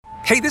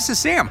Hey, this is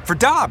Sam for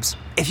Dobbs.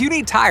 If you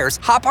need tires,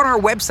 hop on our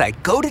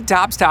website, go to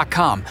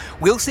Dobbs.com.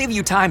 We'll save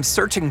you time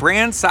searching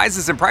brands,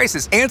 sizes, and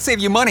prices, and save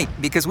you money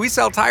because we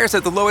sell tires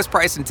at the lowest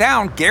price in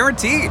town,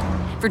 guaranteed.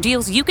 For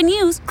deals you can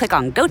use, click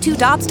on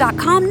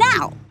GoToDobbs.com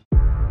now.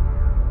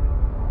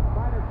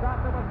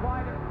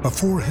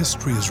 Before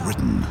history is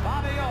written,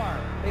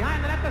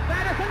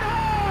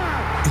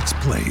 it's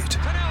played.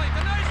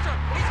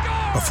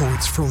 Before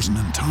it's frozen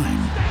in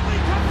time,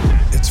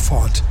 it's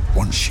fought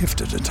one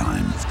shift at a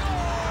time.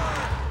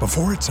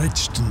 Before it's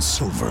etched in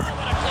silver,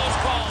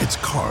 it's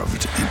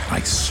carved in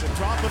ice.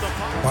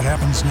 What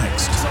happens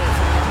next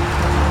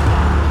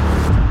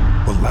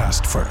will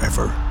last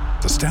forever.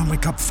 The Stanley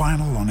Cup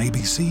Final on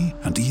ABC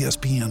and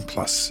ESPN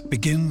Plus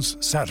begins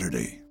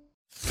Saturday.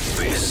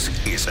 This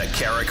is the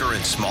Carricker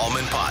and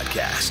Smallman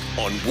podcast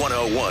on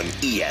 101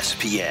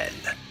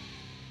 ESPN.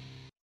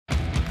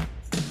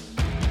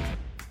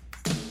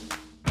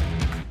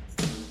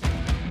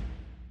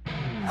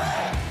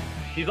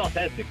 He's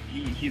authentic.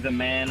 He's a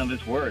man of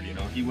his word, you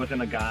know. He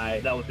wasn't a guy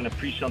that was going to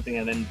preach something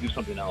and then do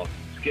something else.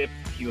 Skip,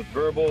 he was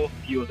verbal.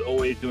 He was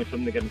always doing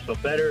something to get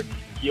himself better.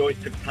 He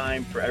always took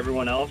time for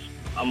everyone else.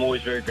 I'm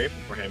always very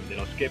grateful for him. You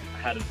know, Skip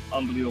had an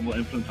unbelievable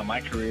influence on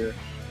my career.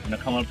 You know,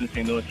 coming up to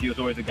St. Louis, he was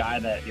always a guy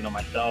that, you know,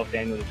 myself,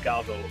 Daniel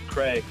Descalso,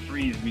 Craig,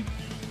 Freeze,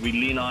 we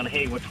lean on,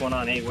 hey, what's going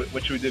on? Hey,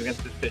 what should we do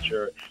against this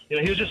pitcher? You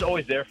know, he was just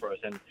always there for us.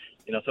 And,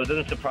 you know, so it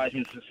doesn't surprise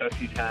me the success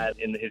he's had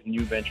in his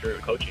new venture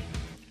of coaching.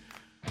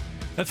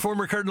 That's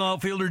former Cardinal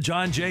outfielder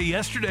John Jay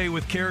yesterday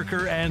with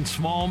Carricker and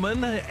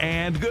Smallman.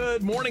 And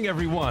good morning,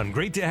 everyone.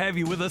 Great to have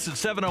you with us at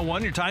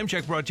 7:01. Your time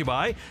check brought to you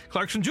by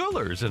Clarkson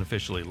Jewelers, an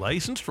officially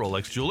licensed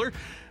Rolex jeweler.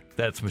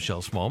 That's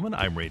Michelle Smallman.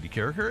 I'm Randy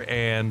Carricker.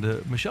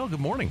 And Michelle, good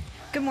morning.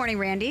 Good morning,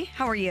 Randy.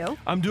 How are you?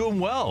 I'm doing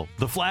well.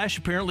 The Flash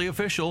apparently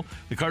official.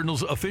 The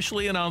Cardinals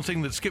officially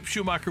announcing that Skip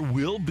Schumacher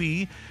will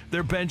be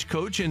their bench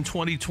coach in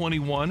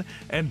 2021.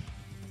 And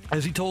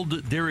as he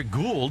told Derek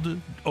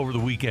Gould over the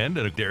weekend,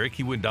 and Derek,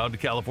 he went down to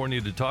California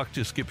to talk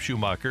to Skip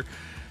Schumacher.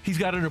 He's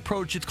got an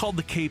approach. It's called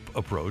the CAPE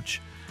approach.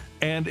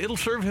 And it'll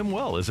serve him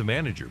well as a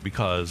manager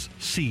because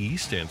C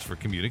stands for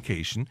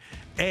communication.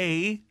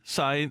 A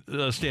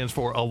stands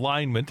for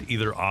alignment,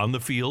 either on the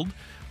field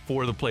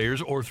for the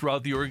players or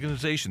throughout the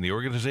organization. The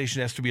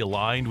organization has to be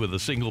aligned with a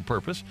single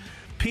purpose.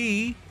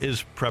 P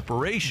is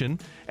preparation.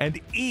 And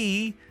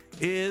E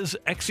is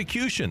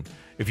execution.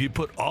 If you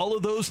put all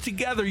of those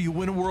together, you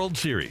win a World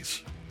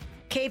Series.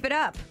 Cape it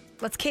up.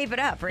 Let's cape it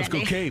up, Randy.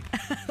 Let's go Cape.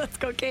 Let's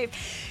go Cape.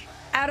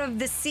 Out of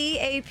the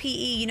CAPE,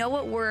 you know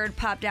what word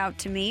popped out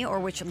to me, or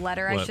which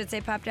letter I should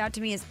say popped out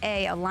to me, is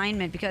A,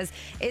 alignment, because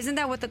isn't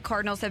that what the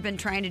Cardinals have been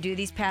trying to do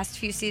these past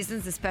few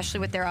seasons,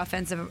 especially with their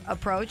offensive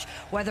approach,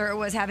 whether it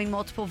was having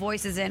multiple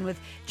voices in with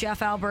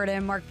Jeff Albert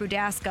and Mark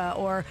Budaska,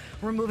 or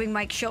removing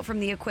Mike Schilt from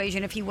the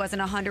equation if he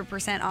wasn't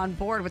 100% on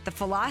board with the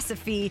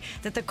philosophy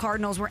that the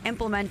Cardinals were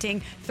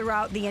implementing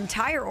throughout the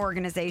entire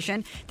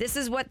organization. This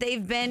is what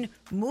they've been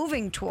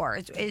moving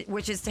towards,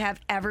 which is to have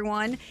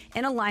everyone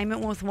in alignment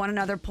with one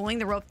another, pulling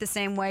the rope the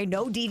same way,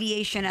 no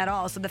deviation at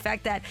all. So the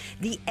fact that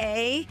the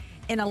A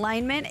in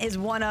alignment is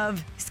one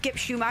of Skip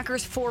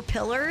Schumacher's 4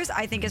 pillars,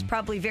 I think is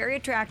probably very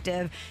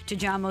attractive to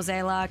John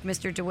Mozeliak,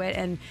 Mr. DeWitt,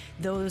 and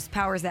those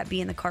powers that be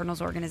in the Cardinals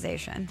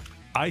organization.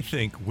 I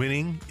think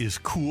winning is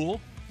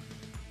cool,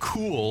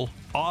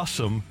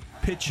 awesome,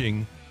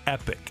 pitching,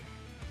 epic.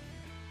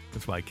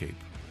 That's my cape.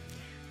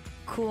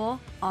 Cool,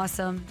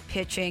 awesome,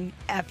 pitching,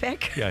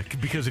 epic. Yeah,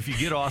 because if you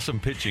get awesome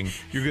pitching,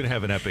 you're going to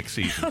have an epic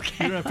season.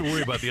 Okay. You don't have to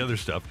worry about the other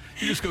stuff.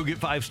 You just go get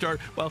 5 stars.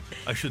 Well,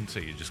 I shouldn't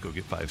say you just go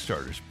get 5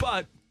 starters.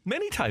 But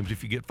many times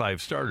if you get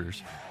 5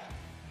 starters,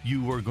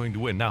 you are going to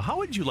win. Now, how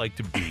would you like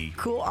to be?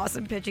 Cool,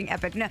 awesome, pitching,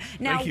 epic. Now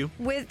Thank you.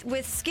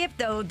 With Skip,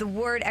 though, the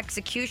word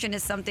execution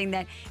is something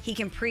that he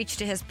can preach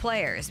to his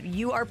players.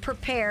 You are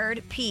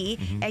prepared, P,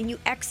 and you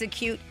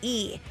execute,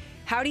 E.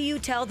 How do you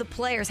tell the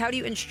players, how do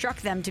you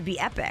instruct them to be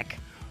epic?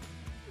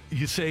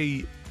 You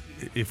say,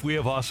 if we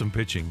have awesome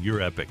pitching, you're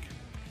epic.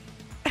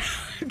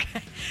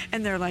 Okay.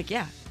 And they're like,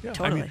 yeah,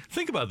 totally. I mean,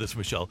 think about this,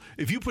 Michelle.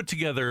 If you put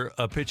together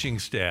a pitching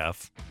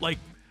staff like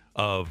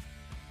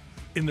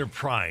in their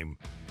prime,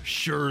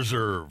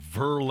 Scherzer,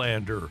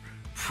 Verlander,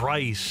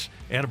 Price,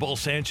 Anibal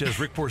Sanchez,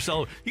 Rick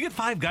Porcello, you get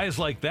 5 guys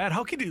like that.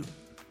 How can you?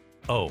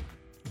 Oh,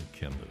 you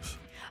can lose.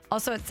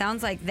 Also, it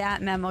sounds like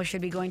that memo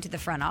should be going to the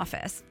front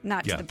office,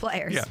 not to the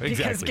players. Yeah, exactly.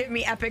 Because give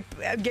me epic,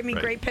 give me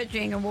great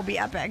pitching, and we'll be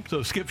epic.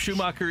 So Skip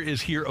Schumacher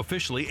is here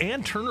officially,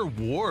 and Turner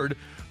Ward,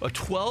 a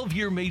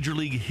 12-year Major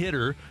League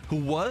hitter who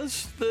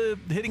was the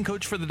hitting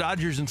coach for the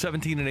Dodgers in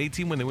 17 and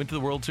 18 when they went to the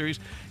World Series.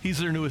 He's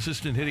their new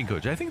assistant hitting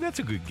coach. I think that's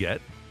a good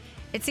get.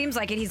 It seems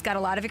like it. He's got a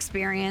lot of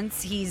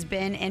experience. He's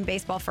been in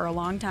baseball for a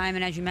long time,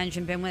 and as you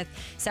mentioned, been with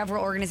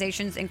several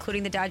organizations,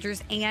 including the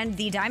Dodgers and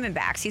the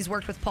Diamondbacks. He's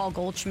worked with Paul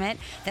Goldschmidt.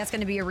 That's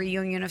going to be a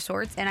reunion of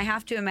sorts, and I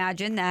have to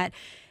imagine that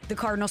the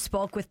Cardinals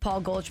spoke with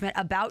Paul Goldschmidt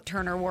about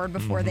Turner Ward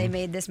before they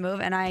made this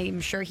move, and I'm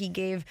sure he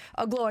gave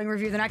a glowing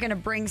review. They're not going to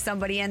bring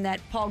somebody in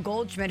that Paul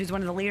Goldschmidt, who's one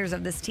of the leaders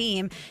of this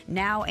team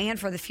now and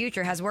for the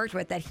future, has worked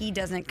with, that he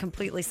doesn't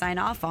completely sign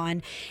off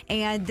on.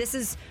 And this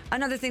is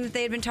another thing that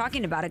they had been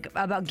talking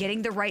about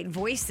getting the right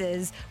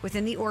voices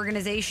within the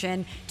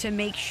organization to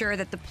make sure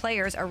that the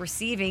players are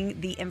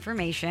receiving the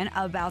information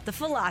about the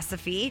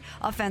philosophy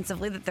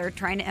offensively that they're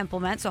trying to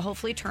implement. So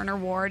hopefully Turner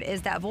Ward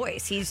is that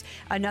voice. He's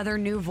another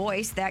new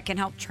voice that can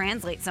help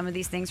translate some of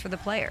these things for the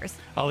players.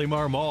 Ali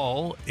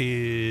Marmol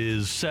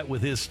is set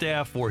with his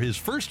staff for his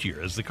first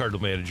year as the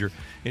Cardinal manager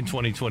in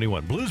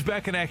 2021. Blues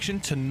back in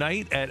action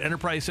tonight at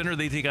Enterprise Center.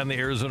 They take on the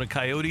Arizona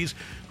Coyotes,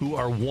 who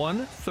are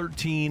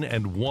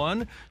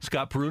 1-13-1.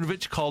 Scott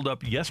Perunovich called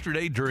up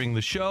yesterday during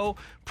the show.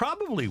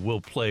 Probably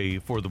will play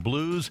for the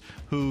Blues,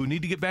 who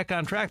need to get back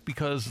on track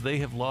because they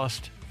have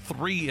lost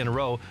 3 in a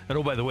row. And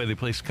oh, by the way, they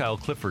placed Kyle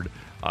Clifford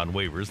on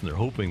waivers, and they're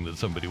hoping that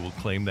somebody will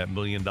claim that $1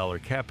 million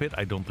cap hit.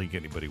 I don't think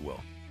anybody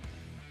will.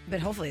 But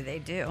hopefully they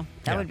do.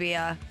 That would be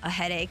a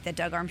headache that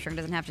Doug Armstrong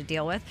doesn't have to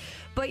deal with.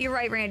 But you're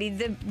right, Randy.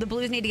 The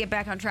Blues need to get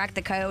back on track.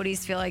 The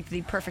Coyotes feel like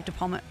the perfect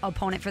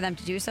opponent for them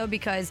to do so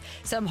because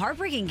some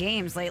heartbreaking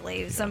games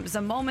lately.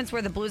 Some moments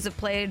where the Blues have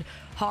played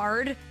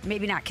hard,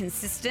 maybe not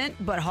consistent,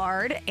 but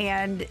hard.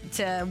 And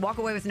to walk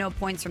away with no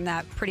points from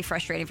that, pretty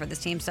frustrating for this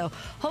team. So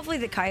hopefully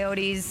the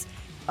Coyotes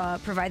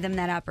provide them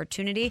that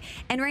opportunity.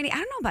 And Randy, I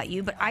don't know about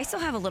you, but I still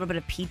have a little bit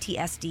of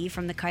PTSD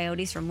from the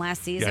Coyotes from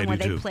last season when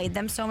they played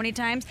them so many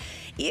times.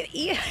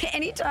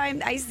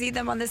 Anytime I see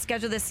them on the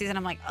schedule this season,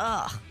 I'm like,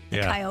 ugh, the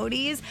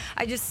Coyotes.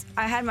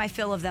 I had my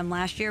fill of them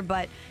last year,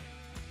 but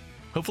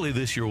hopefully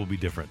this year will be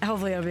different.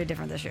 Hopefully it'll be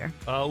different this year.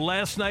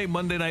 Last night,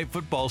 Monday Night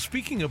Football.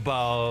 Speaking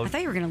about, I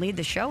thought you were going to lead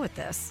the show with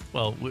this.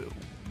 Well, we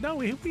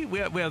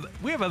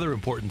have other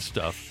important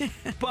stuff,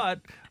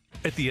 but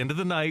at the end of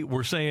the night,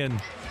 we're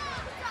saying.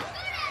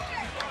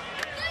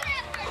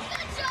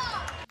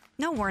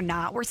 No, we're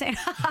not. We're saying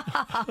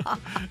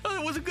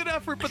it was a good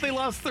effort, but they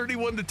lost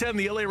 31-10.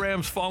 The LA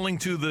Rams falling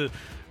to the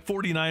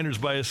 49ers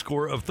by a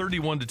score of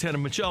 31-10.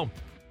 And Michelle,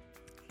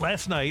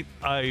 last night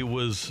I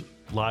was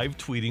live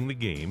tweeting the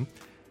game,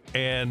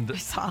 and I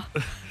saw.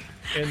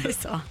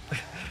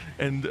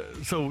 And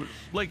so,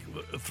 like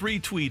 3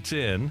 tweets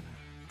in,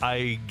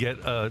 I get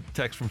a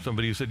text from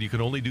somebody who said you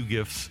can only do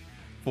GIFs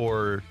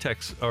for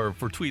text or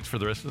for tweets for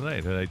the rest of the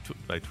night, and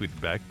I tweeted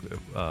back.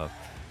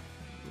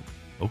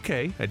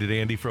 Okay. I did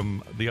Andy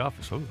from The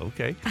Office. Oh,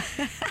 okay.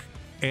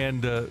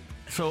 And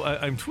so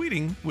I'm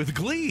tweeting with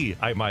glee,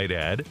 I might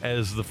add,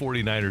 as the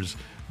 49ers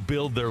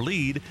build their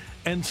lead.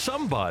 And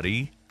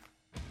somebody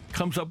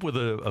comes up with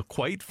a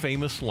quite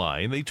famous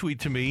line. They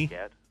tweet to me.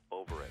 Get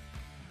over it.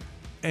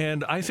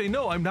 And I say,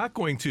 no, I'm not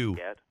going to.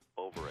 Get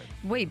over it.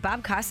 Wait,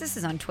 Bob Costas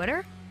is on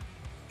Twitter?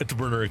 It's a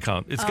burner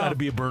account. It's got to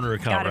be a burner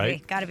account,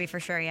 right? Got to be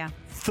for sure, yeah.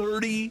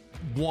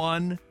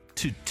 31-10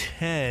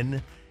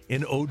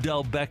 in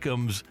Odell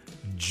Beckham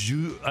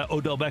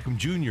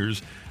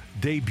Jr.'s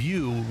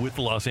debut with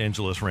the Los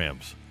Angeles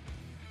Rams.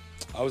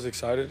 I was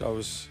excited. I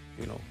was,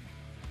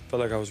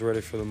 felt like I was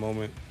ready for the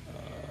moment.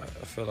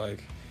 I feel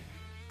like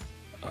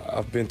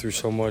I've been through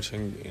so much,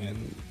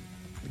 and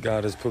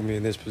God has put me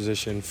in this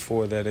position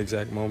for that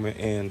exact moment,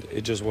 and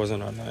it just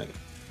wasn't our night.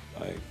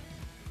 Like,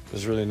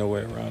 there's really no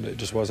way around it. It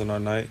just wasn't our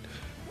night.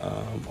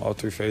 All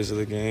 3 phases of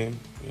the game,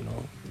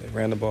 they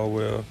ran the ball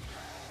well.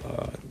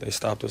 They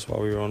stopped us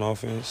while we were on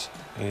offense,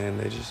 and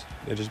they just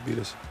beat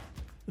us.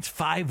 It's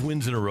 5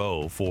 wins in a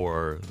row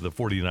for the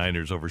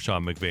 49ers over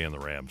Sean McVay and the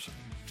Rams.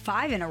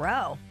 5 in a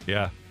row.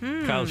 Yeah.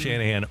 Kyle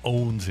Shanahan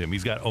owns him.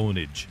 He's got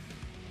ownage.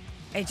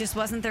 It just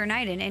wasn't their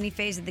night in any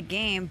phase of the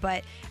game.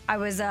 But I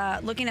was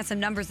looking at some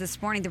numbers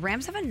this morning. The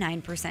Rams have a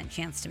 9%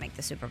 chance to make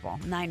the Super Bowl.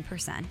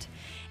 9%.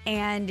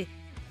 And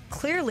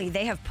clearly,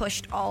 they have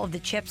pushed all of the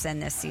chips in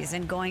this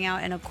season, going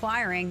out and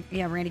acquiring.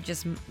 Yeah, Randy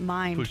just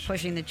mimed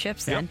pushing the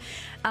chips in.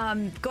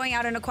 Going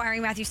out and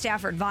acquiring Matthew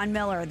Stafford, Von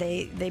Miller.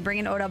 They bring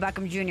in Odell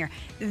Beckham Jr.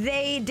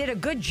 They did a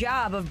good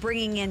job of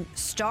bringing in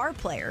star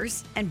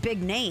players and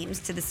big names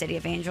to the City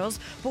of Angels.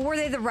 But were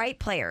they the right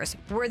players?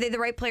 Were they the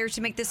right players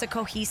to make this a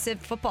cohesive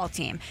football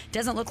team?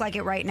 Doesn't look like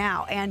it right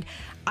now. And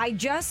I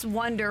just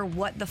wonder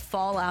what the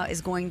fallout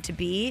is going to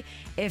be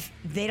if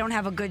they don't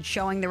have a good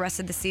showing the rest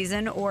of the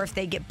season, or if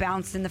they get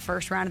bounced in the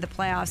first round of the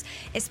playoffs,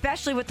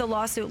 especially with the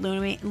lawsuit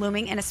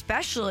looming, and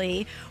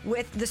especially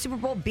with the Super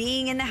Bowl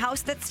being in the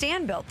house that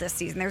Stan built this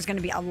season. There's going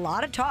to be a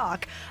lot of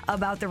talk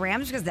about the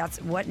Rams because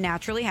that's what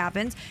naturally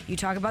happens. You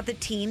talk about the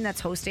team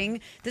that's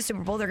hosting the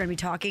Super Bowl. They're going to be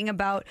talking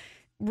about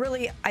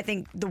really, I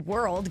think, the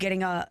world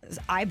getting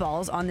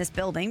eyeballs on this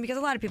building because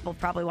a lot of people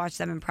probably watch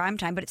them in prime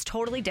time, but it's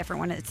totally different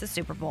when it's the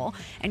Super Bowl.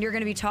 And you're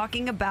going to be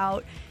talking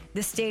about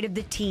the state of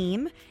the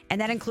team,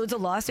 and that includes a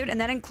lawsuit, and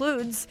that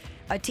includes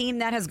a team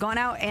that has gone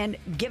out and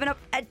given up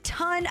a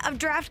ton of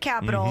draft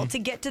capital to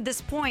get to this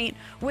point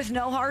with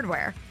no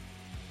hardware.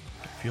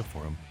 I feel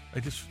for him. I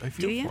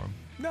feel Do you? for him.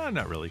 No,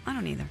 not really. I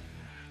don't either.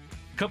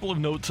 A couple of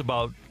notes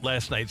about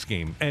last night's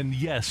game. And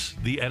yes,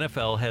 the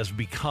NFL has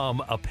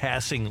become a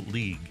passing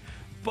league.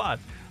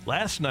 But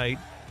last night,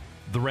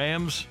 The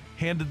Rams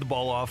handed the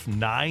ball off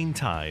 9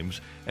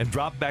 times and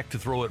dropped back to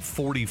throw at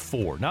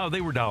 44. Now,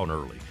 they were down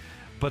early,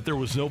 but there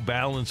was no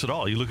balance at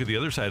all. You look at the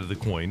other side of the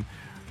coin,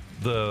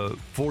 the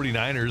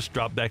 49ers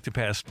dropped back to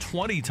pass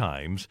 20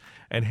 times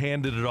and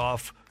handed it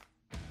off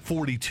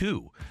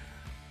 42.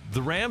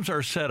 The Rams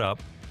are set up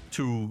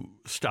to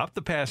stop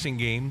the passing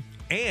game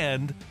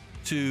and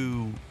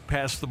to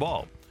pass the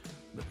ball,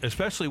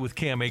 especially with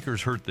Cam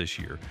Akers hurt this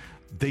year.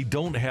 They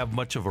don't have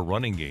much of a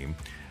running game.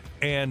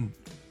 And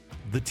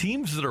the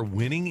teams that are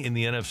winning in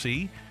the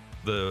NFC,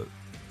 the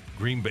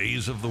Green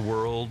Bays of the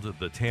world,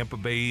 the Tampa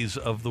Bays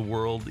of the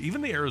world,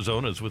 even the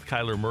Arizonas with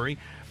Kyler Murray,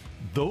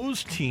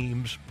 those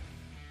teams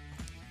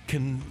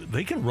can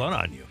run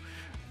on you.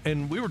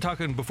 And we were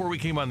talking before we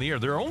came on the air,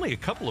 there are only a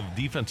couple of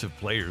defensive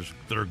players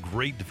that are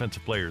great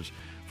defensive players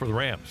for the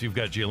Rams. You've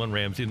got Jalen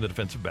Ramsey in the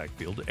defensive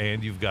backfield,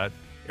 and you've got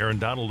Aaron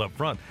Donald up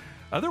front.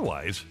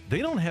 Otherwise, they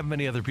don't have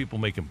many other people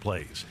making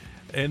plays.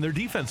 And their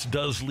defense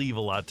does leave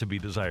a lot to be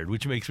desired,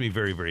 which makes me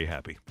very, very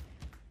happy.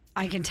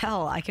 I can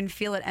tell. I can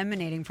feel it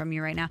emanating from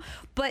you right now.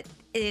 But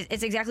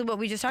it's exactly what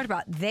we just talked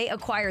about. They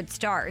acquired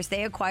stars.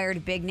 They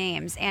acquired big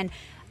names. And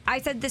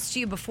I said this to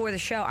you before the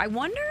show. I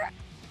wonder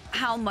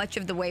how much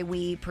of the way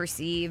we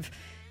perceive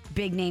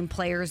big name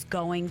players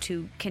going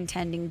to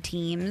contending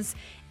teams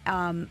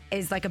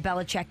is like a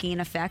Belichickian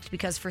effect,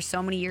 because for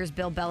so many years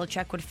Bill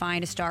Belichick would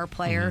find a star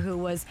player who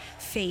was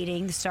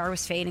fading. The star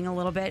was fading a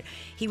little bit.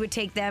 He would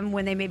take them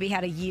when they maybe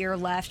had a year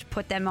left,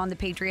 put them on the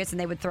Patriots, and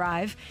they would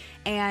thrive.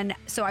 And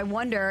so I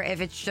wonder if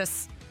it's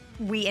just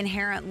we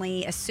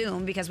inherently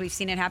assume, because we've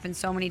seen it happen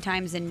so many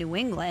times in New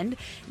England,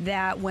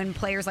 that when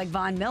players like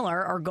Von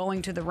Miller are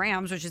going to the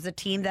Rams, which is a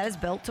team that is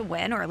built to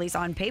win, or at least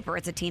on paper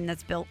it's a team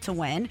that's built to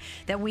win,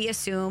 that we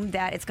assume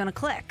that it's going to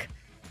click.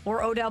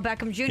 Or Odell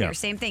Beckham Jr.,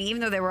 same thing,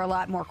 even though there were a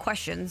lot more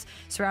questions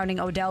surrounding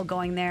Odell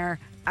going there.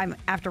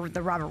 After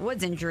the Robert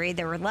Woods injury,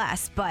 there were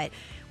less, but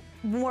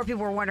more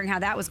people were wondering how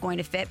that was going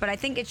to fit. But I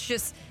think it's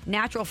just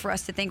natural for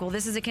us to think, well,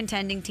 this is a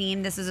contending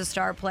team, this is a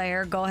star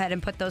player, go ahead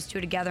and put those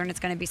two together and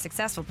it's going to be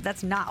successful. But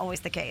that's not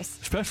always the case.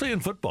 Especially in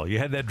football. You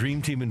had that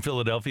dream team in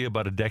Philadelphia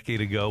about a decade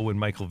ago when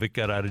Michael Vick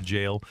got out of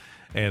jail,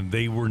 and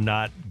they were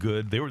not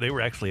good. They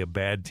were actually a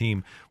bad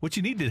team. What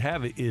you need to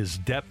have is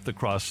depth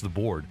across the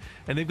board.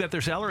 And they've got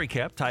their salary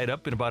cap tied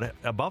up in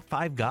about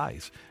 5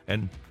 guys.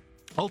 And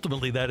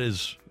ultimately that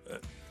is,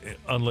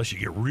 unless you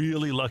get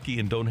really lucky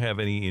and don't have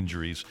any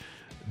injuries,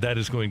 that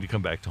is going to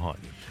come back to haunt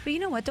you. But you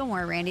know what? Don't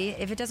worry, Randy.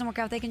 If it doesn't work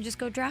out, they can just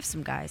go draft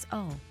some guys.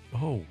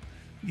 Oh,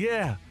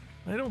 yeah.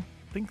 I don't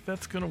think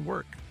that's going to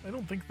work. I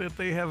don't think that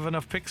they have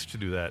enough picks to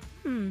do that.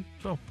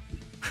 So,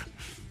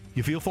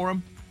 you feel for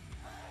them?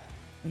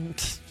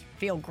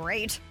 Feel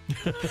great.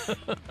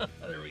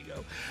 There we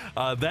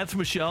go. That's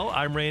Michelle.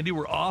 I'm Randy.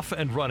 We're off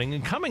and running.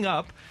 And coming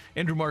up,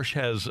 Andrew Marsh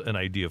has an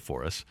idea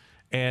for us.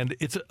 And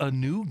it's a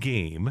new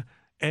game.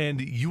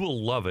 And you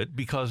will love it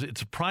because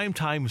it's a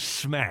primetime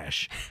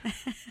smash.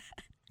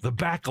 The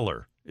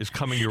Bachelor is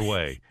coming your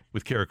way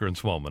with Carricker and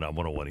Smallman on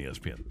 101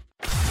 ESPN.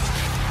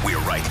 We're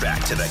right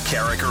back to the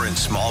Carricker and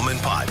Smallman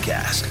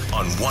podcast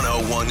on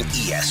 101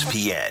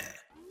 ESPN.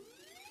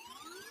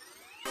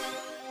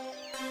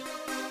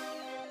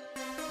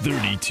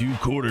 32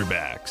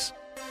 quarterbacks,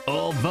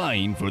 all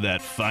vying for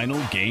that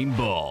final game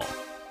ball.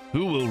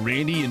 Who will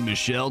Randy and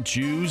Michelle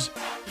choose?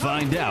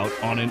 Find out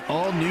on an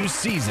all-new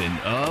season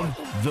of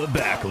The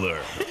Bachelor.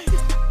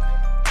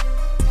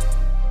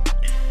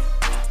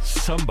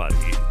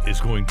 Somebody is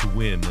going to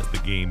win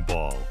the game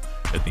ball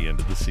at the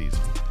end of the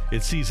season.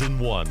 It's season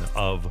 1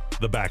 of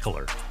The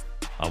Bachelor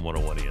on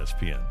 101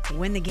 ESPN.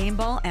 Win the game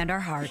ball and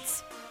our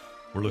hearts.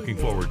 We're looking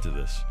forward to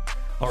this.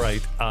 All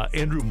right,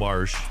 Andrew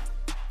Marsh,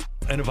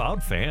 an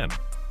avowed fan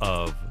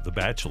of The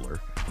Bachelor,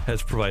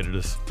 has provided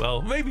us,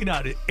 well, maybe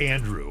not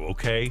Andrew,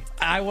 okay?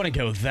 I want to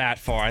go that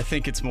far. I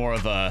think it's more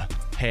of a,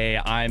 hey,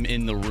 I'm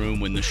in the room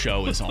when the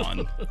show is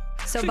on.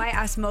 So by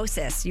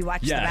osmosis, you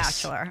watch The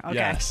Bachelor. Okay.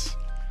 Yes.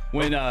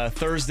 When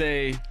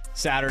Thursday,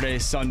 Saturday,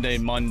 Sunday,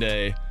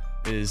 Monday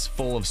is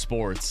full of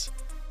sports,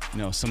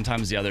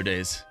 sometimes the other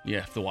days you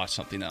have to watch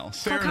something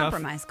else. Call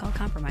compromise.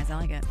 I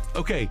like it.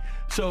 Okay,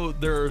 so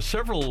there are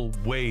several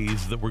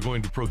ways that we're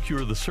going to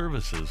procure the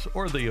services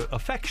or the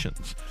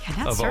affections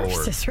of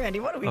services, Randy.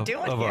 What are we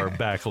doing of here? Our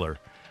Bachelor.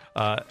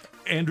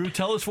 Andrew,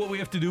 tell us what we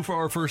have to do for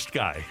our first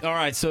guy. All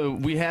right, so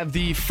we have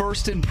the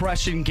first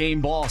impression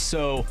game ball.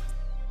 So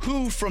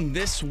who from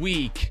this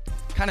week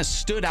kind of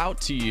stood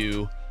out to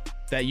you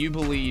that you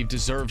believe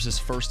deserves this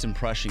first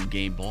impression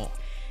game ball?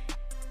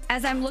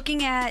 As I'm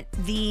looking at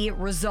the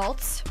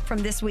results from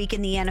this week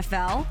in the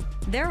NFL,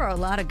 there are a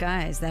lot of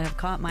guys that have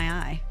caught my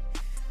eye.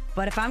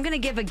 But if I'm going to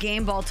give a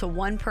game ball to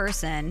one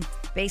person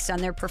based on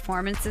their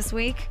performance this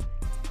week,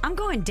 I'm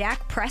going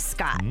Dak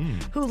Prescott,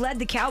 who led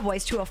the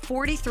Cowboys to a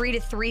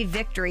 43-3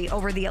 victory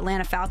over the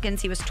Atlanta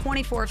Falcons. He was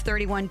 24 of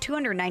 31,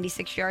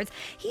 296 yards.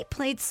 He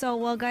played so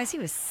well, guys.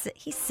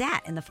 He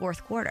sat in the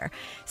fourth quarter.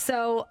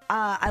 So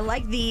I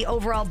like the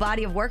overall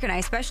body of work, and I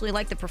especially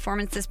like the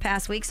performance this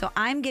past week. So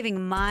I'm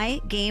giving my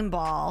game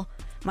ball,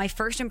 my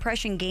first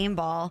impression game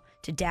ball,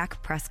 to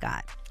Dak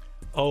Prescott.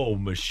 Oh,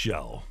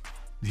 Michelle,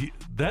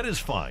 that is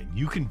fine.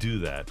 You can do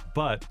that.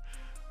 But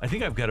I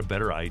think I've got a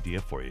better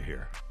idea for you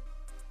here.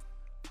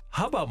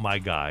 How about my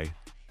guy,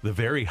 the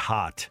very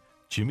hot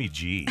Jimmy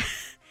G?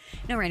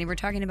 No, Randy, we're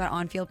talking about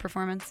on-field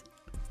performance.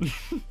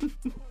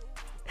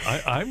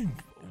 I'm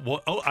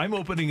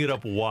opening it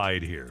up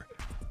wide here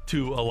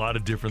to a lot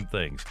of different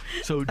things.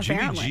 So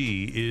Apparently.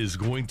 Jimmy G is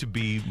going to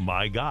be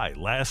my guy.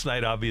 Last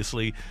night,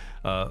 obviously,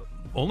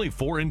 only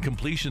 4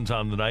 incompletions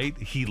on the night.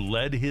 He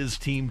led his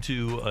team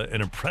to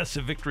an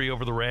impressive victory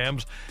over the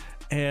Rams.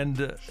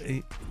 And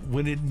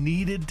when it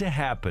needed to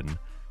happen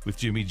with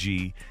Jimmy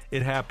G,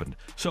 it happened.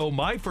 So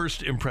my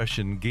first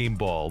impression game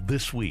ball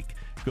this week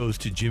goes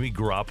to Jimmy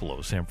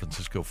Garoppolo, San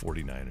Francisco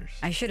 49ers.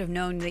 I should have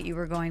known that you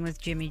were going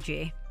with Jimmy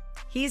G.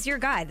 He's your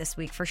guy this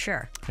week for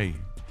sure. Hey,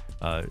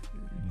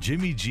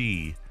 Jimmy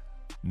G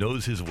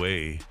knows his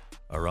way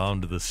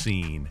around the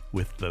scene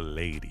with the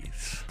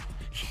ladies.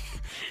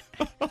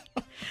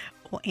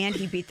 Well, and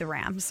he beat the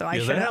Rams, so I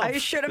Yeah,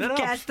 should have that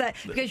guessed that,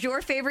 because your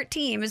favorite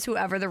team is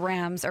whoever the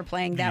Rams are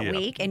playing that Yep.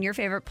 week, and your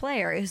favorite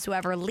player is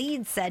whoever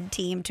leads said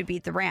team to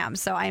beat the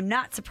Rams. So I'm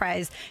not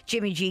surprised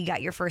Jimmy G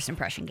got your first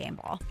impression game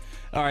ball.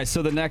 All right,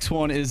 so the next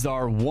one is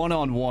our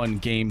one-on-one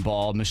game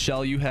ball.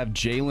 Michelle, you have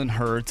Jalen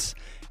Hurts,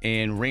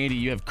 and Randy,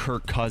 you have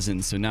Kirk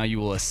Cousins. So now you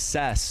will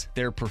assess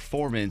their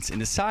performance and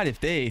decide if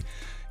they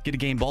get a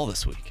game ball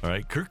this week. All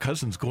right, Kirk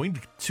Cousins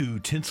going to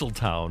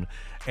Tinseltown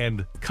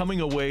and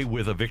coming away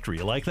with a victory.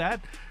 You like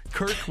that?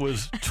 Kirk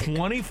was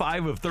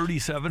 25 of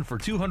 37 for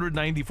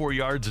 294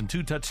 yards and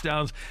 2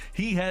 touchdowns.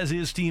 He has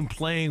his team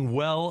playing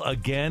well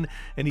again,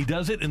 and he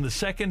does it in the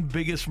second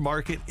biggest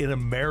market in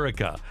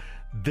America.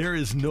 There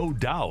is no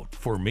doubt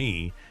for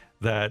me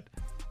that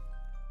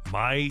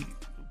my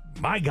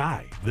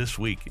guy this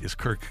week is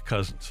Kirk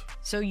Cousins.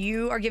 So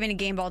you are giving a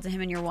game ball to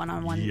him in your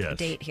one-on-one Yes.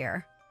 date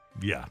here.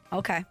 Yeah.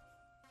 Okay.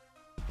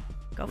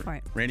 Go for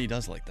it. Randy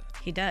does like that.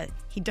 He does.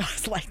 He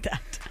does like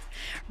that.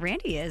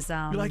 Randy is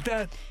You like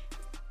that?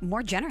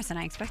 more generous than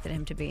I expected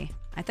him to be.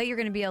 I thought you were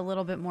going to be a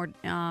little bit more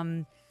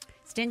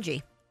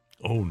stingy.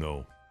 Oh,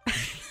 no.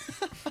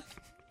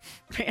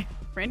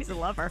 Randy's a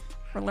lover.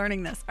 We're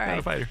learning this. All right. Not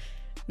a fighter.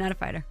 Not a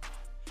fighter.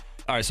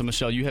 All right, so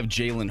Michelle, you have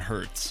Jalen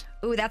Hurts.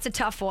 Ooh, that's a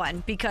tough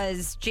one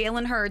because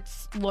Jalen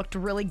Hurts looked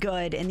really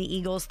good in the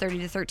Eagles'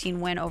 30-13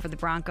 win over the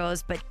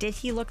Broncos. But did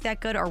he look that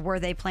good, or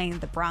were they playing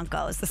the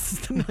Broncos? This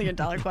is the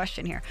million-dollar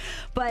question here.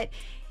 But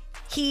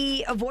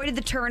he avoided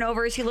the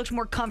turnovers. He looked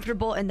more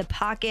comfortable in the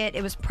pocket.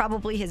 It was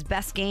probably his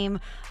best game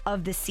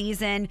of the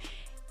season.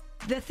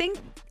 The thing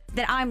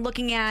that I'm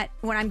looking at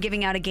when I'm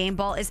giving out a game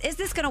ball is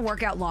this going to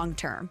work out long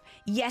term?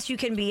 Yes, you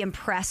can be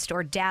impressed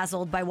or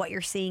dazzled by what you're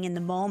seeing in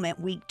the moment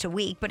week to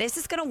week, but is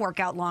this going to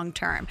work out long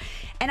term?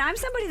 And I'm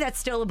somebody that's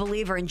still a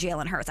believer in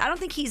Jalen Hurts. I don't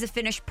think he's a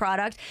finished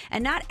product,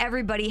 and not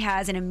everybody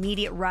has an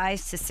immediate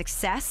rise to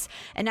success,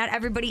 and not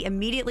everybody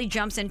immediately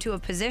jumps into a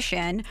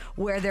position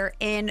where they're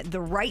in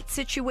the right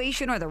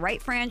situation or the right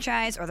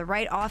franchise or the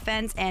right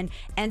offense and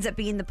ends up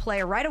being the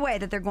player right away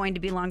that they're going to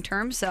be long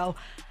term. So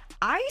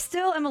I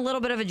still am a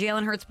little bit of a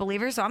Jalen Hurts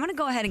believer, so I'm going to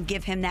go ahead and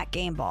give him that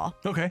game ball.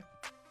 Okay.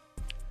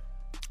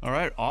 All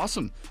right,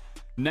 awesome.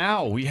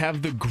 Now we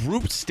have the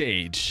group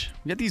stage.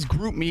 We got these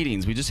group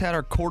meetings. We just had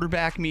our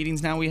quarterback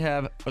meetings. Now we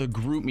have the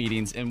group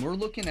meetings, and we're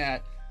looking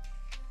at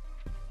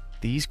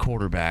these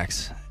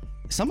quarterbacks.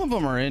 Some of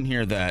them are in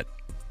here that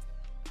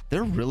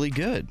they're really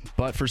good,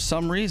 but for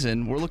some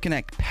reason, we're looking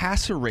at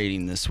passer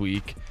rating this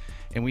week,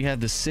 and we have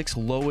the 6th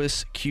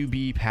lowest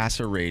QB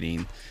passer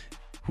rating.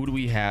 Who do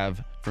we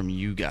have from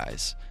you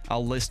guys?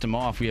 I'll list them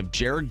off. We have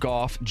Jared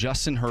Goff,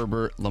 Justin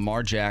Herbert,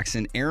 Lamar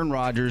Jackson, Aaron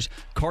Rodgers,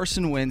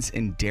 Carson Wentz,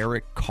 and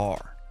Derek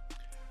Carr.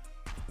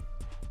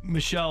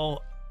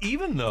 Michelle,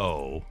 even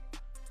though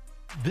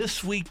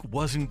this week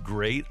wasn't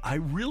great, I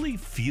really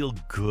feel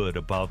good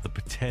about the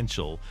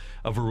potential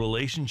of a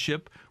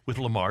relationship with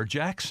Lamar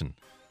Jackson.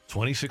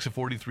 26 of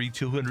 43,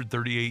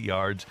 238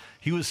 yards.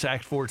 He was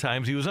sacked 4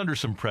 times. He was under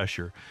some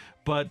pressure,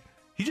 but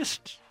he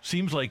just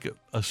seems like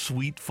a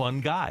sweet,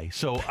 fun guy.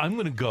 So I'm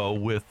going to go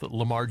with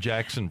Lamar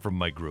Jackson from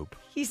my group.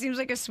 He seems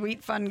like a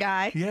sweet, fun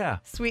guy. Yeah.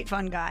 Sweet,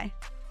 fun guy.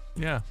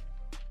 Yeah.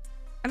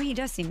 I mean, he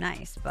does seem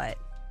nice, but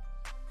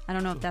I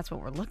don't know if that's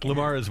what we're looking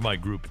Lamar is my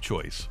group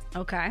choice.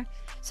 at. Okay.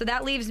 So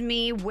that leaves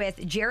me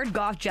with Jared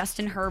Goff,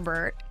 Justin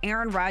Herbert,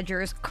 Aaron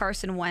Rodgers,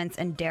 Carson Wentz,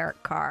 and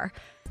Derek Carr.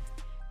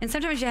 And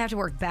sometimes you have to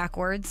work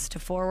backwards to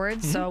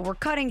forwards. So we're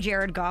cutting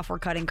Jared Goff. We're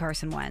cutting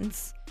Carson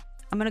Wentz.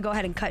 I'm going to go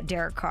ahead and cut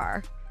Derek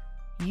Carr.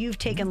 You've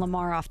taken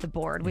Lamar off the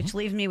board, which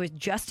leaves me with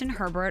Justin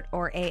Herbert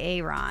or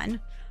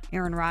Aaron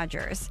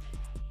Rodgers.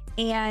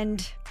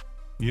 And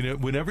You know,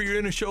 whenever you're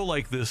in a show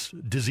like this,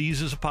 disease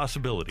is a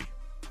possibility.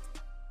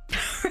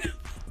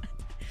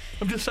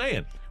 I'm just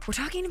saying. we're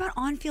talking about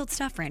on-field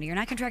stuff, Randy. You're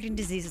not contracting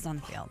diseases on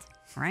the field,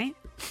 all right?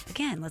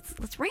 Again,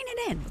 let's rein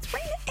it in. Let's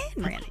rein it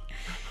in, Randy.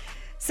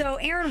 So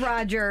Aaron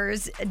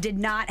Rodgers did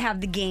not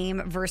have the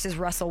game versus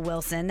Russell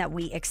Wilson that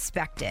we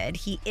expected.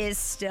 He is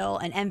still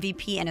an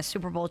MVP and a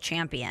Super Bowl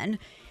champion,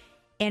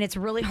 and it's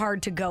really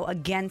hard to go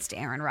against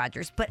Aaron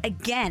Rodgers. But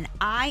again,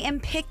 I am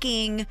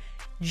picking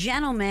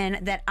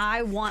gentleman that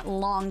I want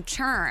long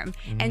term.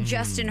 And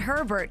Justin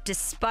Herbert,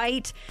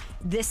 despite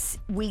this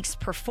week's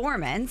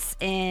performance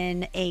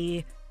in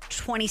a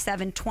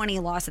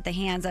 27-20 loss at the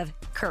hands of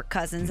Kirk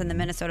Cousins and the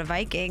Minnesota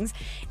Vikings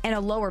and a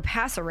lower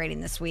passer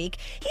rating this week,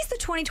 he's the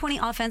 2020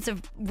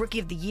 Offensive Rookie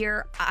of the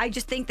Year. I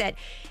just think that,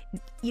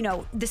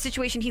 the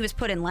situation he was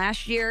put in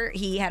last year,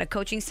 he had a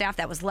coaching staff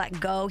that was let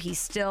go. He's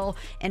still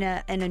in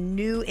a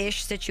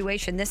new-ish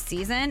situation this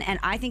season, and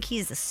I think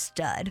he's a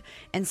stud.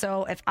 And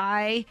so if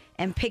I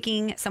am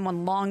picking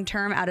someone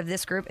long-term out of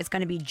this group, it's going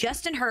to be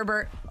Justin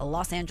Herbert,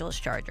 Los Angeles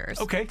Chargers.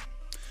 Okay.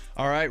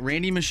 All right,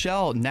 Randy,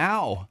 Michelle,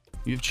 now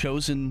you've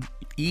chosen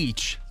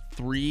each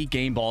 3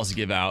 game balls to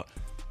give out.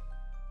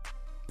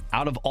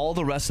 Out of all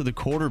the rest of the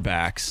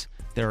quarterbacks,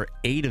 there are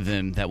 8 of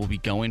them that will be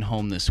going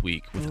home this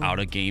week without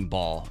a game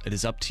ball. It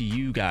is up to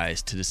you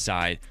guys to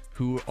decide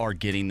who are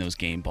getting those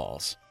game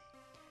balls.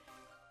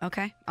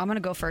 Okay, I'm going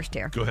to go first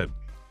here. Go ahead.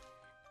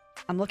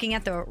 I'm looking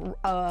at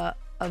the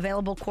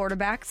available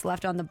quarterbacks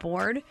left on the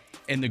board.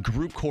 And the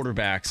group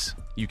quarterbacks,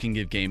 you can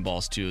give game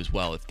balls to as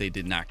well if they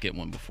did not get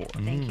one before.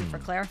 Thank you for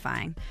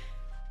clarifying.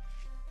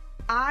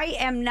 I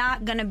am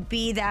not going to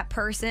be that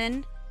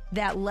person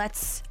that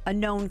lets a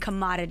known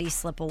commodity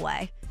slip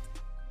away.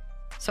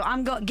 So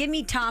give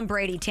me Tom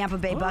Brady, Tampa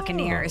Bay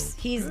Buccaneers.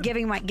 He's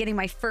getting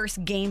my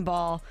first game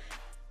ball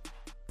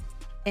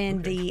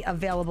in the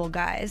available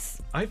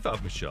guys. I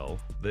thought, Michelle,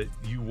 that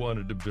you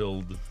wanted to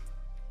build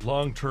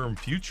long-term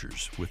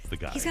futures with the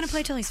guys. He's going to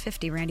play till he's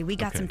 50, Randy. We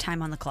got some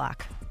time on the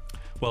clock.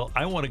 Well,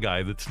 I want a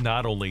guy that's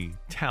not only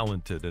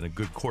talented and a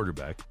good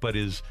quarterback, but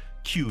is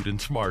cute and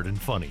smart and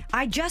funny.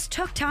 I just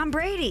took Tom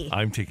Brady.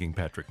 I'm taking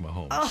Patrick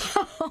Mahomes.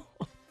 Oh.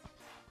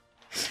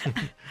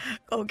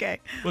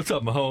 Okay. What's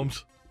up,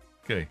 Mahomes?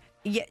 Okay.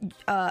 Yeah.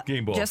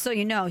 Game ball. Just so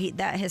you know,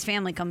 that his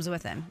family comes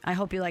with him. I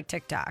hope you like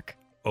TikTok.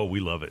 Oh, we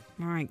love it.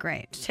 All right,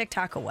 great.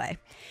 TikTok away.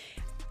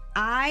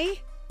 I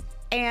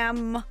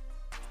am,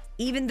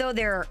 even though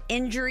there are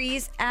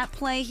injuries at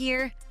play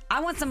here, I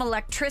want some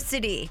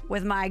electricity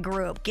with my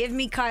group. Give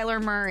me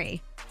Kyler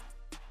Murray.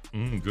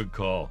 Good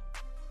call.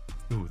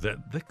 Ooh,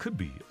 that could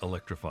be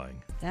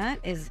electrifying. That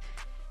is,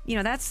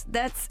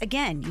 that's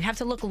again, you have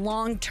to look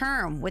long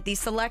term with these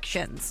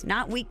selections,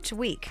 not week to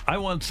week. I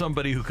want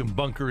somebody who can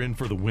bunker in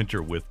for the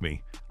winter with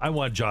me. I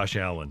want Josh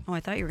Allen. Oh, I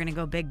thought you were going to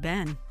go Big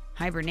Ben.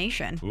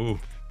 Hibernation. Ooh.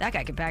 That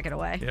guy can pack it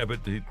away. Yeah, but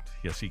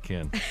yes, he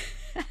can.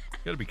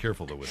 Got to be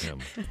careful, though, with him.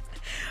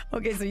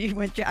 Okay, so you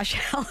went Josh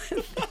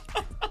Allen.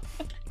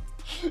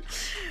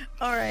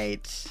 All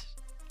right.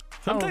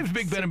 Sometimes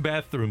Big Ben and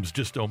bathrooms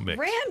just don't mix.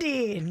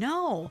 Randy,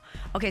 no.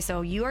 Okay,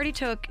 so you already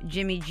took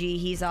Jimmy G.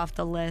 He's off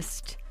the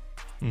list.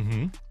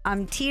 Mm-hmm.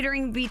 I'm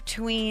teetering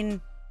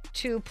between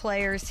 2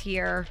 players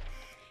here.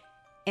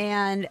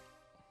 And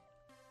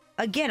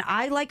again,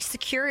 I like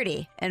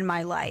security in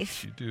my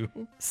life. You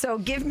do. So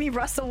give me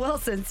Russell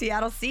Wilson,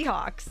 Seattle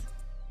Seahawks.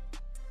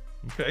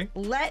 Okay.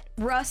 Let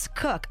Russ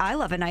cook. I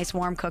love a nice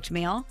warm cooked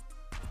meal.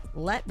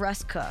 Let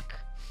Russ cook.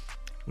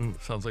 Ooh,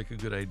 sounds like a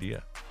good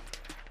idea.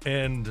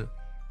 And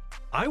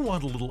I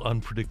want a little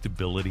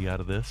unpredictability out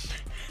of this.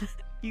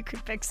 You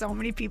could pick so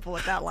many people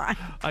with that line.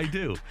 I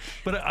do.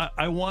 But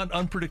I want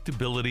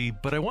unpredictability,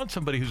 but I want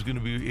somebody who's going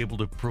to be able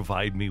to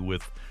provide me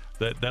with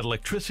that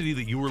electricity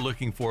that you were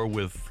looking for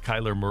with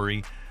Kyler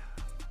Murray.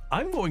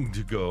 I'm going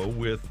to go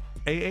with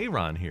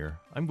Aaron here.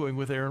 I'm going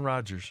with Aaron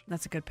Rodgers.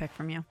 That's a good pick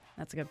from you.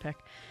 That's a good pick.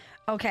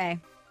 Okay.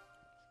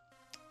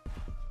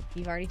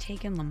 You've already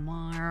taken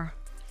Lamar.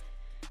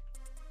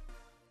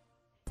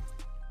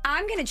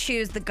 I'm going to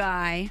choose the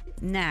guy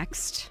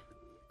next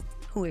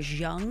who is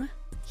young.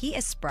 He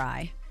is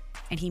spry,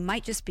 and he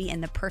might just be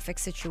in the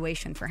perfect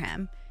situation for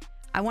him.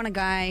 I want a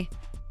guy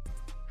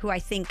who I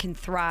think can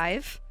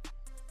thrive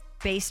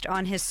based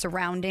on his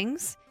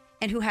surroundings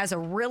and who has a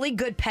really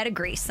good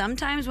pedigree.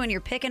 Sometimes when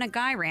you're picking a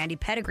guy, Randy,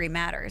 pedigree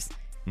matters.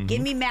 Mm-hmm.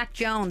 Give me Mac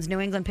Jones, New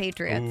England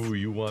Patriots. Ooh,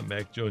 you want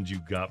Mac Jones?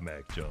 You got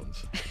Mac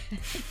Jones.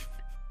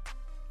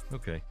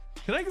 Okay.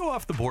 Can I go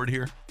off the board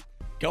here?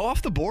 Go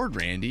off the board,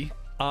 Randy.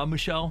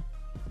 Michelle?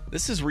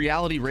 This is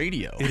reality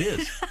radio. It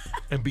is.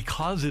 And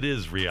because it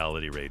is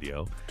reality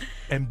radio,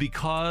 and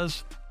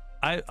because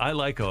I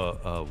like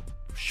a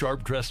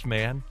sharp-dressed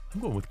man,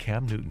 I'm going with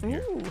Cam Newton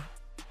here. Ooh.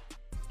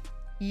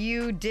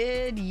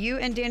 You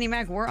and Danny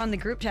Mac were on the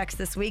group text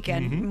this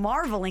weekend,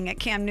 marveling at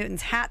Cam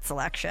Newton's hat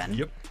selection.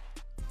 Yep.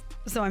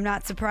 So I'm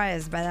not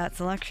surprised by that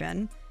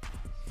selection.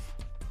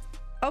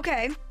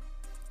 Okay.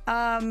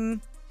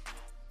 I'm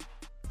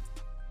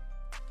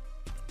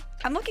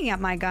looking at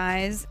my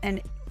guys,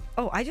 and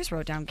I just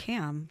wrote down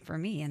Cam for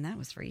me, and that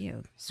was for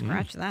you.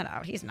 Scratch that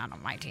out. He's not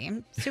on my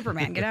team.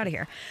 Superman, get out of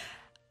here.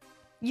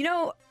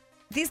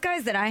 These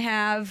guys that I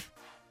have,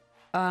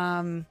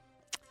 I'm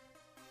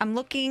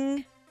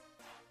looking.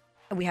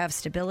 We have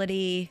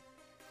stability.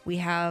 We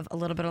have a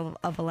little bit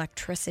of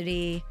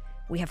electricity.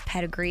 We have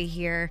pedigree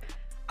here.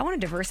 I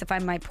want to diversify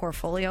my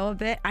portfolio a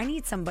bit. I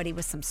need somebody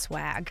with some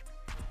swag.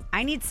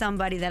 I need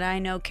somebody that I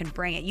know can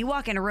bring it. You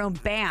walk in a room,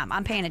 bam,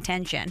 I'm paying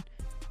attention.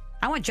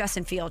 I want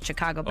Justin Fields,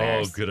 Chicago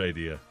Bears. Oh, good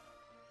idea.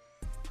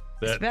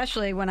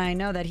 Especially when I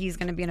know that he's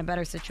going to be in a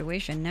better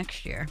situation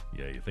next year.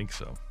 Yeah, you think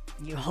so?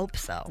 You hope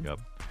so. Yep.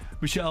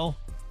 Michelle,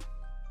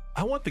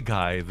 I want the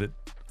guy that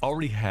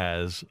already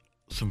has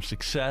some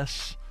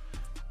success.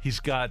 He's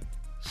got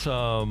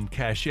some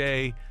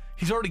cachet.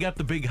 He's already got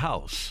the big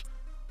house.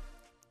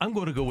 I'm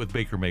going to go with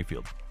Baker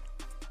Mayfield.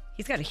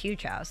 He's got a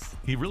huge house.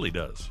 He really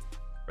does.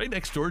 Right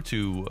next door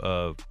to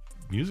a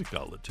music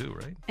outlet, too,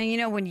 right?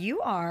 And when you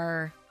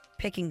are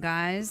picking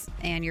guys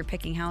and you're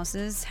picking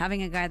houses,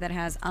 having a guy that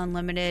has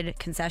unlimited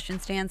concession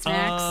stand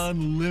snacks.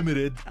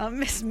 Unlimited.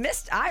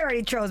 I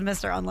already chose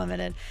Mr.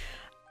 Unlimited.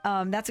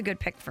 That's a good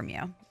pick from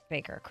you,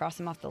 Baker. Cross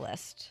him off the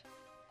list.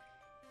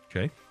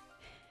 Okay.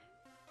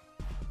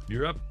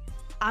 You're up.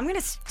 I'm going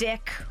to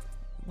stick.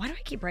 Why do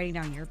I keep writing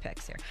down your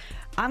picks here?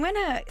 I'm going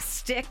to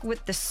stick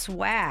with the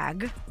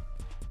swag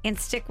and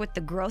stick with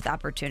the growth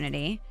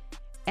opportunity.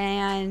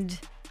 And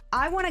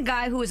I want a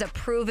guy who is a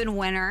proven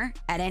winner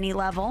at any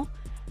level.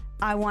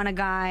 I want a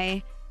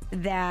guy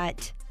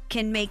that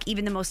can make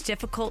even the most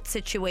difficult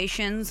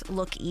situations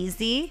look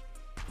easy.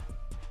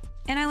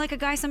 And I like a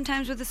guy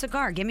sometimes with a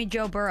cigar. Give me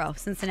Joe Burrow,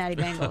 Cincinnati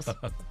Bengals.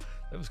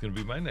 That was going to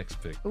be my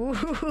next pick.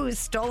 Ooh,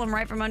 stole him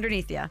right from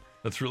underneath you.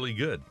 That's really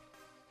good.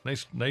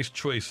 Nice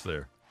choice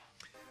there.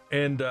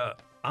 And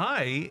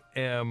I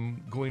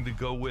am going to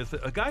go with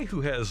a guy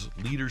who has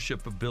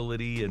leadership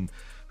ability and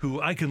who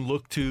I can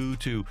look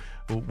to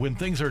when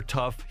things are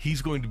tough,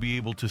 he's going to be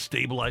able to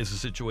stabilize the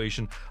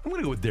situation. I'm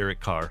going to go with Derek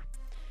Carr.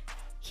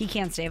 He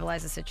can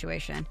stabilize the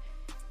situation.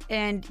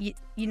 And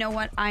you know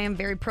what? I am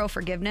very pro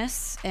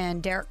forgiveness,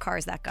 and Derek Carr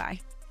is that guy.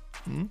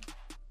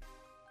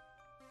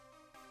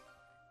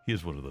 He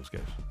is one of those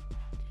guys.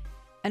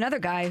 Another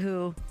guy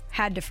who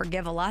had to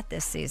forgive a lot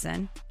this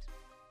season,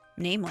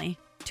 namely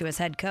to his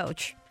head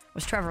coach,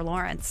 was Trevor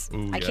Lawrence.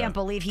 Ooh, I can't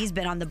believe he's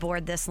been on the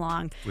board this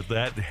long. With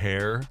that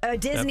hair. A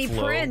Disney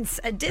prince.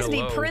 A Disney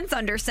hello. prince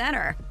under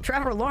center.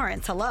 Trevor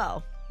Lawrence,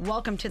 hello.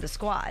 Welcome to the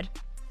squad.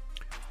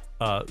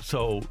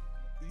 So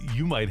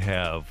you might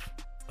have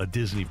a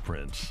Disney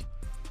prince.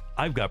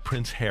 I've got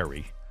Prince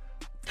Harry.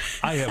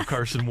 I have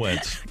Carson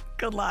Wentz.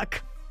 Good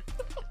luck.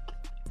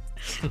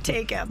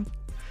 Take him.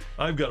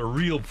 I've got a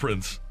real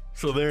prince.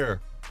 So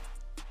there.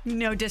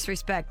 No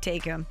disrespect.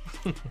 Take him.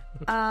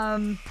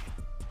 All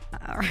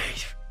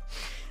right.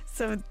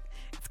 So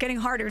it's getting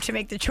harder to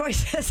make the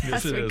choices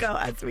Yes,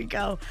 as we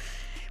go.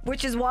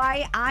 Which is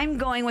why I'm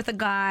going with a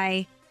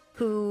guy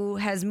who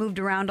has moved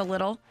around a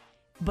little,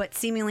 but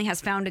seemingly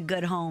has found a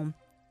good home.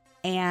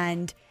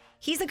 And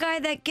he's a guy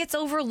that gets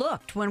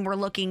overlooked when we're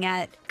looking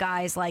at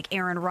guys like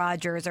Aaron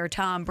Rodgers or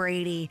Tom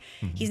Brady.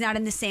 Mm-hmm. He's not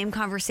in the same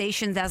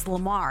conversations as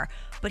Lamar,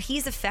 but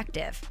he's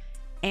effective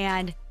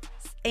and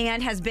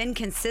has been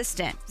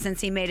consistent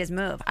since he made his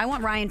move. I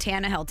want Ryan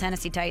Tannehill,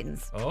 Tennessee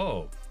Titans.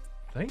 Oh,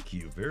 thank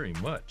you very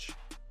much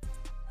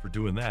for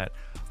doing that.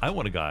 I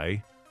want a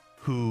guy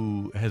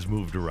who has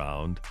moved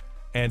around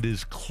and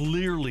is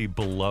clearly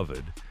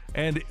beloved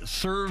and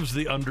serves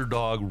the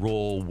underdog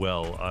role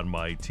well on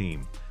my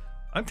team.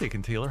 I'm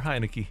taking Taylor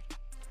Heineke.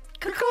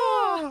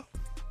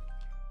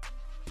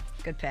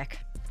 Good pick.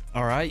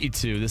 All right, you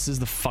two. This is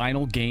the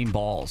final game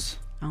balls.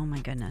 Oh, my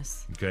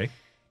goodness. Okay.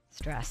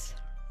 Stress.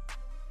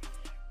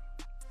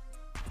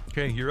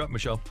 Okay, you're up,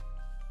 Michelle.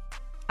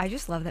 I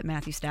just love that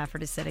Matthew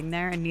Stafford is sitting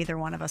there and neither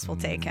one of us will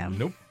take him.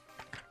 Nope.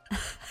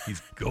 He's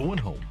going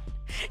home.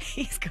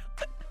 He's going.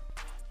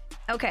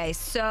 Okay,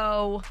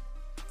 so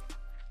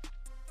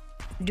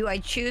do I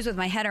choose with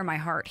my head or my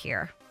heart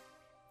here?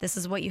 This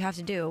is what you have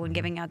to do when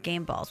giving out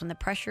game balls. When the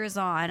pressure is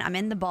on, I'm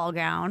in the ball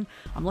gown,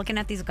 I'm looking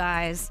at these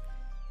guys,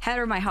 head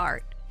or my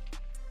heart?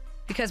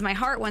 Because my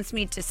heart wants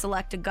me to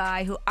select a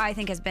guy who I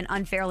think has been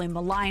unfairly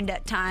maligned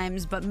at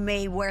times, but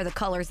may wear the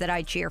colors that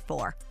I cheer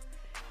for.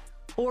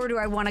 Or do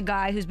I want a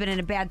guy who's been in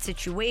a bad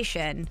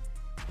situation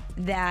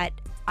that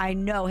I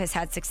know has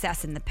had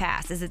success in the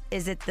past? Is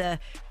it the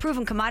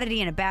proven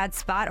commodity in a bad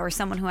spot or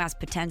someone who has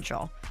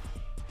potential?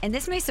 And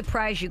this may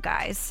surprise you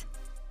guys,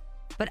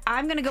 but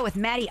I'm going to go with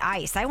Matty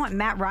Ice. I want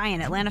Matt Ryan,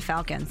 Atlanta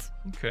Falcons.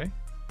 Okay.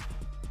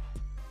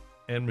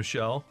 And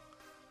Michelle,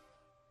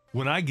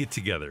 when I get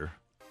together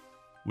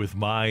with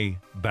my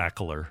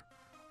backler,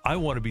 I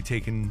want to be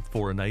taken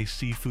for a nice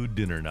seafood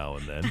dinner now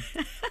and then.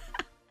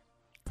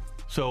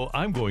 So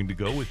I'm going to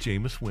go with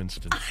Jameis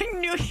Winston. I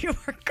knew you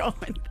were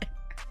going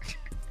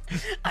there.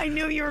 I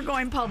knew you were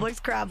going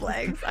Publix crab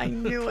legs. I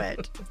knew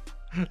it.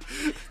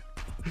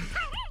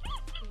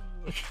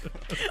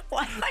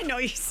 Why do I know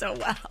you so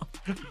well?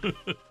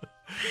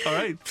 All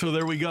right, so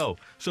there we go.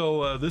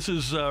 So this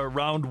is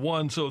round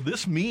one. So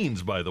this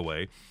means, by the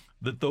way,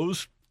 that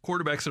those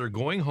quarterbacks that are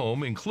going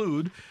home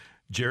include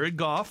Jared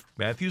Goff,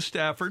 Matthew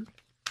Stafford,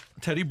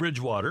 Teddy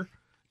Bridgewater,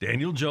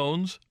 Daniel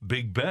Jones,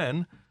 Big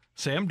Ben,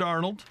 Sam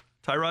Darnold,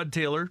 Tyrod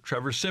Taylor,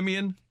 Trevor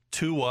Siemian,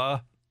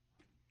 Tua.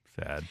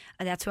 Sad.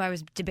 That's who I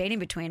was debating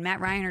between,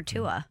 Matt Ryan or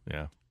Tua.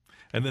 Yeah.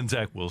 And then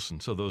Zach Wilson.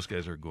 So those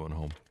guys are going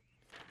home.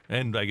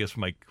 And I guess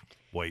Mike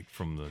White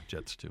from the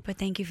Jets, too. But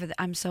thank you for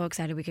I'm so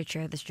excited we could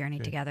share this journey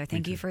together.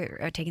 Thank you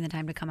for taking the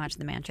time to come out to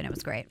the mansion. It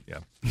was great. Yeah.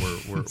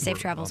 Safe we're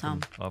travels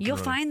home. You'll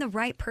find the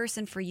right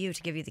person for you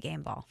to give you the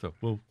game ball. So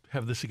we'll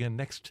have this again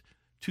next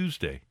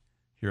Tuesday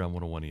here on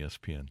 101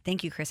 ESPN.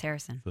 Thank you, Chris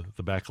Harrison.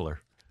 The Bachelor.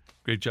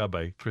 Great job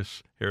by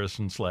Chris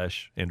Harrison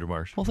 / Andrew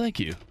Marsh. Well, thank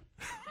you.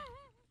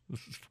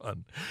 This is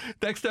fun.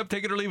 Next up,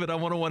 Take It or Leave It on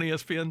 101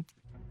 ESPN.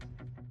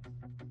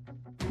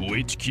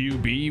 Which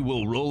QB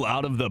will roll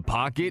out of the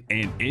pocket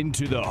and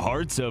into the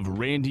hearts of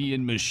Randy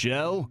and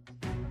Michelle?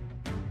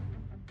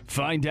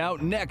 Find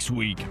out next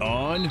week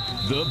on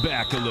The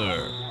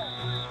Bachelor.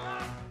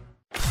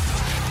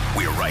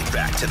 We're right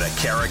back to the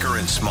Carricker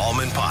and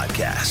Smallman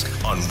podcast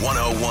on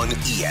 101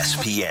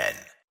 ESPN.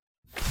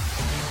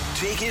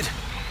 Take it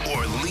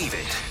or leave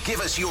it. Give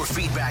us your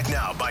feedback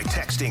now by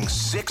texting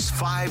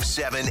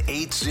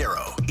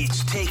 65780.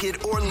 It's Take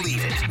It or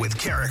Leave It with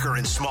Carricker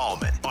and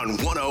Smallman on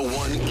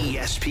 101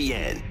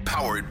 ESPN.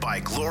 Powered by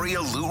Gloria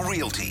Lou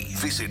Realty.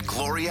 Visit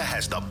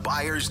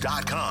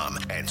GloriaHasTheBuyers.com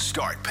and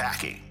start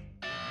packing.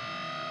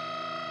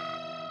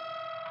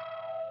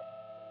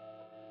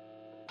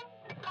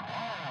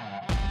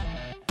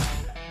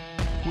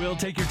 We'll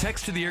take your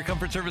text to the Air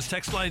Comfort Service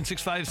text line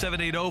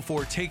 65780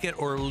 for Take It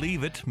or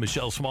Leave It.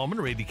 Michelle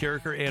Smallman, Randy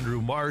Carricker,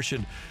 Andrew Marsh.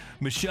 And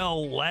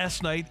Michelle,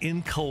 last night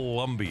in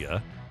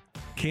Columbia,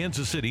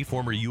 Kansas City,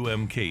 former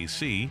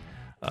UMKC,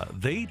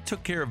 they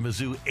took care of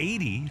Mizzou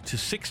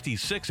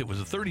 80-66. It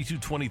was a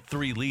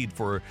 32-23 lead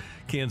for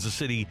Kansas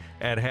City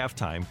at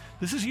halftime.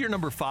 This is year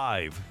number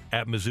 5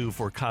 at Mizzou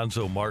for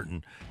Conzo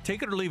Martin.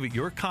 Take it or leave it,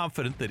 you're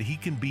confident that he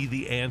can be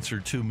the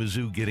answer to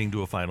Mizzou getting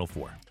to a Final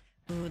Four.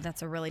 Ooh,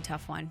 that's a really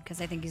tough one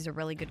because I think he's a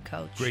really good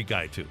coach. Great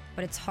guy, too.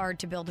 But it's hard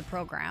to build a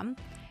program.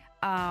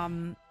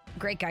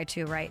 Great guy,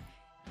 too, right?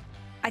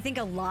 I think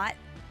a lot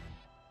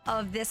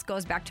of this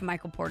goes back to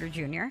Michael Porter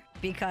Jr.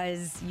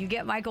 because you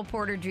get Michael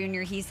Porter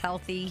Jr., he's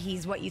healthy,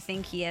 he's what you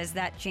think he is.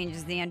 That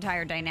changes the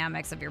entire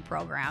dynamics of your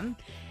program.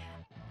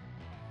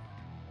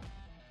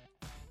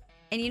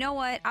 And you know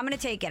what? I'm going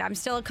to take it. I'm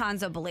still a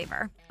Conzo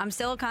believer.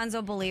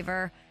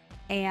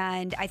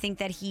 And I think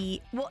that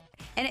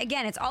and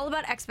again, it's all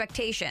about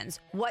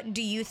expectations. What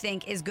do you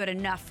think is good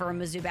enough for a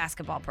Mizzou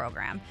basketball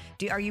program?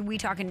 Are we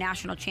talking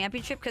national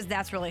championship? Because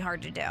that's really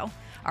hard to do.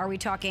 Are we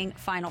talking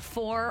Final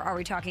Four? Are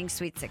we talking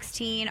Sweet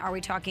 16? Are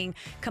we talking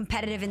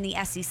competitive in the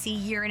SEC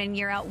year in and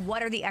year out?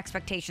 What are the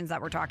expectations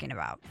that we're talking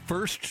about?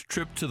 First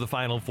trip to the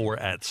Final Four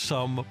at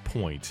some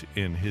point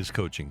in his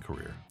coaching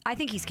career. I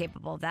think he's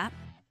capable of that.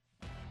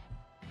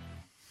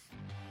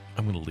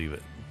 I'm going to leave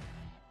it.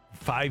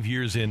 5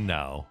 years in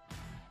now.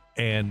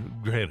 And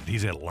granted,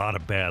 he's had a lot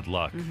of bad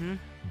luck. Mm-hmm.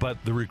 But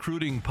the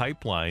recruiting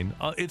pipeline,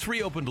 it's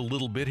reopened a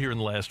little bit here in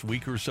the last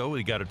week or so.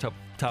 He got a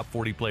top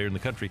 40 player in the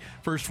country.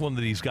 First one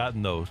that he's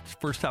gotten, though.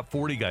 First top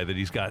 40 guy that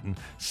he's gotten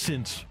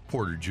since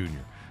Porter Jr.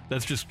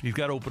 That's just, he's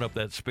got to open up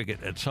that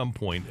spigot at some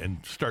point and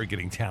start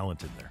getting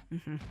talent in there.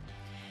 Mm-hmm.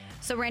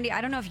 So, Randy,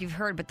 I don't know if you've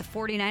heard, but the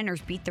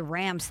 49ers beat the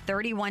Rams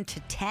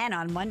 31-10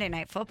 on Monday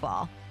Night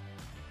Football.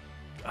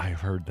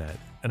 I've heard that,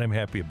 and I'm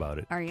happy about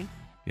it. Are you?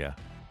 Yeah.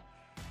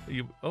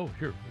 Here.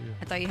 Yeah.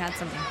 I thought you had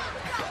something.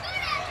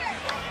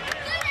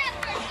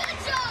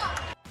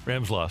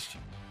 Rams lost.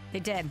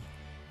 They did.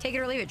 Take it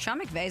or leave it. Sean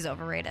McVay's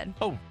overrated.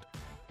 Oh,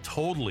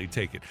 totally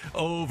take it.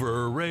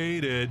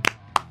 Overrated.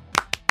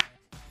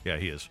 Yeah,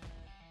 he is.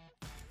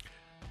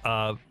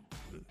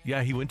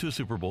 Yeah, he went to a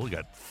Super Bowl. He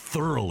got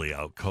thoroughly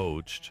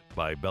outcoached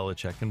by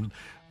Belichick, and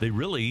they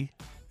really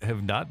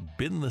have not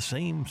been the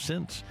same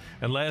since.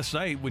 And last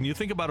night, when you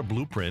think about a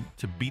blueprint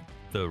to beat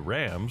the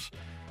Rams,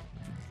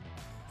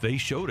 they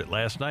showed it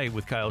last night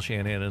with Kyle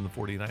Shanahan and the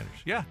 49ers.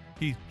 Yeah,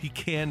 he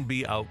can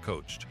be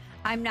outcoached.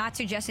 I'm not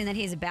suggesting that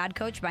he's a bad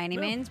coach by any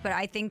means, but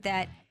I think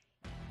that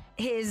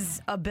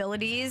his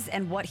abilities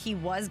and what he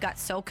was got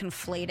so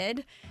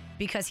conflated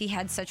because he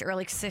had such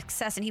early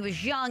success and he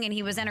was young and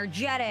he was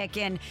energetic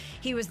and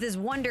he was this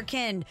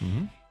wonderkind.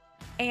 Mm-hmm.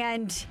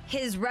 And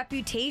his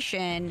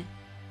reputation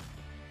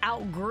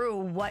outgrew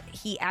what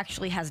he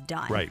actually has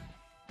done. Right.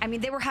 I mean,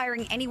 they were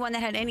hiring anyone that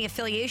had any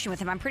affiliation with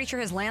him. I'm pretty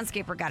sure his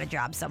landscaper got a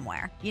job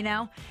somewhere, you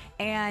know?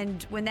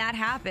 And when that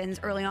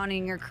happens early on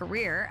in your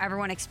career,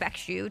 everyone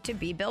expects you to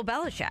be Bill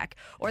Belichick,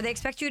 or they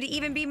expect you to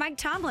even be Mike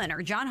Tomlin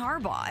or John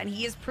Harbaugh, and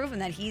he has proven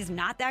that he's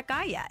not that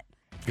guy yet.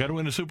 Got to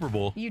win a Super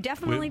Bowl. You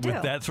definitely do.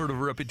 With that sort of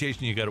a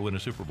reputation, you got to win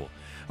a Super Bowl.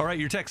 All right,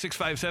 your text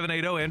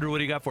 65780. Andrew, what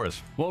do you got for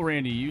us? Well,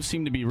 Randy, you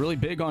seem to be really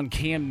big on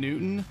Cam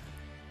Newton.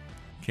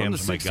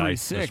 Cam's my guy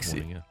this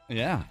morning,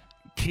 yeah.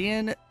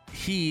 Can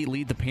he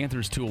lead the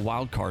Panthers to a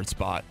wild card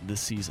spot this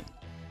season?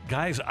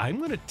 Guys, I'm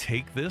going to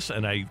take this,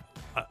 and I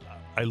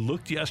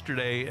looked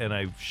yesterday, and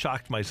I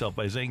shocked myself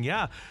by saying,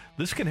 yeah,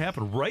 this can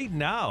happen. Right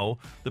now,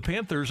 the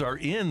Panthers are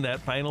in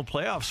that final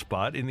playoff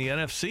spot in the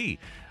NFC.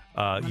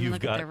 You've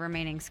got the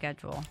remaining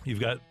schedule.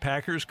 You've got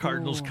Packers,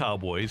 Cardinals,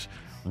 Cowboys,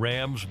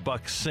 Rams,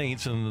 Bucks,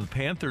 Saints, and the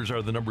Panthers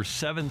are the number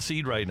 7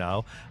 seed right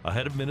now,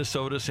 ahead of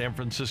Minnesota, San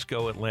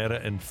Francisco,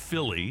 Atlanta, and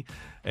Philly.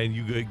 And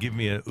you give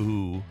me a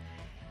ooh.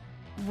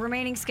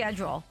 Remaining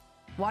schedule.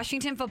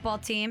 Washington football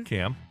team.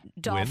 Cam.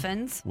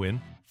 Dolphins.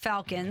 Win.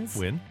 Falcons.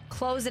 Win.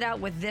 Close it out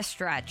with this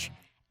stretch.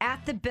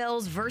 At the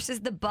Bills versus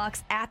the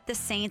Bucks, at the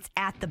Saints,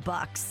 at the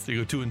Bucks. So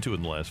you go 2-2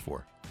 in the last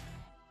 4.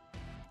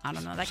 I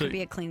don't know. That could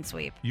be a clean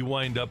sweep. You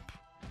wind up,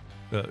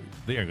 they aren't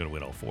going to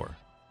win all 4.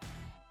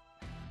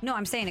 No,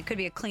 I'm saying it could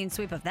be a clean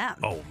sweep of them.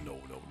 Oh, no.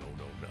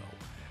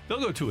 They'll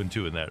go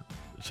 2-2 in that.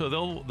 So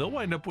they'll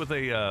wind up with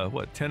a,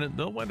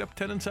 they'll wind up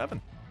 10-7.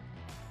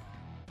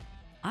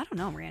 I don't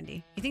know,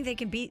 Randy. You think they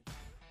can beat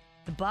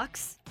the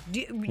Bucks?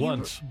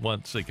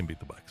 Once they can beat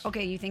the Bucks.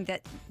 Okay, you think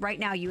that right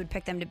now you would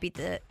pick them to beat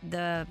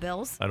the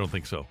Bills? I don't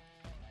think so.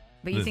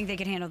 But you think they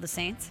could handle the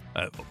Saints?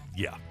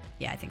 Yeah.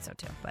 Yeah, I think so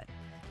too. But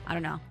I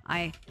don't know.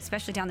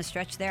 Especially down the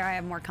stretch there, I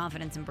have more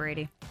confidence in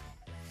Brady.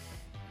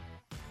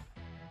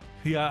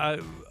 Yeah,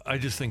 I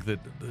just think that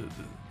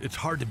it's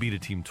hard to beat a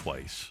team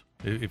twice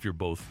if you're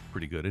both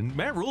pretty good. And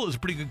Matt Rule is a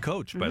pretty good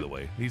coach, by the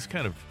way. He's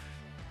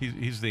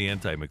he's the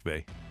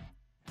anti-McVay.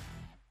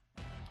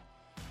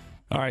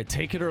 All right,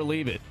 take it or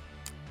leave it.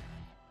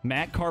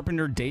 Matt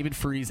Carpenter, David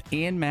Freese,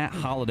 and Matt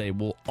Holliday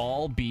will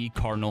all be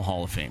Cardinal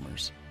Hall of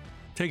Famers.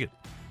 Take it.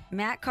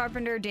 Matt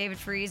Carpenter, David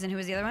Freese, and who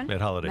was the other one?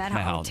 Matt Holliday. Matt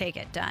Holliday. Take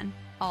it. Done.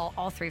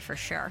 All 3 for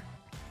sure.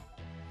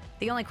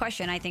 The only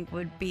question I think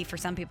would be for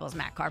some people is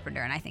Matt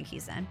Carpenter, and I think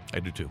he's in.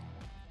 I do too.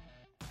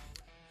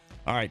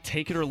 All right,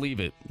 take it or leave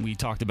it. We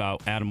talked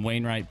about Adam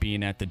Wainwright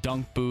being at the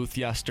dunk booth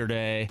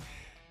yesterday.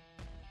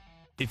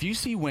 If you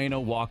see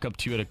Waino walk up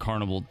to you at a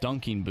Carnival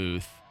dunking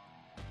booth,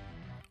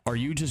 are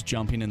you just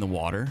jumping in the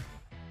water?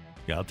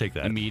 Yeah, I'll take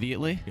that.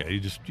 Immediately? Yeah,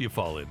 you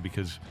fall in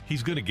because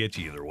he's going to get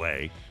you either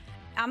way.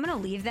 I'm going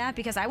to leave that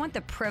because I want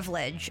the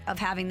privilege of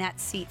having that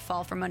seat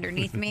fall from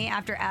underneath me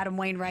after Adam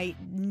Wainwright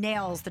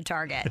nails the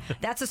target.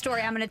 That's a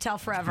story I'm going to tell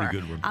forever.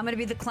 Good one. I'm going to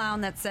be the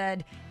clown that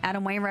said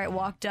Adam Wainwright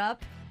walked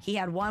up, he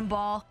had one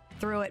ball,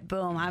 threw it,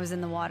 boom, I was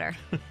in the water.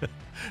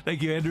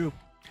 Thank you, Andrew.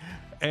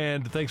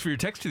 And thanks for your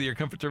text to the Air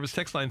Comfort Service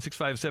text line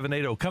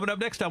 65780. Coming up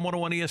next on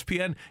 101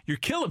 ESPN, you're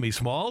killing me,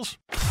 Smalls.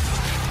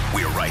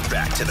 We're right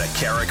back to the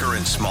Carricker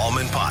and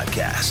Smallman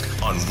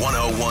podcast on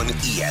 101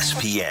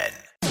 ESPN.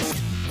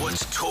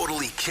 What's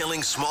totally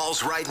killing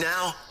Smalls right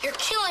now? You're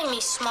killing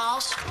me,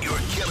 Smalls. You're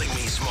killing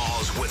me,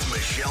 Smalls, with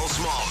Michelle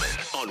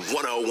Smallman on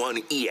 101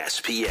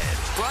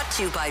 ESPN. Brought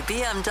to you by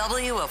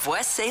BMW of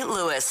West St.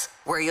 Louis,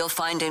 where you'll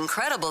find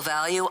incredible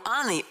value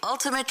on the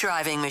ultimate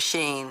driving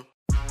machine.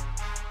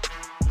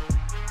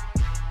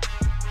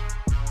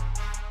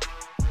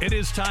 It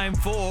is time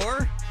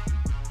for...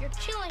 You're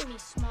killing me,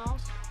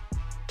 Smalls.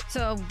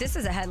 So this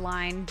is a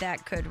headline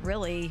that could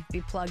really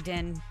be plugged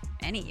in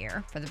any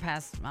year for the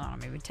past, I don't know,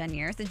 maybe 10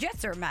 years. The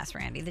Jets are a mess,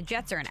 Randy. The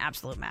Jets are an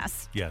absolute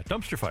mess. Yeah,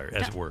 dumpster fire,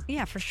 as it were.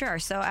 Yeah, for sure.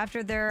 So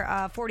after their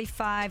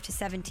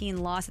 45-17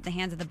 loss at the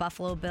hands of the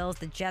Buffalo Bills,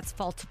 the Jets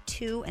fall to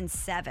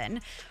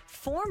 2-7.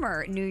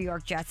 Former New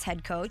York Jets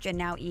head coach and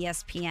now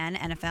ESPN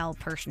NFL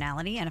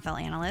personality,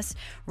 NFL analyst,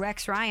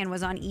 Rex Ryan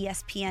was on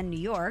ESPN New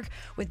York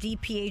with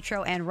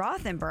DiPietro and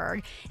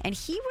Rothenberg, and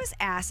he was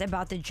asked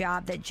about the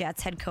job that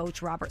Jets head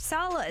coach Robert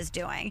Saleh is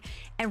doing.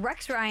 And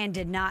Rex Ryan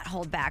did not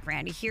hold back,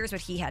 Randy. Here's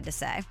what he had to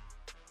say.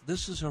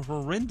 This is a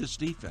horrendous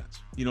defense.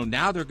 You know,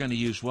 now they're going to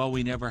use, well,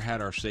 we never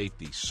had our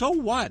safety. So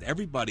what?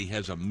 Everybody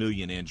has a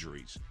million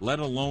injuries, let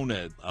alone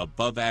a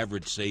above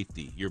average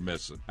safety you're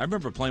missing. I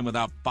remember playing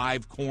without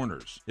 5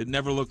 corners. It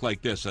never looked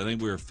like this. I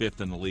think we were 5th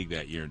in the league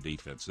that year in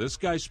defense. This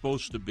guy's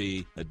supposed to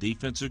be a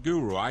defensive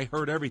guru. I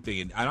heard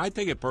everything, and I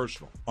take it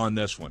personal on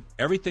this one.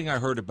 Everything I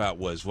heard about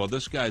was, well,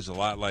 this guy's a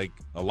lot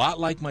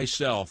like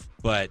myself,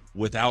 but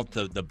without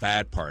the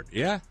bad part.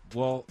 Yeah,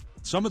 well,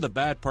 some of the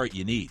bad part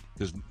you need,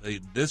 because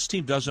this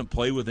team doesn't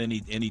play with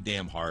any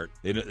damn heart.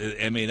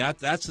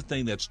 That's the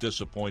thing that's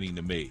disappointing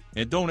to me.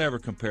 And don't ever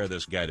compare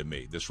this guy to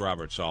me, this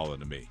Robert Saleh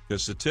to me,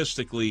 because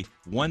statistically,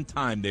 one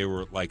time they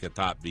were like a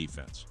top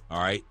defense.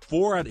 All right,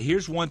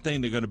 here's one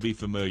thing they're going to be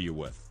familiar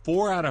with.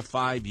 4 out of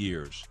 5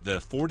 years, the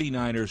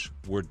 49ers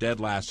were dead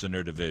last in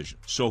their division.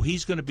 So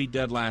he's going to be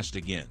dead last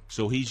again.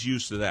 So he's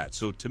used to that.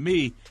 So to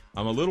me,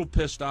 I'm a little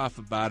pissed off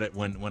about it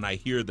when I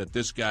hear that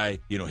this guy,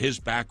 you know, his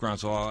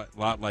background's a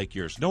lot like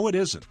yours. No, it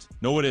isn't.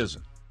 No, it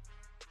isn't.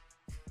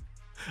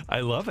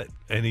 I love it.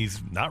 And he's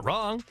not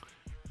wrong.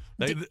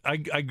 I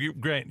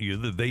grant you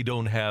that they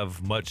don't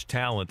have much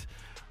talent.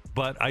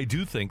 But I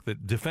do think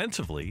that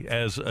defensively,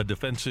 as a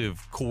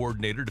defensive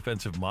coordinator,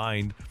 defensive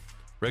mind,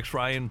 Rex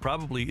Ryan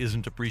probably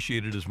isn't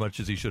appreciated as much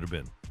as he should have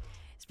been.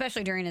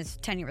 Especially during his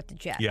tenure with the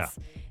Jets. Yeah.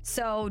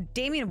 So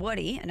Damian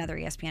Woody, another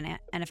ESPN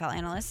NFL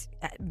analyst,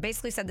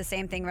 basically said the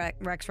same thing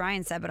Rex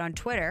Ryan said, but on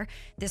Twitter,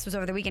 this was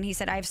over the weekend, he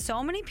said, I have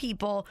so many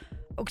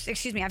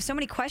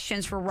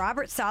questions for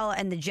Robert Saleh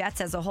and the Jets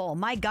as a whole.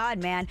 My God,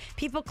 man,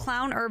 people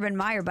clown Urban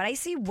Meyer, but I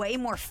see way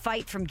more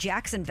fight from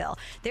Jacksonville.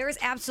 There is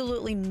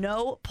absolutely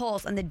no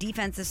pulse on the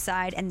defensive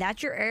side, and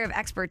that's your area of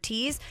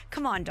expertise?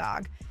 Come on,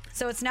 dog.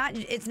 So it's not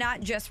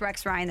just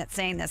Rex Ryan that's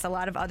saying this. A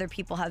lot of other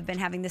people have been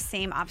having the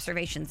same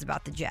observations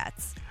about the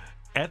Jets.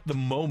 At the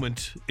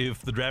moment,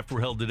 if the draft were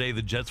held today,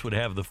 the Jets would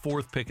have the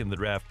 4th pick in the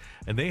draft,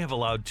 and they have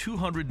allowed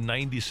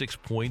 296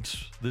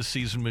 points this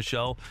season,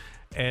 Michelle.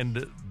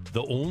 And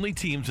the only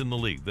teams in the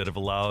league that have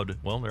allowed,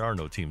 well, there are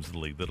no teams in the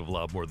league that have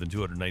allowed more than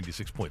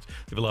 296 points.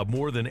 They've allowed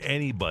more than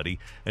anybody,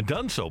 and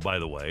done so, by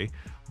the way,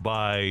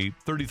 by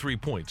 33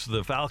 points.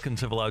 The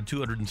Falcons have allowed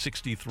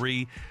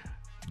 263.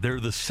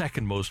 They're the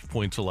second most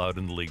points allowed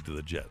in the league to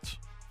the Jets.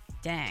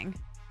 Dang.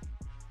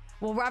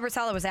 Well, Robert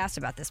Saleh was asked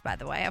about this, by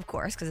the way, of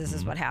course, because this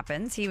is what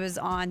happens. He was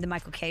on the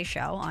Michael Kay show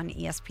on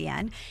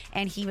ESPN,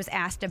 and he was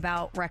asked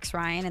about Rex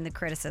Ryan and the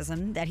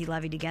criticism that he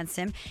levied against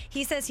him.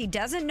 He says he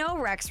doesn't know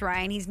Rex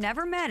Ryan. He's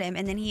never met him.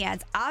 And then he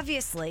adds,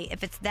 obviously,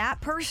 if it's that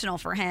personal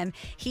for him,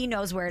 he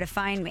knows where to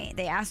find me.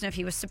 They asked him if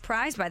he was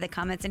surprised by the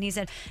comments, and he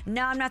said,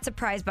 no, I'm not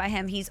surprised by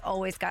him. He's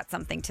always got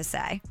something to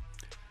say.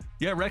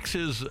 Yeah, Rex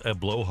is a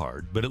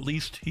blowhard, but at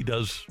least he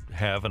does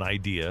have an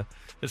idea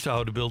as to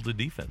how to build a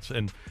defense.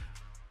 And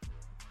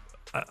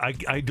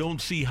I don't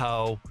see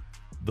how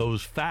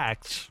those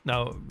facts,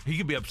 now he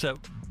could be upset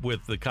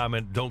with the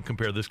comment, don't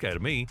compare this guy to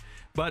me,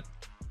 but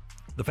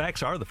the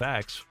facts are the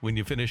facts. When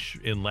you finish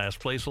in last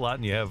place a lot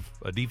and you have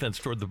a defense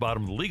toward the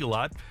bottom of the league a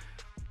lot,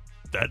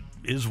 that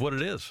is what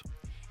it is.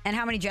 And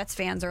how many Jets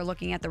fans are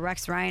looking at the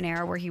Rex Ryan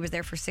era where he was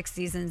there for 6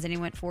 seasons and he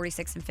went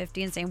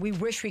 46-50 and saying, we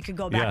wish we could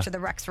go back to the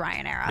Rex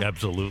Ryan era. Yeah,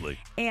 absolutely.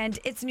 And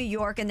it's New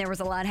York, and there was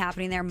a lot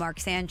happening there. Mark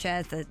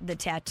Sanchez, the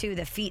tattoo,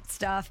 the feet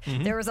stuff.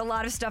 There was a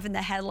lot of stuff in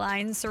the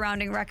headlines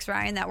surrounding Rex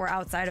Ryan that were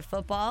outside of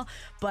football,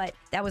 but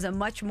that was a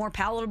much more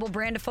palatable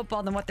brand of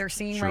football than what they're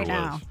seeing right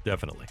now.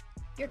 Definitely.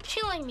 You're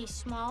killing me,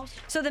 Smalls.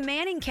 So the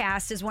Manning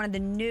cast is one of the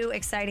new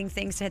exciting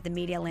things to hit the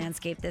media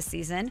landscape this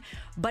season,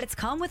 but it's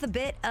come with a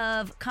bit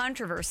of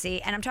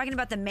controversy, and I'm talking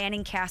about the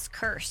Manning cast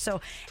curse.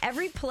 So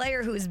every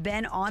player who's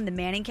been on the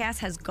Manning cast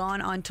has gone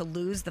on to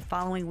lose the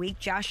following week.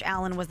 Josh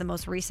Allen was the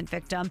most recent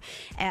victim.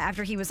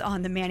 After he was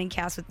on the Manning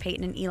cast with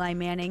Peyton and Eli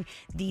Manning,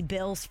 the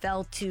Bills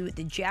fell to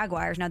the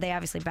Jaguars. Now, they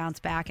obviously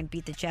bounced back and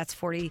beat the Jets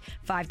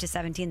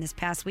 45-17 this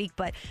past week,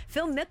 but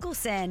Phil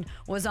Mickelson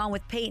was on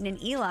with Peyton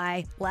and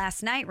Eli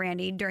last night,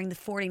 Randy, during the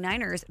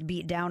 49ers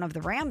beatdown of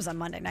the Rams on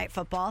Monday Night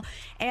Football.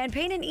 And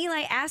Peyton and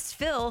Eli asked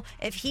Phil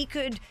if he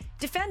could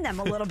defend them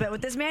a little bit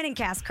with this Manning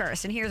cast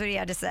curse. And here's what he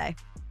had to say.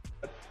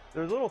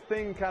 There's a little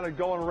thing kind of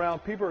going around.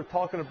 People are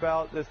talking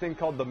about this thing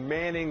called the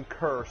Manning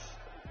curse,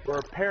 where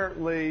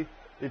apparently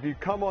if you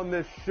come on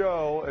this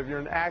show, if you're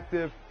an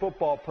active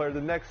football player,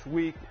 the next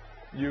week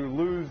you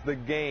lose the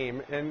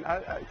game. And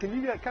can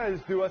you kind of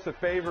just do us a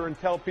favor and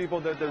tell people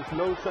that there's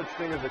no such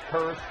thing as a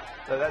curse,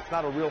 that that's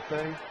not a real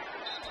thing?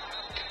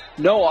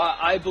 No,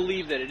 I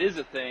believe that it is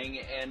a thing,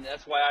 and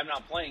that's why I'm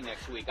not playing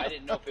next week. I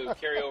didn't know if it would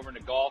carry over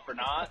into golf or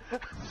not.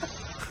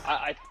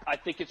 I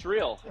think it's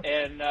real,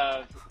 and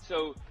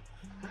so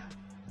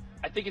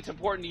I think it's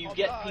important you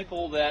get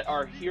people that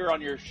are here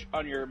on your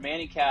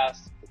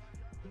ManningCast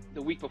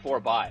the week before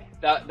a bye.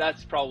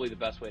 That's probably the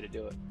best way to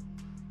do it.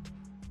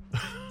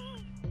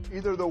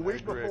 Either the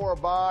week before a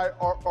bye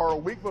or a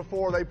week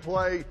before they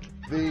play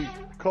the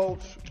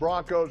Colts,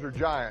 Broncos, or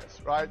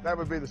Giants, right? That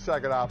would be the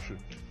second option.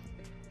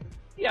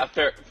 Yeah,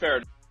 fair.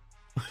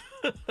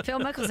 Phil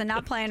Mickelson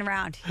not playing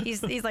around.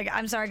 He's like,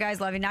 I'm sorry,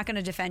 guys, love you. Not going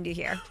to defend you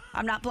here.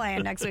 I'm not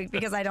playing next week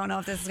because I don't know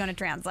if this is going to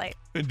translate.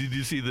 And did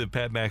you see the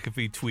Pat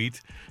McAfee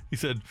tweet? He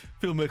said,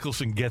 Phil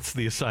Mickelson gets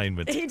the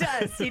assignment. He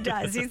does.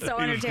 He's so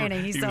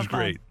entertaining. He's so fun.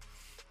 Great.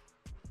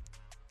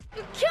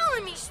 You're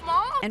killing me,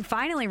 Smalls. And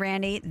finally,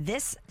 Randy,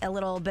 a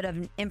little bit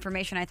of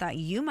information I thought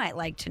you might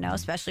like to know,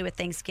 especially with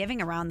Thanksgiving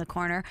around the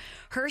corner.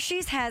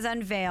 Hershey's has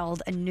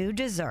unveiled a new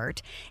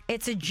dessert.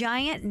 It's a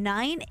giant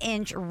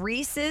 9-inch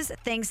Reese's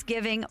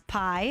Thanksgiving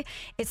pie.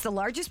 It's the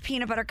largest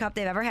peanut butter cup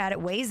they've ever had. It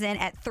weighs in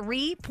at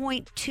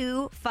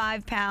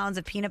 3.25 pounds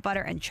of peanut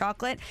butter and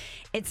chocolate.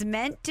 It's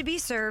meant to be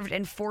served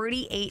in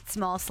 48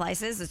 small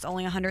slices. It's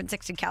only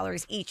 160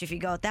 calories each if you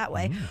go it that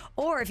way.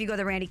 Or if you go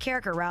the Randy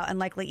Carricker route and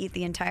likely eat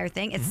the entire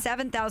thing, it's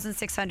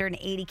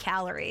 7,680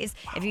 calories.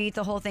 If you eat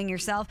the whole thing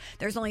yourself,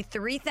 there's only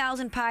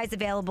 3,000 pies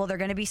available. They're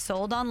going to be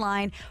sold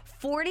online,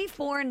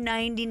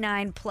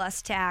 $44.99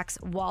 plus tax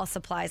while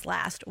supplies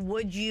last.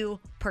 Would you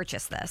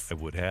purchase this? I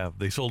would have.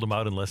 They sold them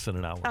out in less than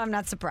an hour. I'm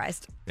not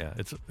surprised. Yeah,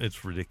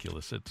 it's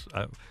ridiculous.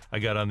 I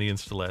got on the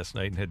Insta last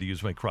night and had to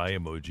use my cry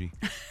emoji.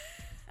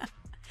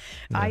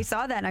 I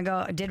saw that and I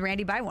go, did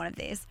Randy buy one of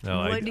these? No,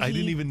 I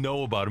didn't even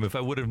know about him. If I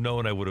would have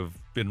known, I would have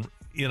been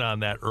in on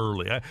that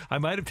early. I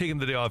might have taken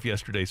the day off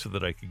yesterday so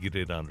that I could get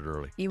in on it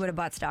early. You would have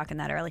bought stock in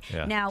that early.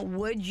 Yeah. Now,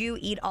 would you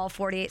eat all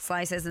 48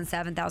 slices and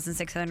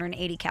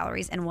 7,680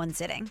 calories in one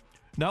sitting?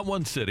 Not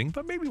one sitting,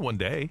 but maybe one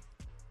day.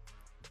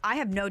 I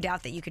have no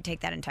doubt that you could take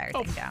that entire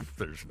thing down.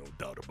 There's no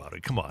doubt about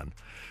it. Come on.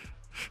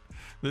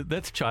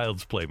 That's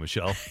child's play,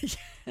 Michelle.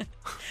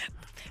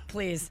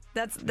 Please.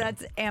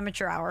 That's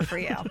amateur hour for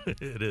you.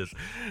 It is.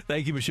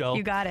 Thank you, Michelle.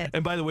 You got it.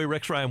 And by the way,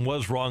 Rex Ryan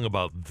was wrong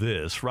about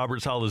this.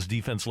 Robert Saleh's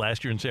defense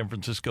last year in San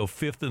Francisco,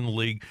 5th in the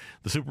league.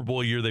 The Super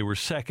Bowl year, they were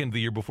 2nd. The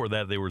year before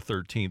that, they were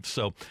 13th.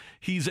 So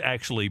he's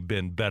actually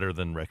been better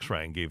than Rex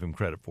Ryan gave him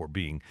credit for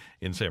being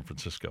in San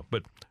Francisco.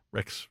 But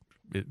Rex,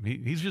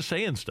 he's just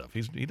saying stuff.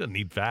 He doesn't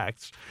need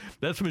facts.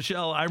 That's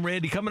Michelle. I'm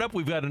Randy. Coming up,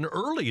 we've got an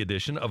early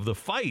edition of The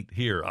Fight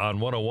here on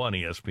 101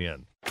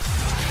 ESPN.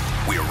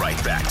 We're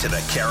right back to the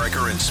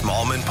Carricker and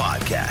Smallman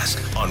podcast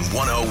on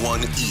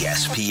 101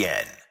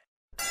 ESPN.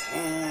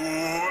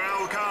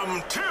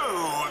 Welcome to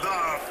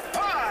the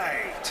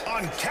fight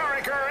on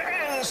Carricker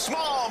and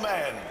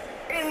Smallman.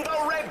 In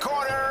the red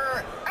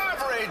corner,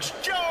 Average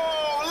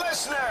Joe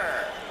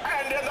Listener.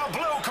 And in the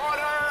blue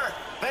corner,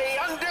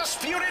 the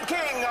undisputed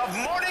king of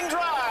morning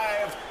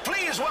drive.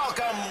 Please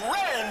welcome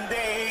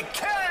Randy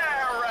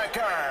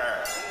Carricker.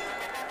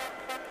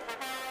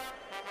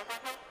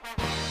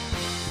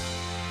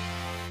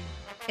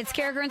 It's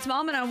Carricker and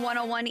Smallman on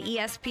 101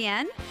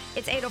 ESPN.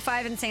 It's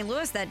 8:05 in St.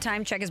 Louis. That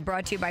time check is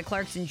brought to you by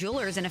Clarkson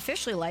Jewelers, an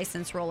officially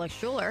licensed Rolex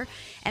jeweler.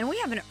 And we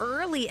have an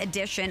early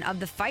edition of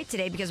The Fight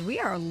today because we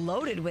are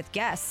loaded with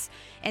guests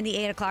in the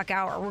 8 o'clock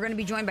hour. We're going to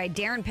be joined by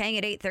Darren Pang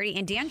at 8:30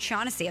 and Dan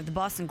Shaughnessy of the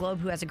Boston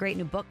Globe, who has a great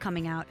new book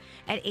coming out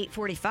at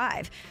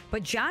 8:45.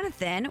 But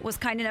Jonathan was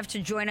kind enough to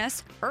join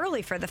us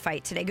early for The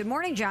Fight today. Good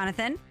morning,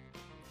 Jonathan.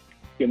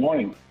 Good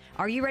morning.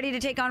 Are you ready to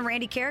take on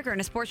Randy Carricker in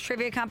a sports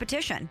trivia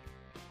competition?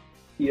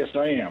 Yes,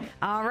 I am.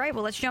 All right,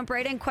 well, let's jump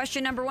right in.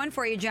 Question number 1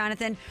 for you,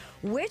 Jonathan.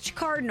 Which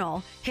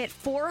Cardinal hit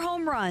 4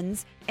 home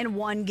runs in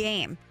one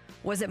game?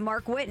 Was it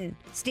Mark Whitten,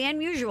 Stan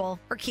Musial,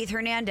 or Keith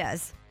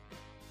Hernandez?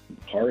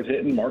 Hard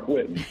hitting Mark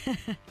Whitten.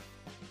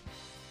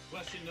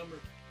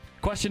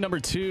 Question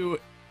number 2.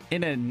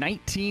 In a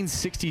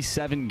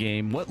 1967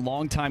 game, what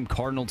longtime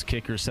Cardinals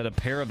kicker set a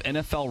pair of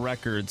NFL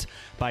records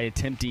by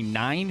attempting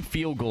 9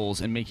 field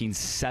goals and making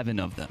 7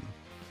 of them?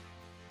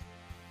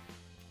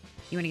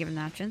 You want to give him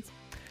the options?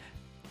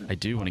 I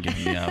do want to give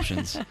you the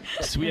options.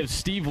 So we have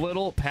Steve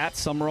Little, Pat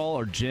Summerall,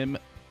 or Jim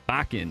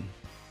Bakken.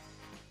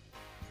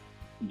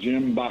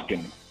 Jim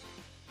Bakken.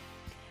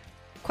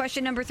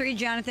 Question number 3,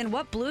 Jonathan.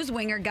 What Blues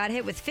winger got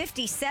hit with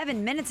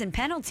 57 minutes and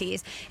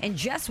penalties in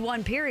just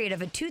one period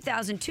of a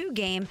 2002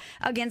 game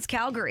against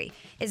Calgary?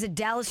 Is it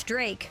Dallas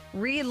Drake,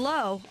 Reed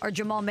Lowe, or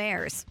Jamal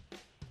Mayers?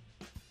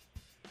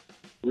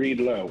 Reed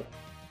Lowe.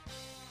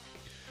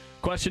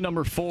 Question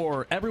number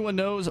 4. Everyone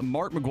knows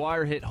Mark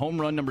McGwire hit home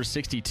run number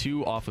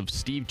 62 off of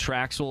Steve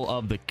Traxel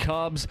of the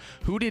Cubs.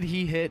 Who did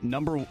he hit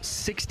number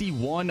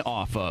 61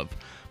 off of?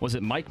 Was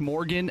it Mike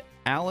Morgan,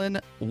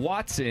 Alan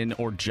Watson,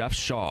 or Jeff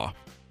Shaw?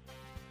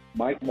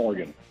 Mike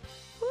Morgan.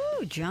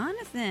 Ooh,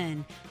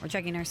 Jonathan. We're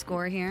checking our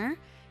score here.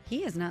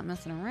 He is not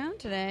messing around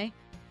today.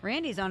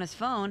 Randy's on his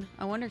phone.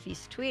 I wonder if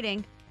he's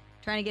tweeting,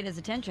 trying to get his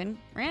attention.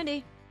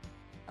 Randy,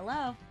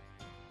 hello.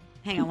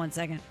 Hang on one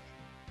second.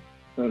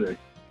 Okay.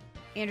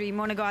 Andrew, you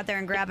want to go out there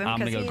and grab him? I'm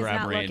going to go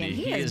grab Randy. Looking.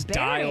 He is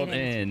dialed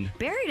in.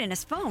 Buried in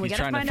his phone. We He's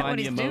got to trying find to out what find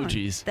he's the doing.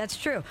 emojis. That's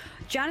true.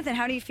 Jonathan,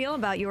 how do you feel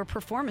about your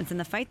performance in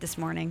the fight this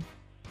morning?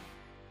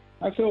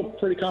 I feel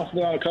pretty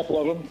confident on a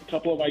couple of them. A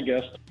couple of them I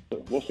guessed.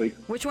 But we'll see.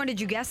 Which one did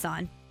you guess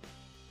on?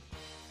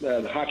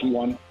 The hockey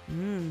one.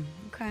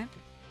 Okay.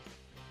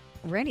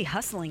 Randy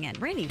hustling in.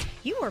 Randy,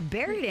 you were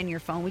buried in your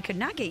phone. We could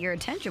not get your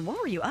attention.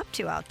 What were you up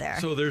to out there?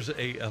 So there's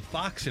a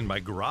fox in my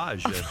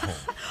garage at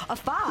home. A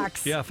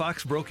fox? Yeah, a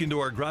fox broke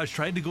into our garage,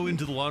 tried to go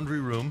into the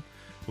laundry room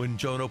when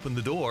Joan opened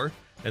the door.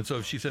 And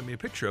so she sent me a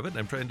picture of it, and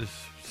I'm trying to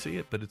see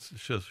it, but it's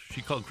just,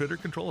 she called Critter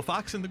Control a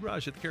fox in the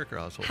garage at the Carricker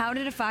household. How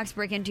did a fox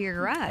break into your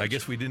garage? I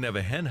guess we didn't have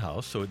a hen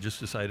house, so it just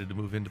decided to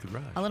move into the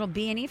garage. A little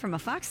B&E from a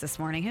fox this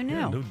morning. Who knew?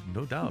 Yeah,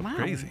 no doubt. Wow.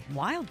 Crazy.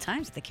 Wild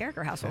times at the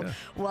Carricker household. Yeah.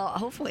 Well,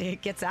 hopefully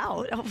it gets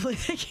out. Hopefully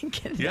they can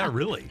get it Yeah, out.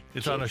 really.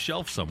 It's on a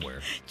shelf somewhere.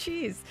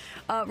 Jeez.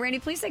 Randy,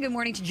 please say good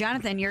morning to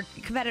Jonathan, your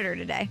competitor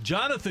today.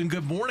 Jonathan,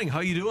 good morning.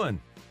 How you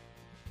doing?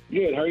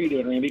 Good. How are you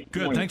doing, Randy?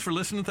 Good. Morning. Thanks for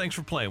listening. Thanks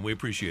for playing. We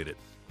appreciate it.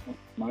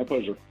 My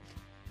pleasure.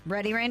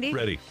 Ready, Randy?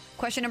 Ready.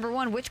 Question number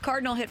 1. Which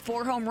Cardinal hit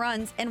 4 home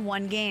runs in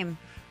one game?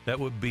 That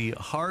would be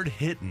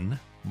hard-hitting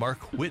Mark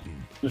Whitten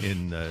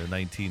in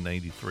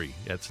 1993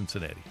 at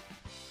Cincinnati.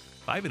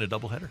 5 in a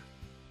doubleheader.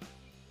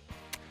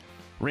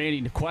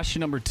 Randy, question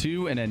number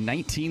 2. In a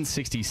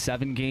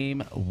 1967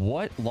 game,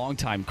 what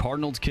longtime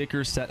Cardinals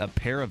kicker set a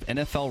pair of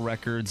NFL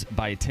records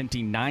by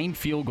attempting 9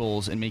 field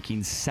goals and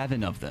making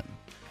 7 of them?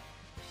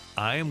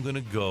 I am going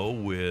to go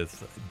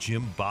with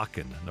Jim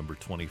Bakken, number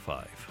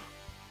 25.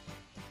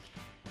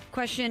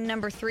 Question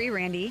number 3,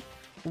 Randy.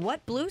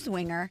 What Blues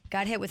winger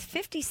got hit with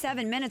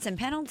 57 minutes and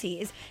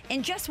penalties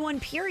in just one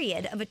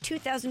period of a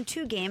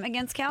 2002 game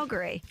against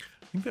Calgary?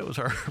 I think that was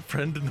our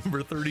friend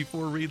number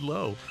 34, Reed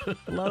Lowe.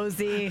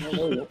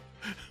 Lowsy.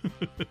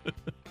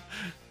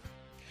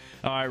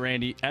 All right,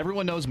 Randy.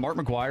 Everyone knows Mark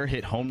McGwire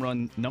hit home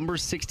run number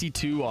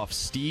 62 off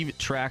Steve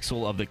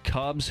Traxel of the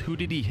Cubs. Who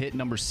did he hit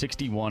number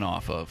 61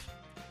 off of?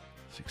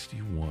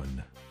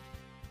 61.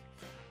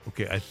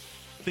 Okay, I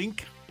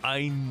think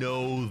I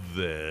know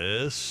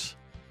this.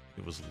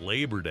 It was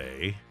Labor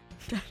Day.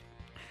 I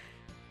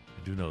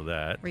do know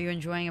that. Were you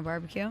enjoying a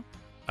barbecue?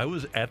 I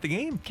was at the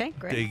game. Okay,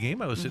 great. Day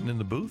game. I was sitting in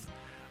the booth.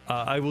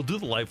 I will do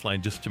the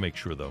lifeline just to make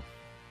sure, though.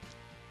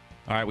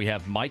 All right, we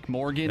have Mike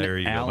Morgan. There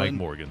you Alan. go, Mike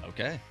Morgan.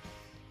 Okay.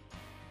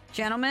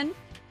 Gentlemen,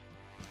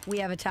 we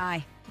have a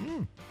tie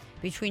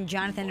between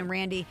Jonathan and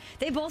Randy.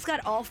 They both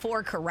got all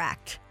 4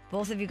 correct.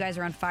 Both of you guys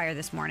are on fire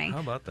this morning. How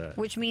about that?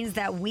 Which means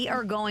that we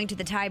are going to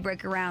the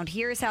tiebreaker round.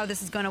 Here's how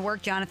this is going to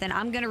work, Jonathan.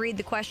 I'm going to read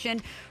the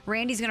question.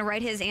 Randy's going to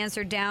write his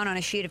answer down on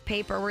a sheet of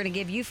paper. We're going to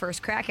give you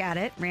first crack at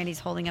it. Randy's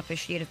holding up a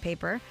sheet of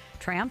paper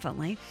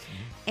triumphantly.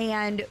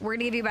 And we're going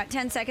to give you about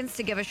 10 seconds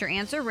to give us your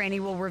answer.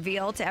 Randy will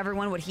reveal to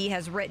everyone what he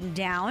has written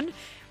down.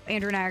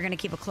 Andrew and I are going to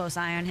keep a close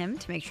eye on him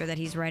to make sure that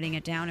he's writing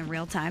it down in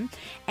real time.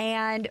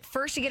 And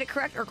first to get it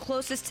correct or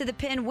closest to the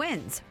pin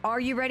wins.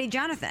 Are you ready,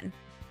 Jonathan?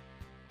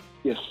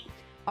 Yes.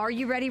 Are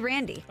you ready,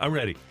 Randy? I'm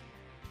ready.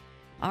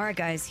 All right,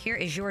 guys, here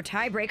is your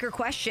tiebreaker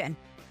question.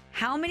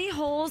 How many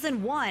holes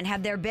in one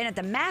have there been at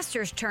the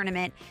Masters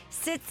tournament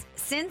since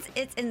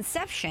its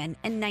inception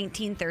in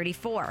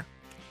 1934?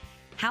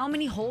 How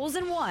many holes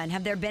in one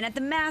have there been at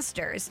the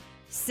Masters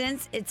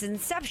since its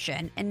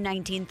inception in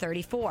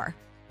 1934?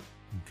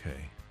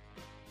 Okay.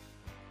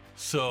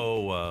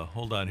 So,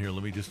 hold on here.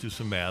 Let me just do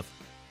some math.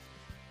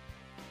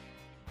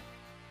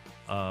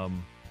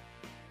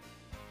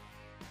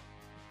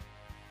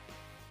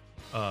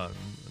 No,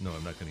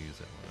 I'm not going to use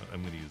that one.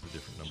 I'm going to use a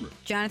different number.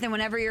 Jonathan,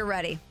 whenever you're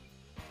ready.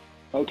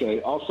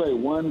 Okay, I'll say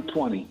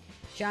 120.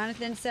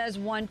 Jonathan says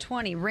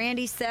 120.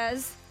 Randy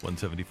says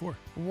 174.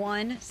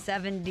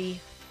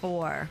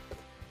 174.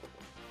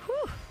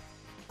 Whew.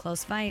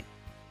 Close fight.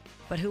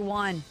 But who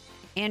won?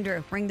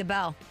 Andrew, ring the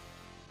bell.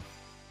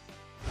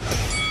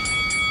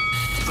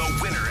 The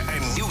winner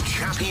and new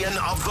champion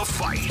of the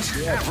fight,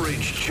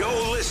 Average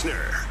Joe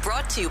Listener.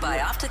 Brought to you by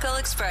Optical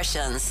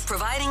Expressions,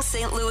 providing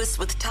St. Louis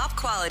with top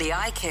quality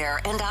eye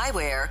care and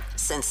eyewear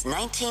since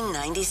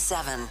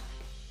 1997.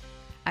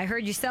 I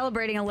heard you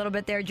celebrating a little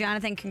bit there,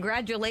 Jonathan.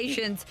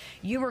 Congratulations.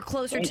 You were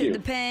closer Thank to you. the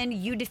pin.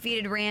 You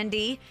defeated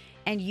Randy,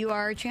 and you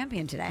are a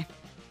champion today.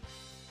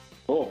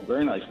 Oh,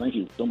 very nice. Thank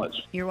you so much.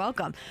 You're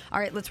welcome. All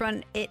right, let's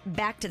run it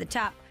back to the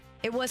top.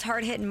 It was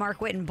hard-hitting Mark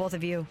Whitten. Both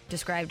of you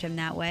described him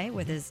that way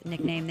with his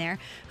nickname there,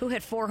 who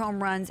hit 4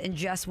 home runs in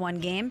just one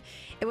game.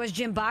 It was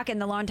Jim Bakken,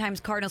 the longtime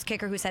Cardinals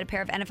kicker, who set a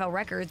pair of NFL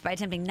records by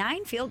attempting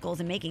 9 field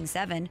goals and making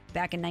 7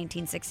 back in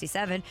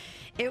 1967.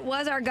 It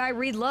was our guy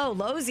Reed Lowe.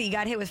 Lowsy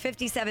got hit with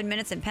 57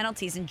 minutes and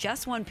penalties in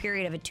just one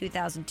period of a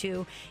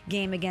 2002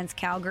 game against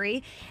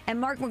Calgary. And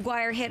Mark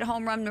McGwire hit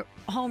home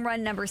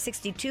run number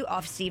 62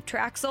 off Steve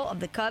Traxel of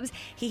the Cubs.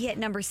 He hit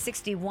number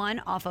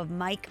 61 off of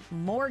Mike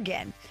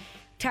Morgan.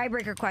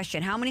 Tiebreaker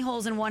question. How many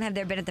holes in one have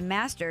there been at the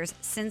Masters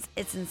since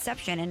its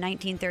inception in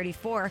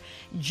 1934?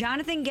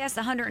 Jonathan guessed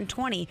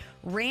 120.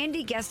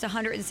 Randy guessed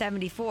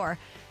 174.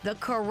 The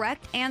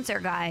correct answer,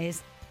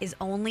 guys, is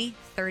only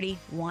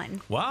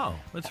 31. Wow,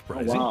 that's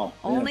surprising. Wow.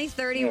 Only Yeah.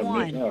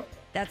 31. Yeah.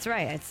 That's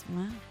right. It's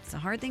a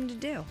hard thing to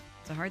do.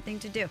 It's a hard thing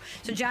to do.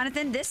 So,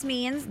 Jonathan, this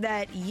means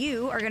that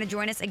you are going to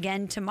join us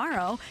again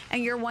tomorrow,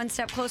 and you're one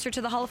step closer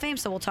to the Hall of Fame,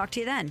 so we'll talk to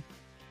you then.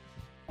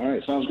 All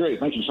right, sounds great.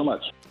 Thank you so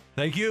much.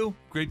 Thank you.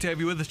 Great to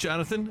have you with us,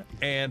 Jonathan.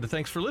 And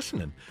thanks for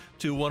listening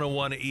to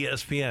 101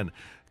 ESPN.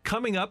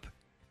 Coming up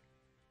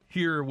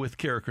here with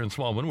Carricker and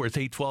Smallman, where it's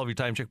 8:12, your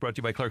time check brought to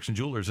you by Clarkson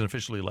Jewelers, an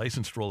officially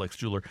licensed Rolex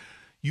jeweler.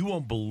 You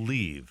won't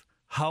believe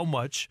how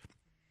much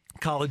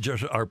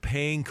colleges are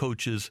paying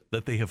coaches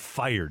that they have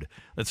fired.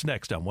 That's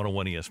next on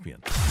 101 ESPN.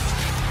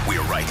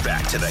 We're right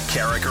back to the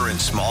Carricker and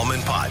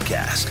Smallman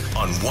podcast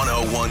on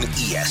 101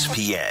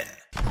 ESPN.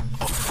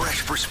 A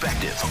fresh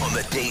perspective on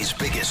the day's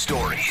biggest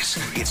stories.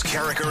 It's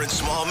Carricker and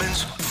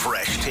Smallman's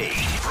Fresh Take.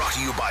 Brought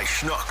to you by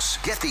Schnucks.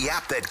 Get the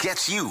app that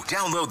gets you.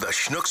 Download the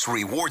Schnucks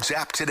Rewards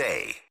app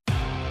today.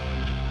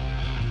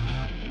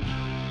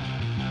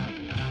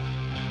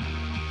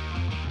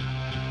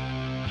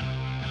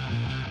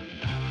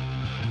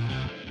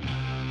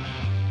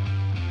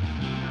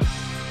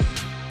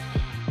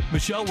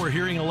 Michelle, we're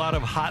hearing a lot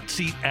of hot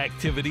seat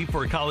activity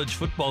for college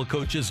football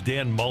coaches.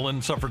 Dan Mullen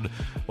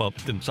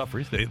didn't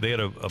suffer. They had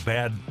a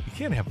bad, you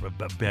can't have a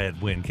bad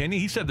win, can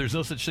you? He said there's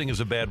no such thing as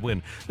a bad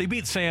win. They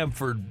beat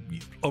Samford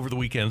over the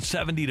weekend,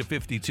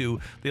 70-52.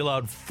 They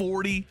allowed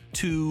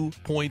 42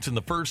 points in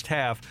the first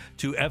half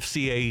to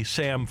FCA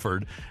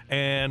Samford.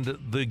 And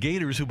the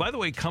Gators, who, by the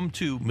way, come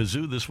to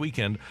Mizzou this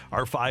weekend,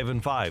 are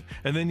 5-5.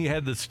 And then you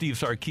had the Steve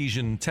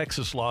Sarkisian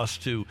Texas loss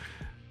to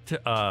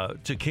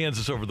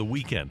Kansas over the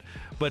weekend.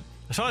 But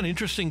I saw an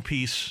interesting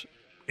piece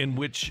in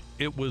which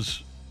it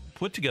was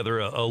put together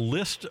a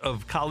list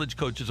of college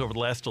coaches over the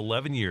last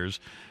 11 years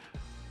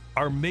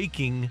are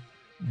making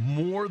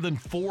more than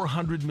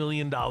 $400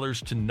 million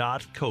to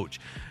not coach.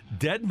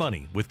 Dead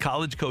money with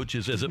college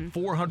coaches is at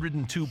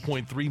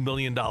 $402.3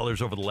 million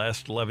over the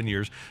last 11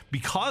 years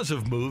because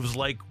of moves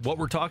like what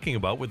we're talking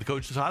about with the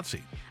coach's hot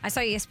seat. I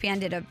saw ESPN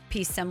did a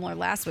piece similar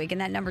last week,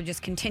 and that number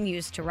just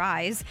continues to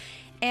rise.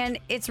 And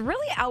it's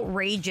really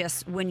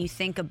outrageous when you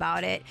think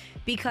about it,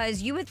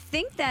 because you would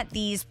think that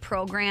these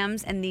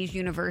programs and these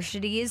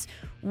universities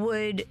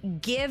would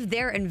give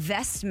their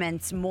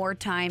investments more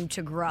time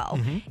to grow.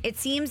 It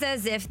seems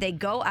as if they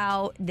go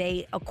out,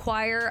 they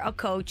acquire a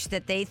coach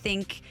that they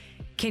think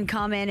can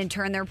come in and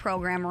turn their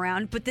program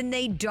around, but then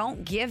they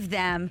don't give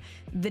them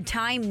the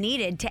time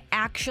needed to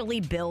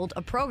actually build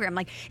a program.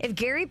 Like, if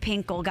Gary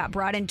Pinkel got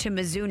brought into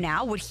Mizzou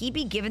now, would he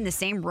be given the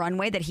same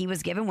runway that he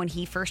was given when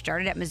he first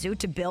started at Mizzou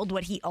to build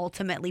what he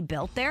ultimately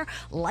built there?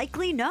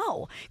 Likely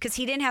no, because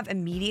he didn't have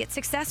immediate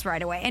success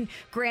right away. And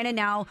granted,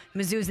 now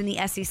Mizzou's in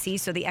the SEC,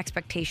 so the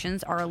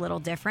expectations are a little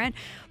different.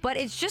 But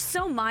it's just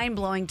so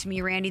mind-blowing to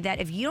me, Randy, that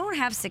if you don't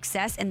have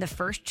success in the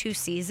first 2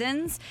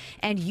 seasons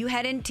and you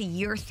head into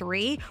year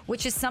 3,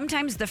 which is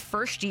sometimes the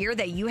first year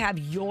that you have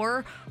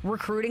your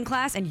recruiting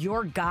class and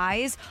your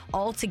guys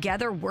all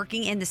together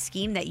working in the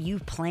scheme that you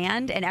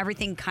planned and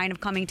everything kind of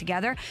coming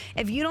together,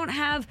 if you don't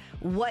have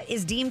what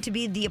is deemed to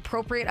be the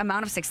appropriate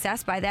amount of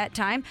success by that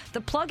time,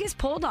 the plug is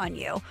pulled on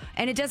you.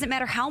 And it doesn't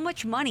matter how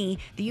much money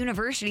the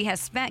university has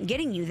spent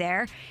getting you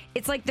there.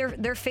 It's like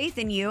their faith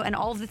in you and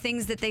all of the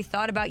things that they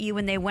thought about you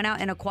when they went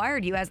out and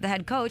acquired you as the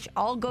head coach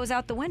all goes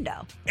out the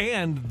window.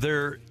 And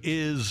there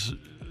is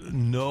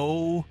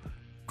no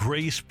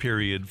grace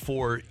period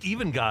for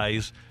even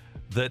guys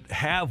that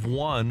have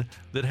one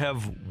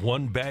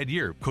bad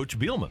year. Coach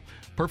Bielema,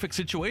 perfect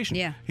situation.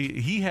 Yeah.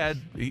 He had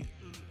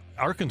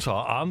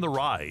Arkansas on the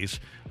rise,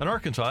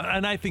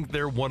 and I think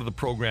they're one of the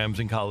programs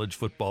in college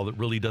football that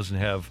really doesn't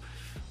have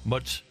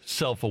much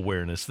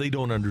self-awareness. They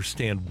don't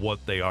understand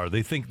what they are.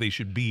 They think they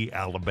should be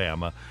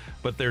Alabama,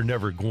 but they're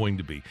never going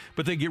to be.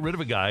 But they get rid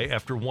of a guy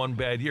after one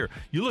bad year.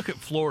 You look at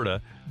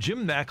Florida.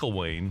 Jim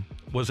McElwain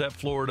was at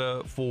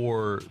Florida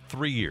for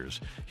 3 years.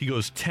 He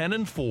goes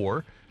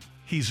 10-4.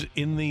 He's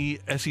in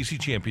the SEC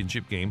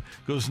championship game,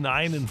 goes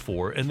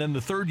 9-4, and then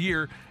the third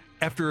year,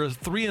 after a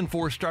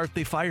 3-4 start,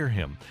 they fire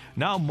him.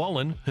 Now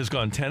Mullen has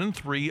gone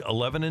 10-3,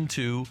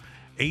 11-2,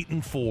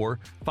 8-4,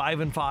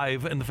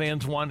 5-5, and the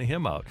fans want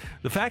him out.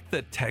 The fact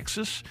that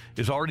Texas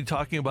is already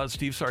talking about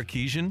Steve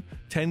Sarkisian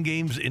 10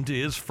 games into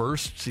his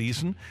first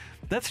season,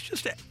 that's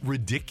just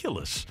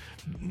ridiculous.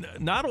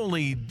 Not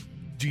only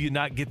do you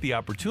not get the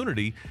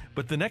opportunity,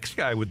 but the next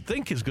guy I would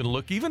think is going to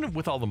look, even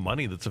with all the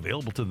money that's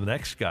available to the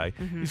next guy,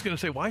 he's going to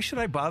say, why should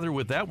I bother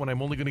with that when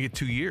I'm only going to get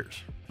 2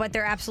 years? But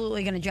they're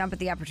absolutely going to jump at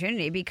the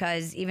opportunity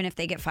because even if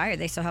they get fired,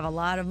 they still have a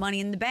lot of money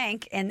in the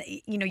bank. And,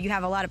 you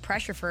have a lot of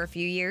pressure for a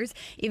few years.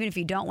 Even if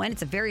you don't win,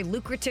 it's a very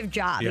lucrative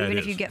job, even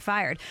if you get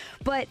fired.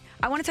 But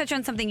I want to touch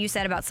on something you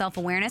said about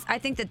self-awareness. I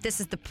think that this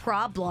is the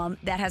problem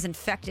that has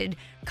infected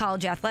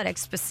college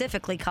athletics,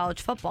 specifically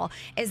college football,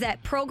 is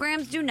that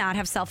programs do not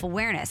have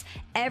self-awareness.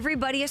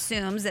 Everybody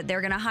assumes that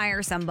they're going to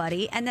hire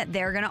somebody and that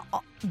they're going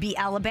to be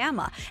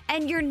Alabama.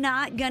 And you're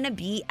not going to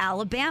be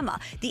Alabama.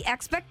 The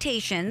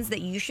expectations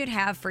that you should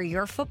have for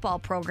your football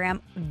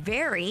program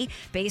vary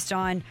based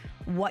on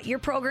what your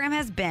program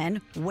has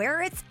been,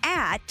 where it's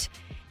at,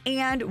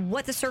 and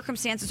what the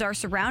circumstances are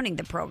surrounding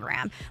the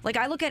program. Like,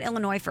 I look at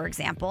Illinois, for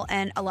example,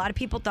 and a lot of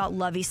people thought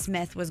Lovie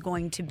Smith was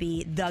going to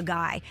be the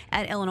guy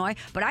at Illinois,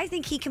 but I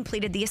think he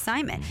completed the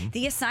assignment.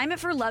 The assignment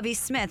for Lovie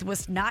Smith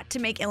was not to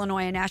make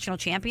Illinois a national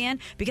champion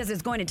because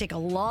it's going to take a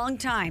long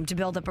time to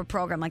build up a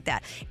program like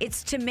that.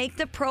 It's to make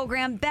the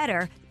program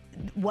better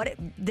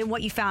than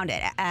what you found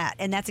it at,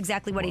 and that's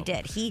exactly what he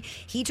did.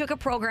 He took a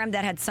program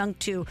that had sunk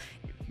to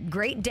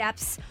great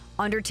depths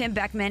under Tim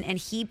Beckman, and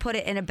he put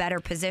it in a better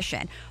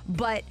position.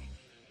 But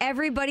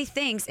everybody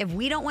thinks if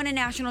we don't win a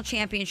national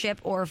championship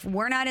or if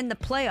we're not in the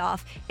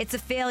playoff, it's a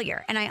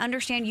failure. And I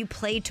understand you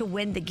play to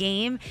win the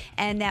game,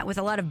 and that with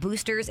a lot of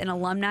boosters and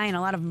alumni and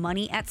a lot of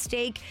money at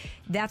stake,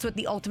 that's what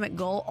the ultimate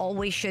goal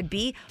always should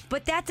be.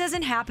 But that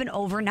doesn't happen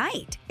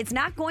overnight. It's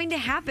not going to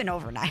happen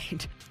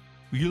overnight.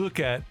 You look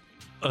at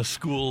a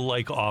school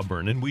like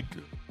Auburn, and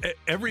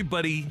every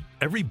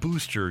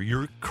booster,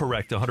 you're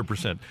correct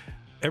 100%.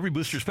 Every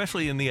booster,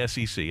 especially in the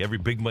SEC, every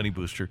big money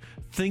booster,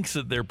 thinks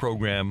that their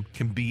program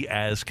can be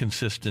as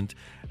consistent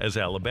as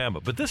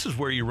Alabama. But this is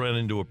where you run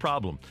into a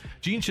problem.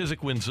 Gene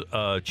Chizik wins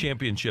a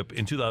championship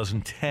in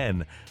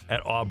 2010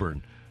 at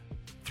Auburn.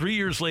 3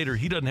 years later,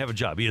 he doesn't have a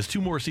job. He has 2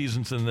 more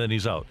seasons, and then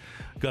he's out.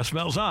 Gus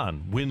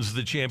Malzahn wins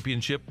the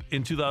championship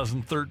in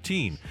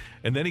 2013.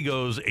 And then he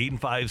goes 8-5,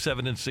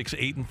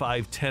 7-6,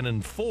 8-5,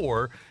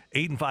 10-4,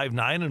 8-5,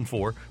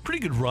 9-4.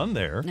 Pretty good run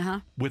there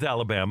with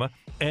Alabama.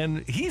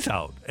 And he's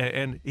out,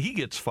 and he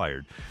gets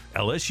fired.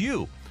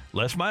 LSU,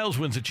 Les Miles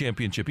wins a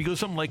championship. He goes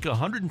something like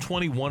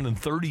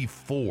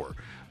 121-34,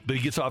 but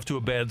he gets off to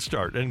a bad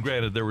start. And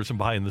granted, there were some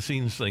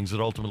behind-the-scenes things that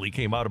ultimately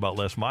came out about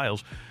Les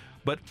Miles,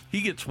 but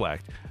he gets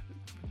whacked.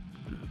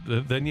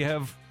 Then you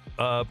have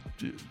Ed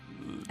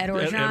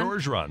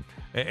Orgeron.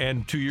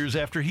 And 2 years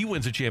after he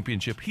wins a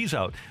championship, he's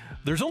out.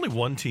 There's only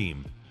one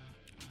team,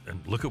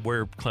 and look at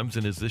where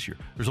Clemson is this year.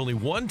 There's only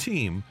one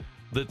team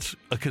that's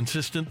a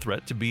consistent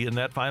threat to be in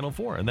that Final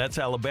Four, and that's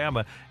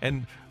Alabama.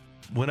 And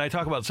when I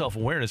talk about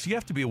self-awareness, you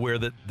have to be aware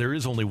that there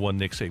is only one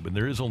Nick Saban.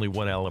 There is only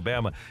one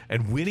Alabama.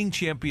 And winning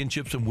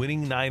championships and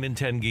winning 9 and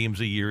 10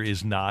 games a year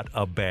is not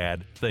a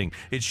bad thing.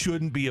 It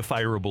shouldn't be a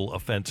fireable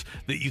offense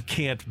that you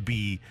can't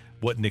be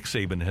what Nick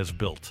Saban has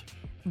built.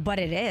 But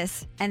it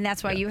is. And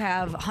that's why you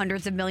have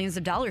hundreds of millions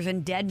of dollars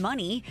in dead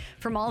money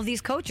from all of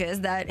these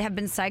coaches that have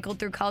been cycled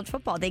through college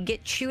football. They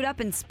get chewed up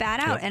and spat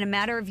out in a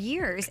matter of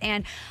years.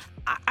 And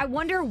I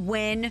wonder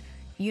when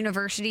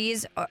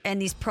universities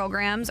and these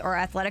programs or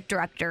athletic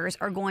directors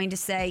are going to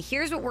say,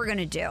 here's what we're going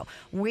to do.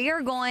 We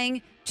are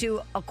going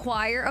to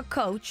acquire a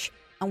coach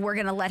and we're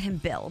going to let him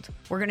build.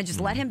 We're going to just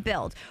let him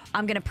build.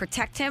 I'm going to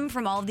protect him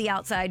from all of the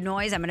outside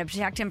noise. I'm going to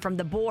protect him from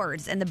the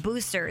boards and the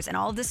boosters and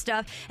all of this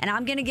stuff. And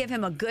I'm going to give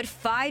him a good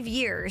 5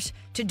 years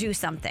to do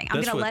something.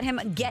 I'm going to let him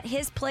get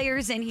his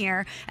players in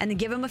here and then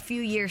give him a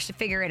few years to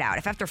figure it out.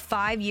 If after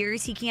 5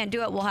 years he can't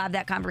do it, we'll have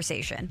that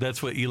conversation.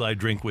 That's what Eli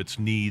Drinkwitz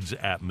needs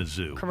at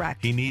Mizzou.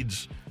 Correct. He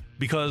needs,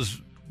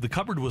 because the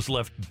cupboard was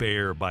left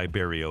bare by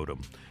Barry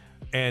Odom.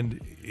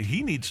 And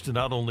he needs to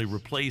not only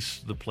replace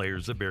the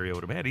players that Barry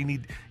Odom had,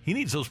 he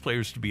needs those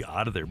players to be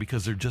out of there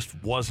because there just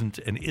wasn't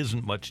and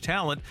isn't much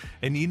talent.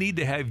 And you need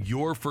to have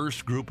your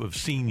first group of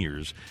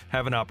seniors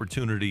have an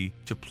opportunity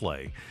to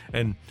play.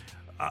 And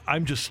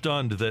I'm just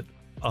stunned that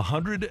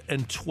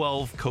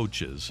 112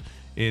 coaches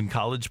in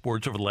college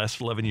sports over the last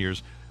 11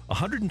 years,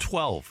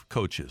 112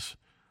 coaches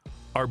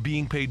are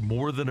being paid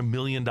more than $1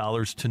 million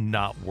to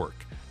not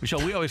work.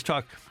 Michelle, we always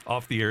talk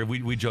off the air.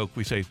 We joke.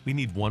 We say we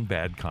need one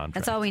bad contract.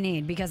 That's all we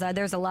need because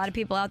there's a lot of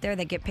people out there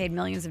that get paid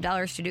millions of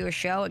dollars to do a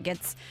show. It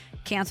gets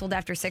canceled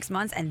after 6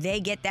 months, and they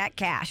get that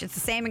cash. It's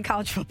the same in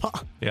college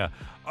football. Yeah.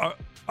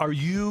 Are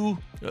you?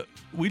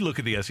 We look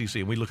at the SEC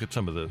and we look at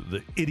some of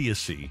the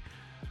idiocy.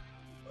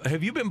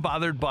 Have you been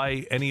bothered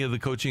by any of the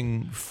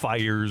coaching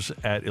fires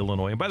at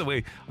Illinois? And by the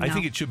way, I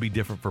think it should be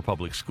different for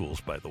public schools.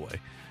 By the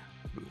way,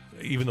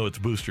 even though it's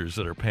boosters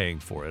that are paying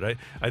for it,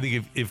 I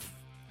think if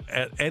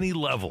at any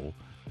level,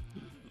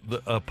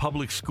 a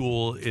public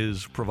school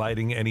is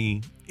providing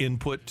any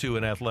input to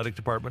an athletic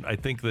department, I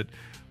think that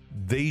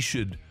there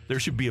should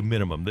be a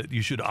minimum that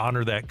you should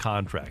honor that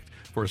contract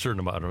for a certain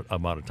amount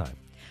of time.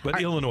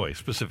 But Illinois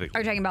specifically.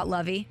 Are you talking about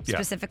Lovey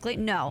specifically?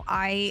 Yeah. No,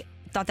 I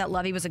thought that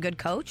Lovey was a good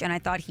coach, and I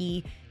thought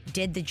he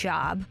did the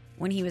job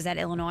when he was at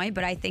Illinois,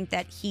 but I think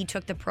that he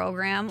took the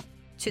program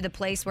to the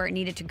place where it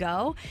needed to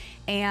go,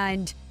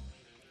 and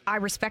I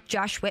respect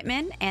Josh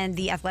Whitman and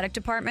the athletic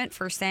department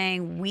for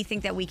saying we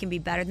think that we can be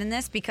better than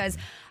this because,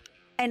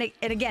 and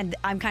again,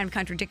 I'm kind of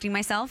contradicting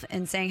myself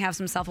and saying have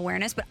some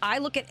self-awareness, but I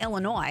look at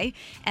Illinois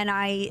and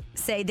I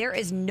say there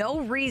is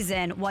no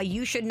reason why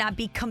you should not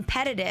be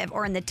competitive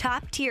or in the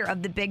top tier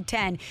of the Big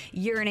Ten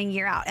year in and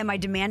year out. Am I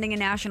demanding a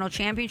national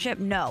championship?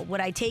 No. Would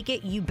I take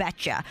it? You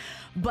betcha.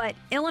 But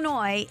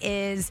Illinois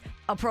is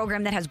a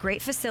program that has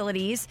great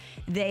facilities.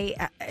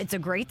 It's a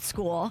great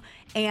school.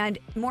 And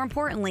more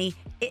importantly,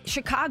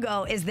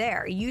 Chicago is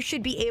there. You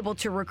should be able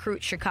to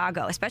recruit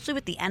Chicago, especially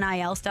with the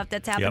NIL stuff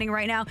that's happening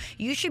right now.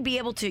 You should be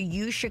able to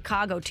use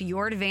Chicago to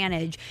your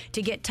advantage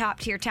to get top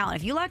tier talent.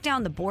 If you lock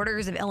down the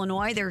borders of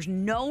Illinois, there's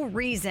no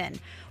reason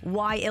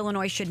why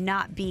Illinois should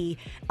not be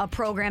a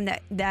program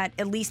that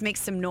at least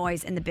makes some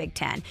noise in the Big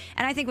Ten.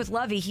 And I think with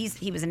Lovey,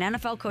 he was an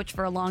NFL coach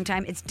for a long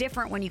time. It's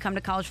different when you come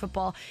to college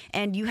football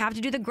and you have to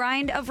do the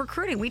grind of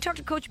recruiting. We talked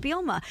to Coach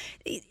Bielema.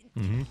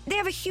 They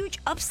have a huge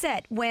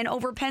upset win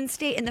over Penn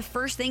State, and the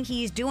first thing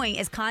he's doing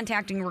is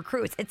contacting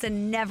recruits. It's a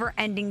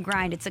never-ending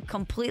grind. It's a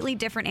completely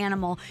different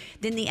animal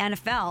than the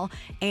NFL,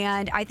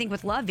 and I think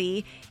with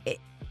Lovey,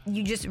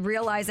 you just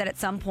realize that at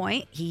some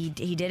point he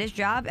did his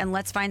job, and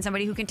let's find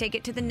somebody who can take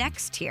it to the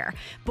next tier.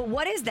 But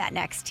what is that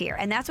next tier?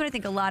 And that's what I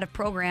think a lot of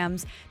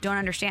programs don't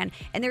understand.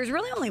 And there's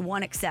really only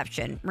one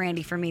exception,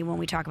 Randy, for me when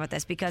we talk about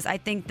this, because I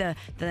think the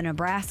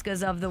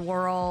Nebraskas of the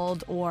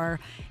world, or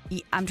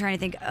I'm trying to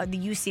think of the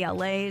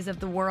UCLAs of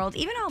the world,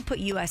 even I'll put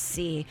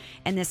USC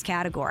in this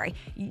category.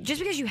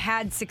 Just because you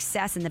had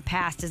success in the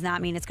past does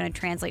not mean it's going to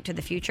translate to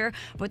the future.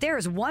 But there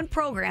is one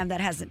program that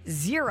has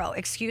zero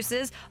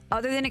excuses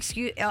other than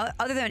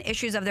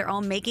issues of their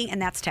own making,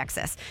 and that's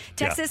Texas.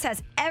 Texas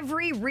has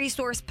every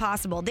resource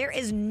possible. There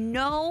is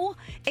no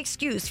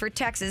excuse for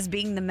Texas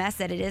being the mess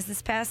that it is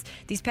these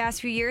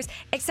past few years,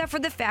 except for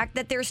the fact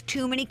that there's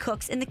too many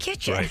cooks in the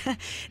kitchen. Right.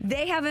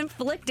 They have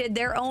inflicted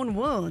their own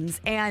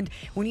wounds, and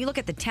when you look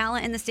at the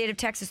talent in the state of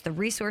Texas, the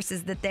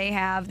resources that they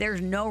have,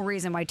 there's no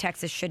reason why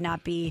Texas should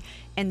not be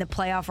in the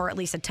playoff or at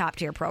least a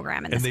top-tier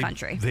program in this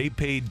country. They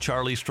paid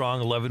Charlie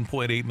Strong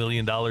 $11.8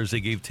 million.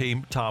 They gave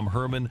Tom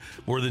Herman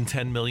more than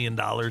 $10 million.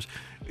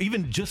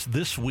 Even just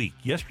this week,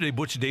 yesterday,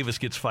 Butch Davis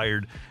gets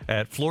fired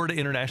at Florida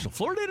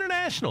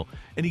International,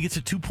 and he gets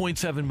a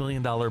 $2.7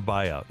 million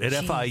buyout at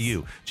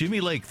FIU.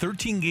 Jimmy Lake,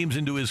 13 games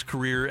into his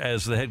career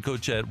as the head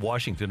coach at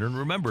Washington, and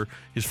remember,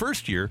 his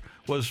first year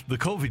was the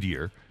COVID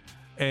year,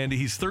 and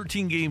he's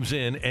 13 games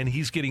in, and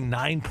he's getting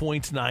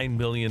 $9.9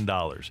 million.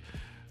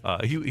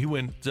 He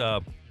went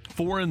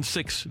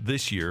 4-6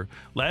 this year.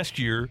 Last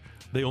year,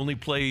 they only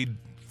played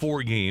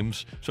 4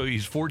 games, so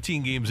he's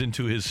 14 games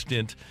into his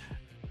stint,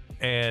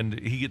 and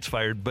he gets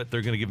fired, but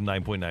they're going to give him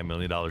 $9.9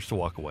 million to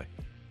walk away.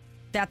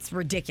 That's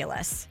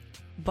ridiculous,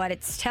 but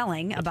it's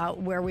telling about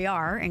where we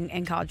are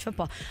in college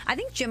football. I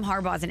think Jim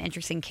Harbaugh is an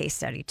interesting case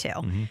study,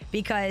 too,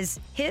 because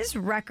his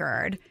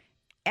record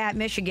at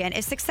Michigan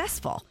is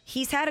successful.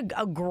 He's had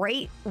a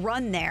great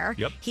run there.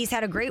 Yep. He's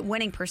had a great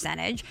winning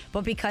percentage,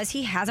 but because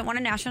he hasn't won a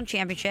national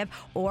championship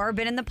or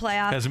been in the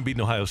playoffs, hasn't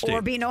beaten Ohio State.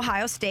 Or beaten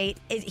Ohio State,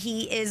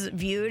 he is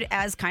viewed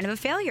as kind of a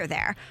failure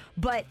there.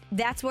 But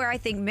that's where I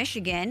think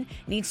Michigan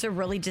needs to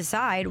really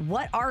decide,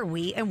 what are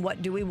we and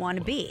what do we want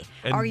to be?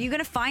 And are you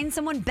going to find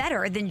someone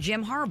better than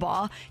Jim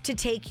Harbaugh to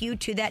take you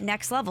to that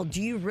next level?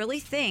 Do you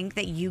really think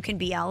that you can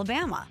be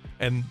Alabama?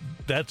 And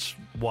that's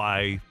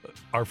why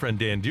our friend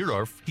Dan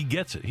Dierdorf, he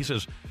gets it. He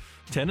says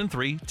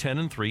 10-3,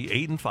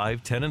 10-3,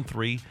 8-5,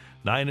 10-3,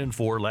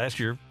 9-4. Last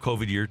year,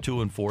 COVID year,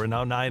 2-4, and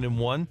now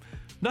 9-1.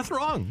 Nothing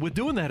wrong with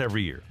doing that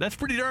every year. That's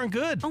pretty darn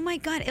good. Oh my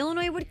God,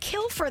 Illinois would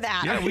kill for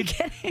that. Yeah, Are you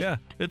kidding? Yeah,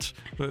 it's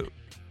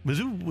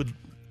Mizzou would.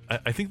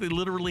 I think they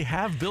literally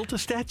have built a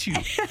statue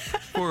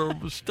for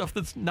stuff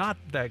that's not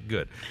that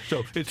good.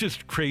 So it's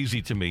just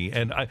crazy to me,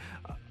 and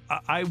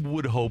I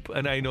would hope,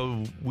 and I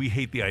know we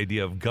hate the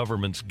idea of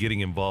governments getting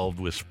involved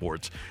with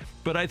sports,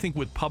 but I think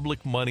with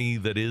public money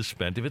that is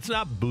spent, if it's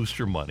not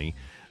booster money,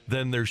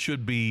 then there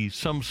should be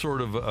some sort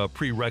of a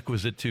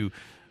prerequisite to,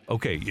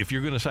 okay, if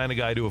you're going to sign a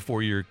guy to a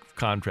 4-year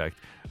contract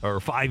or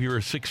a 5-year or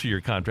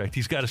 6-year contract,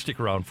 he's got to stick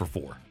around for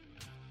 4.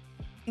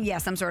 Yeah,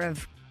 some sort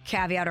of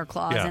caveat or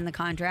clause in the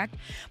contract.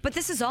 But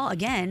this is all,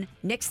 again,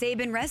 Nick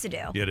Saban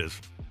residue. It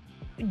is.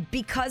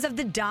 Because of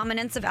the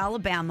dominance of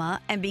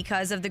Alabama and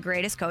because of the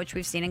greatest coach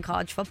we've seen in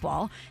college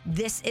football,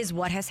 this is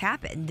what has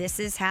happened. This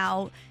is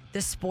how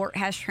the sport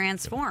has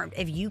transformed.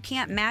 If you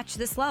can't match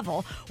this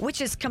level,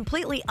 which is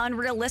completely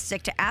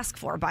unrealistic to ask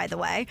for, by the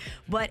way,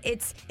 but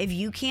it's if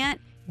you can't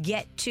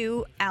get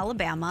to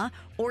Alabama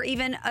or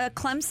even a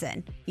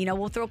Clemson,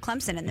 we'll throw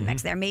Clemson in the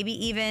mix there, maybe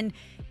even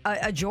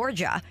a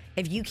Georgia.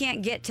 If you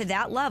can't get to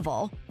that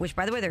level, which,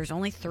 by the way, there's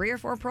only 3 or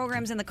 4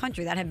 programs in the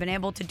country that have been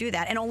able to do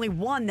that, and only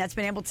one that's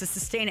been able to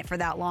sustain it for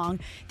that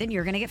long, then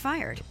you're going to get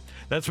fired.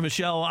 That's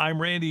Michelle.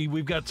 I'm Randy.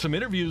 We've got some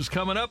interviews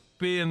coming up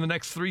in the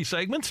next 3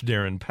 segments.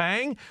 Darren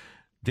Pang,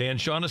 Dan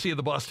Shaughnessy of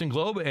the Boston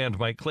Globe, and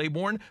Mike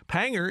Claiborne.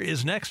 Panger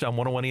is next on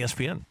 101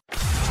 ESPN.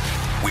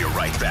 We're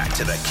right back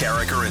to the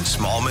Carricker and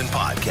Smallman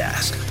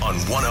podcast on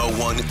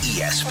 101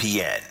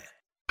 ESPN.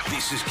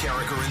 This is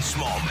Carricker and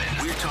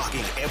Smallman. We're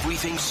talking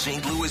everything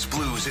St. Louis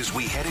Blues as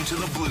we head into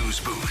the Blues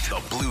Booth.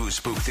 The Blues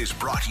Booth is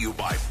brought to you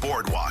by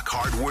Boardwalk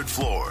Hardwood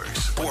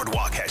Floors.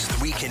 Boardwalk has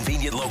 3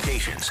 convenient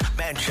locations: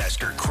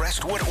 Manchester,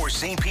 Crestwood, or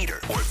St. Peter.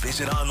 Or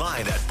visit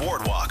online at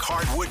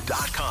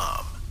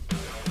boardwalkhardwood.com.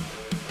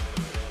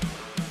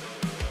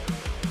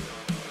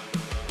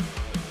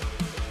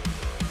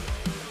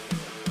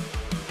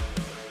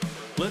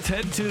 Let's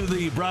head to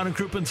the Brown and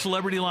Crouppen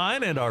Celebrity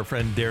Line, and our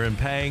friend Darren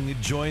Pang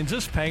joins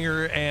us.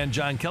 Panger and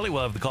John Kelly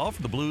will have the call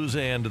for the Blues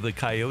and the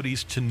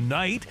Coyotes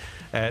tonight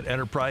at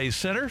Enterprise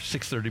Center.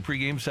 6:30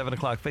 pregame, 7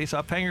 o'clock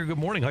face-off. Panger, good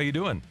morning. How you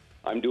doing?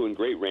 I'm doing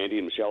great, Randy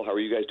and Michelle. How are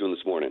you guys doing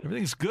this morning?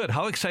 Everything's good.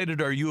 How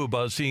excited are you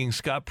about seeing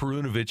Scott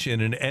Perunovich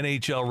in an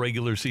NHL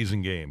regular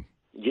season game?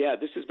 Yeah,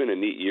 this has been a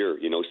neat year,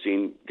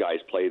 seeing guys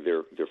play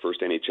their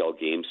first NHL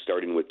games,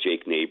 starting with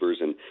Jake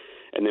Neighbors, and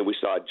then we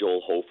saw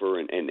Joel Hofer,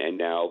 and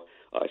now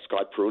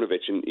Scott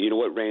Perunovich. And you know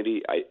what,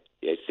 Randy? I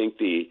think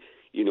the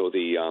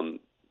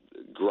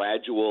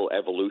gradual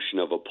evolution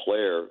of a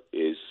player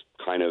is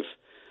kind of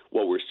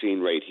what we're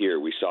seeing right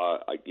here. We saw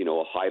a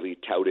highly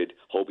touted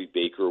Hobey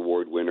Baker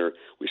Award winner.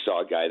 We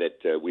saw a guy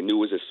that we knew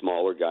was a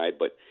smaller guy,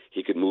 but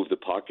he could move the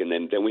puck. And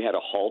then we had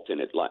a halt in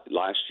it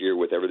last year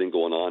with everything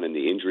going on and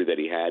the injury that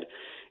he had,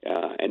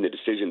 and the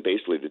decision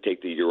basically to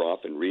take the year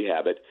off and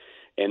rehab it.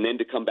 And then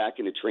to come back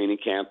into training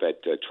camp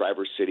at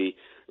Traverse City.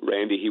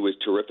 Randy, he was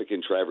terrific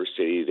in Traverse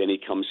City. Then he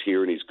comes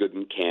here and he's good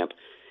in camp.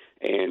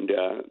 And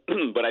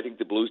but I think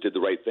the Blues did the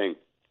right thing.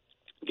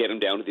 Get him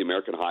down to the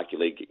American Hockey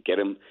League. Get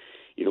him,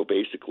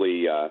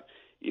 basically,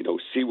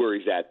 see where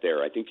he's at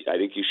there. I think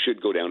you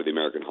should go down to the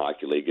American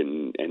Hockey League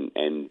and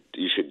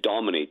you should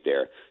dominate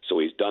there. So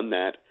he's done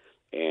that,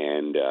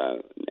 and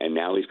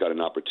now he's got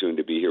an opportunity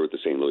to be here with the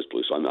St. Louis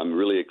Blues. So I'm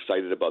really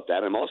excited about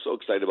that. I'm also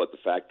excited about the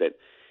fact that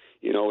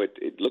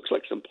it looks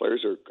like some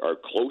players are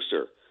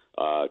closer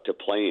to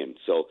playing.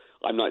 So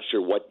I'm not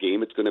sure what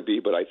game it's going to be,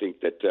 but I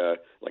think that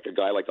like a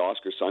guy like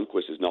Oscar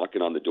Sundqvist is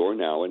knocking on the door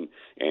now and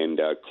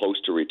close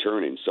to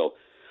returning. So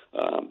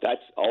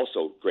that's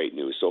also great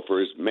news. So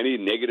for as many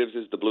negatives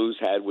as the Blues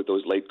had with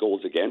those late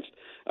goals against,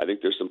 I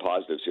think there's some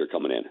positives here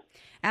coming in.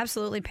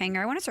 Absolutely,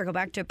 Panger. I want to circle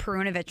back to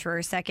Perunovich for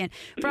a second.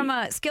 From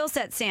a skill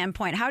set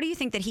standpoint, how do you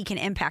think that he can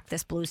impact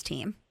this Blues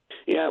team?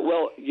 Yeah,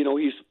 well,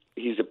 he's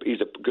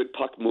a good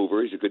puck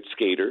mover. He's a good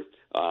skater.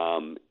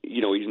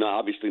 He's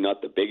obviously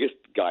not the biggest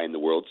guy in the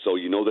world, so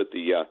that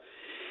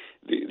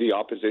the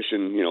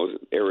opposition,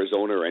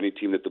 Arizona or any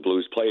team that the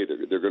Blues play,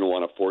 they're going to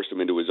want to force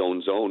him into his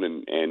own zone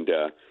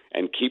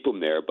and keep him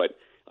there. But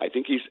I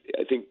think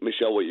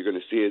Michelle, what you're going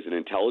to see is an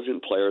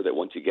intelligent player that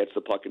once he gets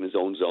the puck in his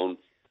own zone,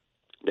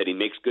 that he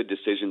makes good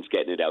decisions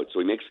getting it out. So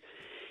he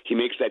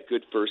makes that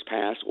good first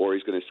pass, or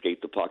he's going to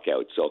skate the puck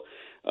out. So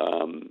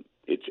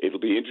it'll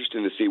be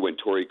interesting to see when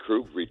Torrey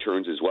Krug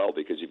returns as well,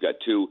 because you've got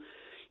two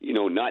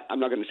I'm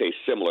not going to say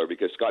similar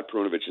because Scott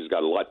Perunovich has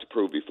got a lot to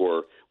prove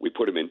before we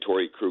put him in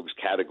Torrey Krug's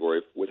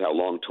category with how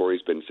long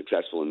Torrey's been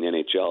successful in the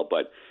NHL.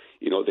 But,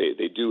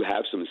 they do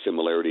have some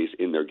similarities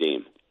in their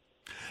game.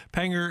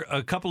 Panger,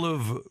 a couple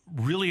of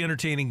really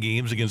entertaining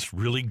games against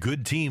really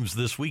good teams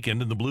this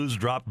weekend, and the Blues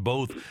dropped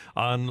both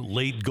on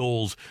late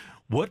goals.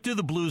 What do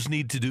the Blues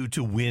need to do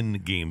to win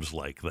games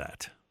like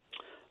that?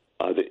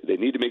 They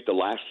need to make the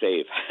last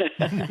save.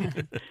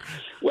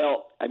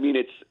 Well, I mean,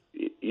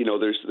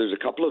 there's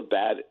a couple of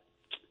bad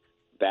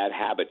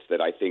habits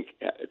that I think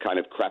kind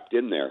of crept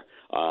in there.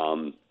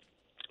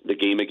 The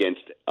game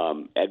against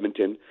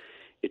Edmonton,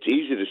 it's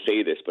easy to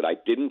say this, but I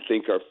didn't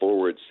think our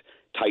forwards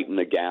tightened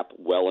the gap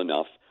well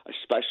enough,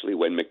 especially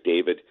when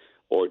McDavid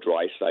or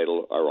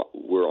Draisaitl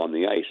were on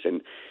the ice.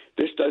 And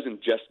this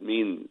doesn't just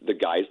mean the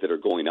guys that are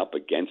going up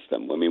against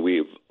them. I mean,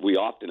 we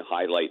often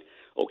highlight,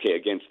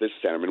 against this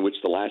centerman, which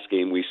the last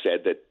game we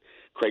said that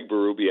Craig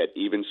Berube at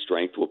even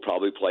strength will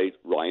probably play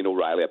Ryan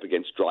O'Reilly up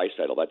against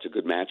Draisaitl. That's a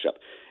good matchup.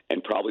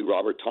 And probably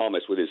Robert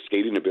Thomas with his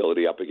skating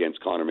ability up against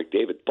Connor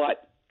McDavid.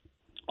 But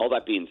all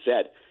that being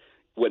said,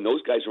 when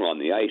those guys are on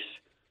the ice,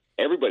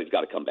 everybody's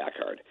got to come back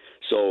hard.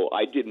 So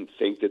I didn't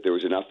think that there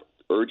was enough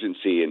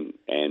urgency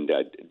and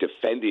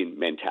defending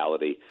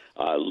mentality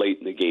late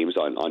in the games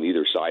on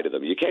either side of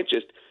them. You can't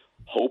just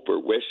hope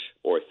or wish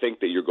or think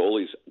that your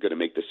goalie's going to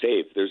make the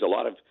save. There's a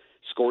lot of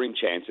scoring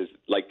chances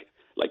like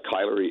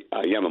Kyler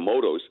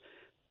Yamamoto's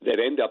that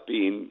end up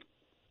being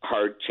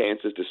hard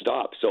chances to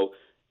stop. So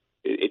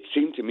it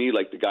seemed to me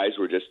like the guys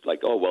were just like,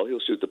 he'll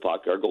shoot the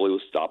puck, our goalie will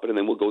stop it, and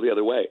then we'll go the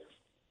other way.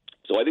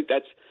 So I think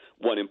that's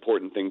one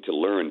important thing to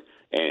learn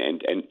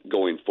and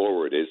going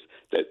forward is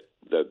that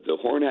the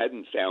horn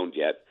hadn't sound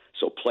yet,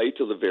 so play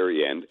till the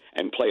very end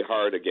and play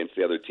hard against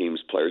the other team's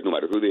players, no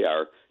matter who they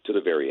are, to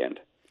the very end.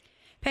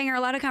 Panger,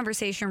 a lot of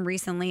conversation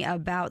recently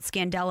about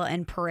Scandella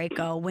and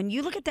Parayko. When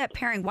you look at that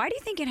pairing, why do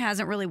you think it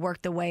hasn't really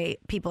worked the way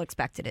people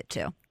expected it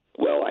to?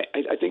 Well,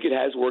 I think it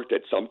has worked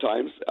at some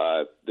times.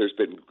 There's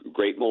been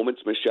great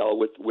moments, Michelle,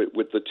 with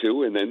the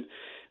two, and then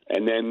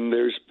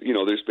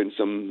there's been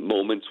some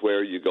moments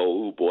where you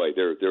go, oh boy,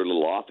 they're a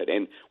little off it.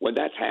 And when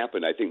that's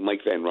happened, I think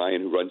Mike Van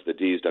Ryan, who runs the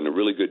D, has done a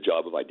really good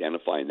job of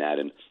identifying that.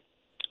 And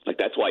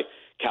that's why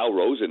Cal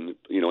Rosen,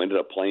 ended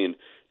up playing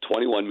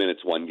 21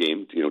 minutes one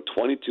game,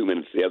 22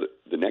 minutes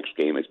the next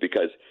game, is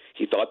because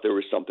he thought there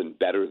was something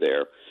better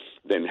there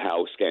than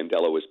how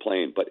Scandella was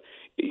playing. But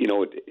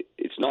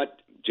it's not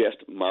just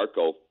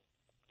Marco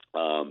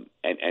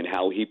and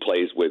how he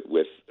plays with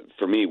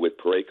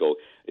Parayko.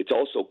 It's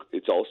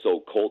also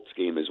Colt's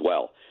game as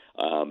well,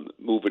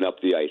 moving up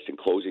the ice and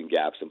closing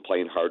gaps and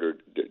playing harder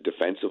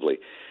defensively.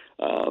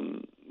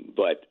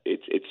 But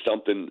it's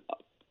something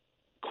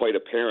quite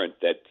apparent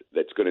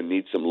that's going to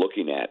need some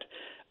looking at.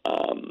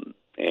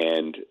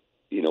 And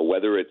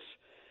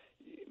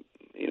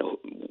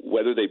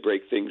whether they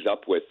break things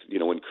up with,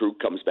 when Krug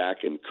comes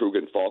back, and Krug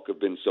and Falk have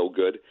been so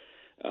good,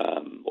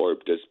 or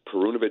does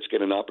Perunovich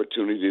get an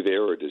opportunity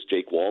there, or does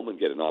Jake Wallman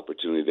get an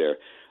opportunity there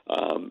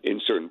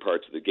in certain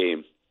parts of the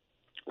game?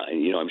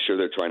 I'm sure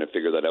they're trying to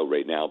figure that out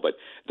right now. But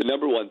the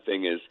number one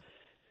thing is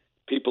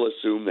people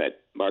assume that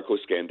Marco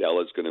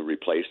Scandella is going to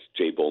replace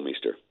Jay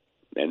Bouwmeester,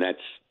 and that's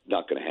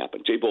not going to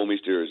happen. Jay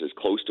Bouwmeester is as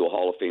close to a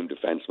Hall of Fame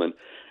defenseman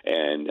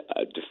and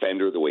a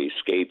defender the way he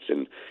skates,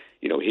 and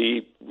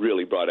he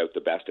really brought out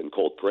the best in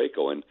Colt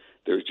Parayko, and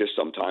there's just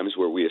some times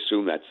where we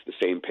assume that's the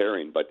same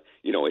pairing, but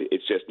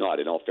it's just not.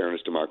 In all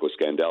fairness to Marco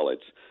Scandella,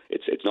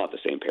 it's not the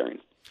same pairing.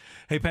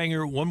 Hey,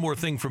 Panger, one more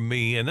thing from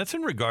me, and that's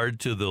in regard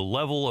to the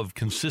level of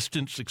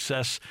consistent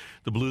success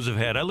the Blues have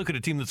had. I look at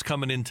a team that's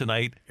coming in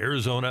tonight,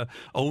 Arizona,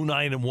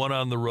 0-9-1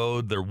 on the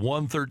road. They're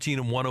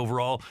 1-13-1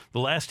 overall. The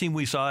last team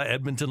we saw,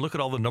 Edmonton, look at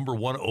all the number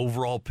one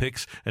overall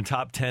picks and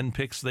top 10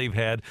 picks they've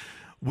had.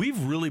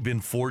 We've really been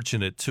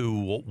fortunate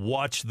to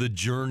watch the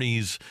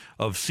journeys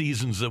of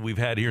seasons that we've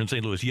had here in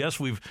St. Louis. Yes,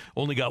 we've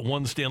only got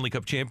one Stanley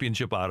Cup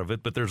championship out of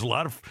it, but there's a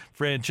lot of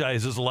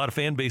franchises, a lot of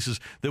fan bases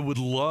that would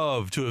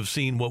love to have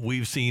seen what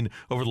we've seen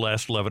over the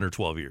last 11 or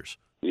 12 years.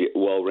 Yeah,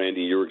 well,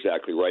 Randy, you're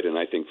exactly right, and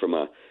I think from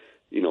a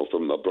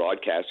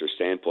broadcaster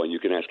standpoint, you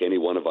can ask any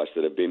one of us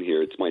that have been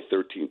here. It's my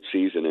 13th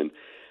season, and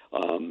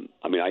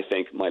I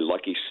thank my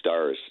lucky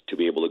stars to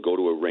be able to go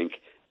to a rink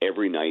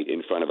every night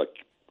in front of a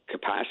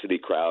capacity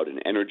crowd,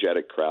 an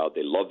energetic crowd.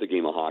 They love the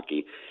game of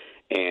hockey,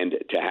 and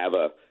to have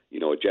a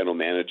general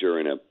manager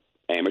and a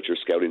amateur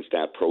scouting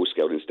staff, pro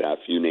scouting staff,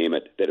 you name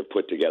it, that have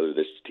put together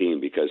this team.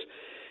 Because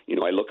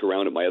I look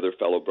around at my other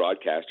fellow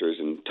broadcasters,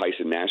 and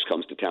Tyson Nash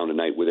comes to town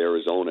tonight with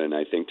Arizona, and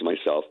I think to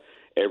myself,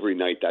 every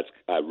night that's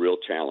a real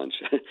challenge.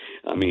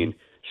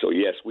 So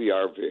yes, we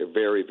are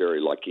very, very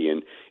lucky,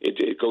 and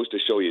it goes to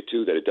show you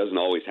too that it doesn't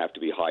always have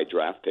to be high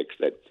draft picks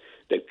that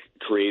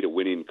create a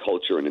winning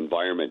culture and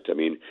environment.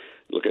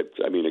 Look at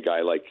a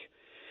guy like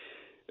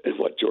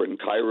Jordan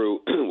Kyrou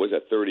was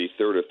at 33rd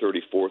or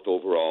 34th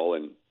overall,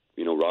 and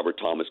Robert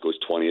Thomas goes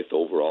 20th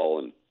overall,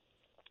 and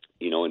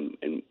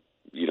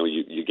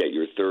you get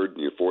your third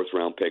and your fourth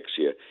round picks.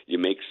 You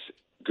make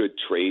good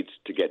trades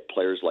to get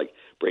players like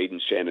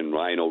Braden Shannon,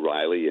 Ryan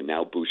O'Reilly, and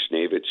now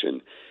Bushnevich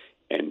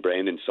and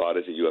Brandon Saad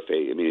as a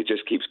UFA. I mean, it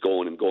just keeps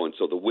going and going.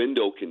 So the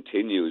window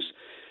continues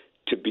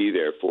to be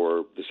there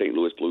for the St.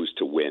 Louis Blues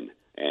to win.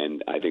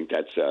 And I think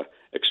that's an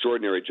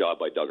extraordinary job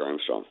by Doug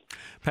Armstrong.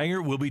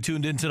 Panger, we'll be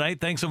tuned in tonight.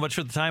 Thanks so much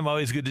for the time.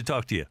 Always good to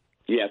talk to you.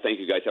 Yeah, thank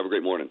you, guys. Have a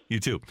great morning. You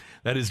too.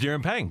 That is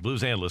Darren Pang,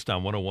 Blues analyst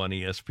on 101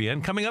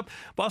 ESPN. Coming up,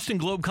 Boston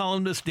Globe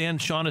columnist Dan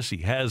Shaughnessy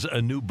has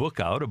a new book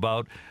out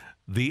about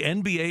the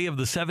NBA of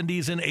the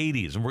 70s and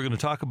 80s, and we're going to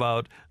talk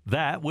about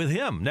that with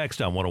him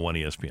next on 101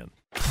 ESPN.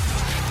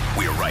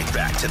 We're right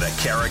back to the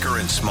Carricker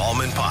and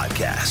Smallman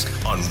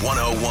podcast on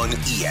 101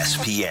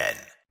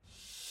 ESPN.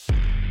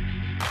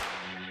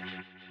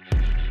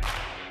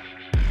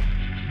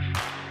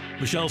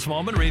 Michelle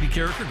Smallman, Randy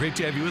Carricker, great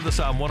to have you with us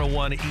on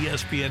 101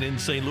 ESPN in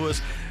St.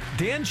 Louis.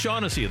 Dan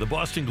Shaughnessy of the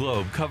Boston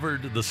Globe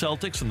covered the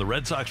Celtics and the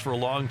Red Sox for a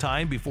long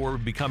time before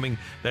becoming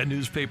that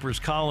newspaper's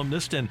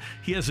columnist, and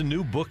he has a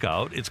new book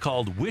out. It's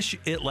called Wish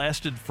It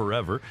Lasted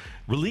Forever,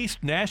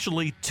 released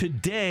nationally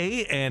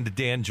today, and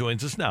Dan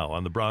joins us now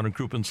on the Brown and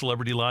Crouppen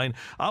Celebrity Line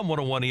on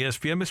 101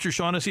 ESPN. Mr.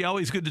 Shaughnessy,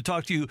 always good to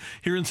talk to you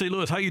here in St.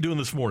 Louis. How are you doing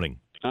this morning?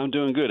 I'm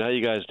doing good. How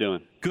you guys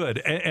doing? Good.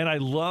 And I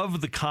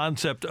love the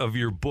concept of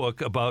your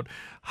book about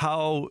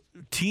how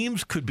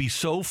teams could be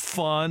so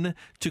fun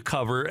to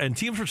cover, and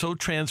teams were so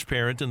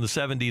transparent in the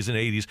 70s and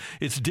 80s.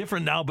 It's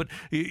different now, but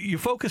you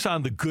focus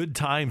on the good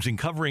times in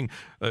covering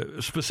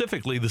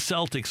specifically the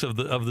Celtics of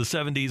the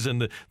 70s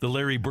and the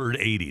Larry Bird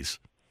 80s.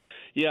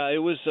 Yeah, it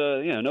was,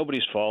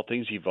 nobody's fault.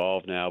 Things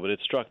evolve now, but it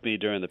struck me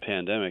during the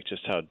pandemic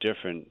just how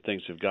different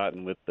things have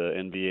gotten with the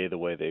NBA, the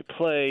way they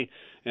play,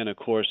 and, of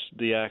course,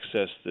 the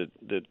access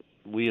that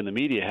we in the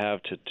media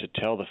have to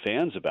tell the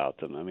fans about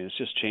them. I mean, it's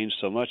just changed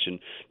so much. And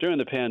during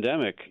the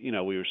pandemic, we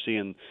were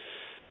seeing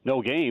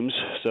no games.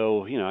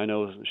 So, I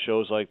know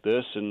shows like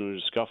this, and we were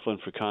scuffling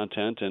for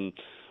content, and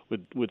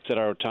would set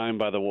our time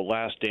by The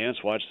Last Dance,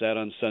 watch that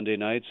on Sunday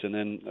nights. And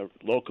then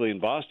locally in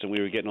Boston, we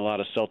were getting a lot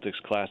of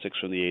Celtics classics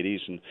from the 80s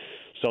and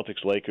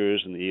Celtics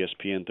Lakers and the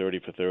ESPN 30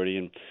 for 30.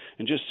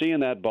 And just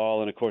seeing that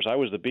ball. And, of course, I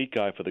was the beat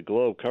guy for the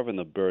Globe covering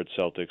the Bird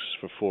Celtics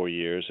for 4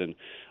 years. And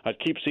I'd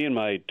keep seeing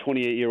my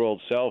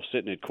 28-year-old self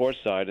sitting at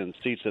courtside in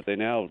seats that they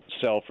now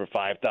sell for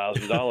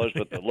 $5,000,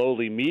 but the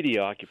lowly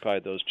media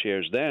occupied those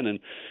chairs then.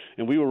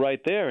 And we were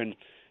right there.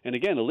 And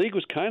again, the league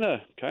was kind of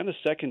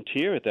second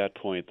tier at that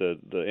point. The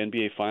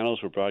NBA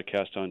Finals were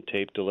broadcast on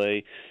tape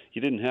delay.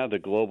 You didn't have the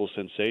global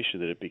sensation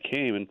that it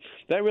became, and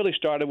that really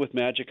started with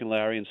Magic and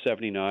Larry in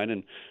 '79,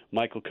 and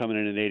Michael coming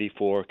in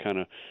 '84, kind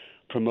of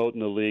promoting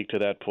the league to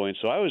that point.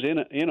 So I was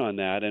in on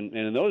that, and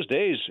in those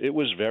days it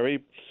was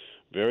very,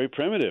 very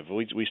primitive.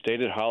 We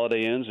stayed at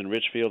Holiday Inns in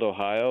Richfield,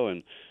 Ohio,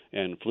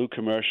 and flew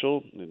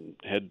commercial, and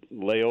had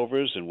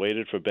layovers and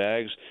waited for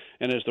bags.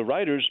 And as the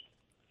writers,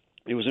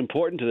 it was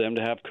important to them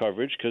to have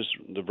coverage because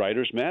the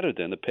writers mattered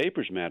then. The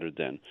papers mattered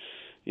then.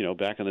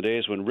 Back in the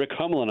days when Rick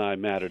Hummel and I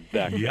mattered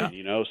back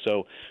then,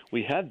 So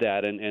we had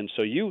that. And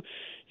so you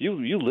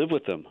live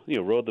with them.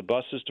 Rode the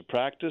buses to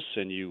practice,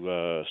 and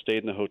you stayed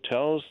in the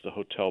hotels, the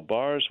hotel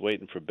bars,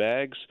 waiting for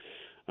bags.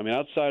 I mean,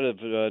 outside of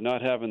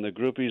not having the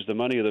groupies, the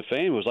money, or the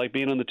fame, it was like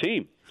being on the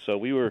team. So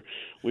we were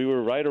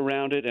right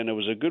around it, and it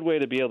was a good way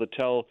to be able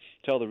to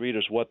tell the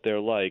readers what they're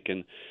like.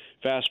 And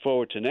fast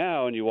forward to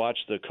now, and you watch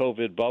the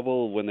COVID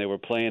bubble when they were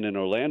playing in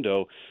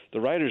Orlando, the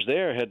writers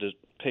there had to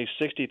pay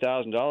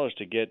 $60,000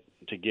 to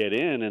get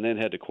in, and then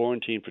had to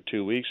quarantine for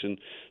 2 weeks and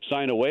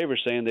sign a waiver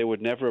saying they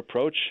would never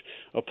approach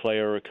a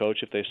player or a coach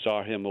if they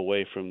saw him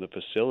away from the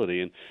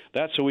facility. And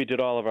that's where we did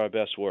all of our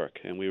best work,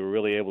 and we were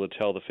really able to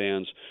tell the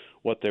fans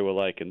what they were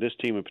like. And this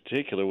team in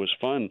particular was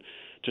fun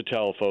to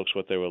tell folks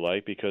what they were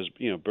like because,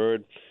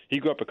 Bird, he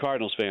grew up a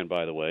Cardinals fan,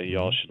 by the way. You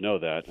all should know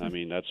that. I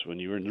mean, that's when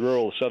you were in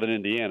rural southern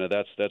Indiana,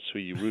 that's who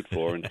you root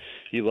for. And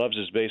he loves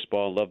his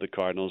baseball and loved the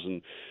Cardinals.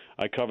 And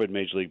I covered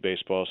Major League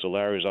Baseball, so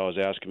Larry was always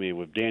asking me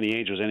if Danny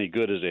Ainge was any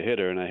good as a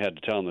hitter, and I had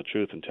to tell him the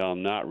truth and tell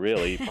him not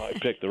really. He probably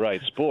picked the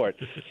right sport.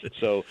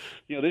 So,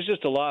 there's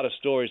just a lot of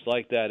stories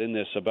like that in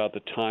this about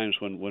the times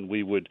when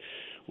we would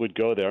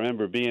go there. I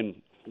remember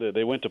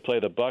they went to play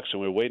the Bucks,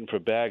 and we were waiting for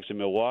bags in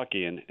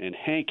Milwaukee, and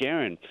Hank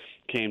Aaron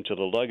came to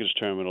the luggage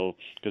terminal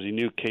because he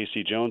knew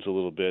Casey Jones a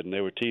little bit, and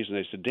they were teasing.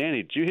 They said,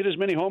 "Danny, did you hit as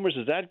many homers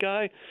as that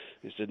guy?"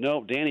 He said,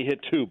 "No, Danny hit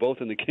 2,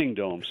 both in the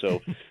Kingdome."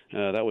 So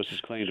that was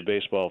his claim to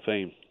baseball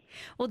fame.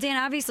 Well, Dan,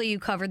 obviously you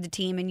covered the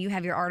team and you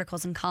have your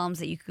articles and columns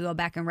that you could go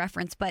back and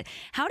reference, but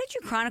how did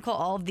you chronicle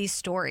all of these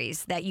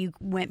stories that you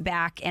went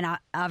back and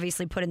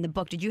obviously put in the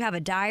book? Did you have a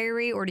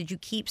diary, or did you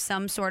keep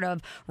some sort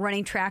of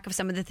running track of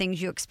some of the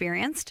things you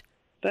experienced?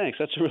 Thanks.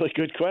 That's a really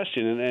good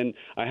question. And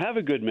I have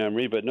a good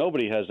memory, but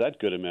nobody has that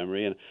good a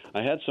memory. And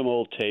I had some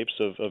old tapes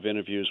of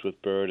interviews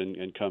with Bird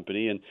and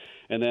company. And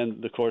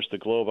then, of course, the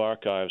Globe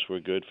archives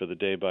were good for the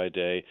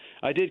day-by-day.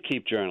 I did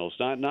keep journals,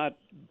 not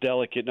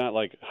delicate, not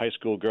like high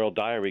school girl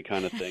diary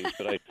kind of things,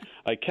 but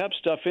I kept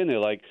stuff in there.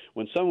 Like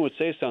when someone would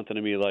say something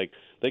to me, like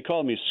they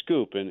called me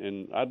Scoop,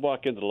 and I'd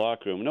walk into the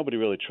locker room. Nobody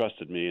really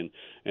trusted me,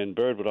 and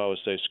Bird would always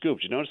say, Scoop,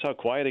 do you notice how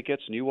quiet it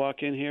gets when you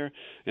walk in here?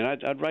 And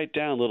I'd write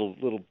down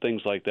little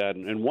things like that.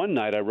 And one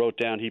night I wrote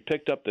down, he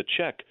picked up the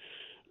check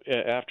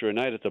after a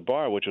night at the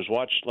bar, which was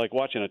like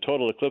watching a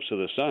total eclipse of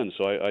the sun.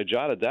 So I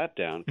jotted that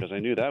down because I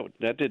knew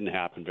that didn't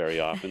happen very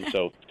often.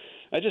 So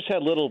I just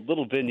had little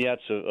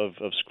vignettes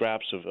of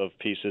scraps of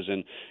pieces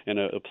and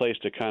a place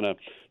to kind of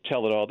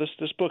tell it all. This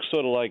book's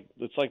sort of like,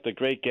 it's like The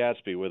Great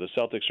Gatsby, where the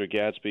Celtics are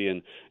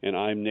Gatsby and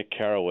I'm Nick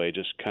Carraway,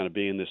 just kind of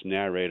being this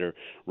narrator,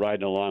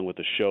 riding along with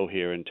the show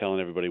here and telling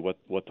everybody what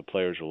the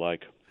players were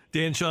like.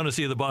 Dan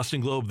Shaughnessy of the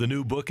Boston Globe. The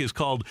new book is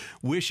called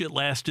Wish It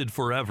Lasted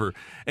Forever.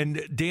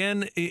 And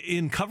Dan,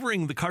 in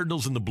covering the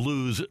Cardinals and the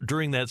Blues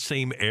during that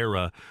same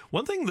era,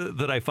 one thing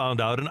that I found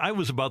out, and I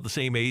was about the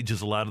same age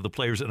as a lot of the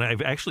players, and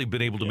I've actually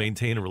been able to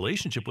maintain a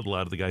relationship with a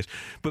lot of the guys,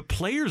 but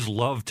players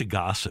love to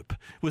gossip.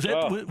 Was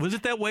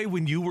it that way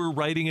when you were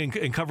writing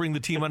and covering the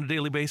team on a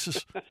daily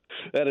basis?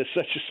 That is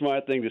such a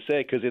smart thing to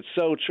say because it's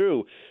so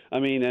true. I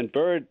mean, and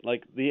Bird,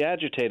 like the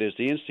agitators,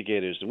 the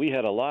instigators, and we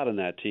had a lot on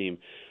that team.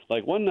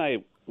 Like one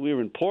night, we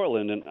were in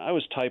Portland, and I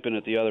was typing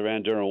at the other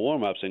end during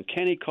warm-ups, and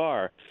Kenny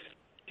Carr,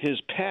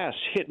 his pass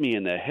hit me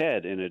in the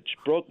head, and it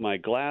broke my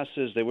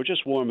glasses. They were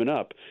just warming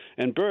up.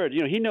 And Bird,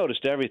 he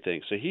noticed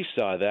everything, so he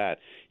saw that.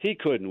 He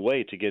couldn't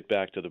wait to get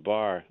back to the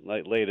bar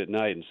late at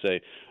night and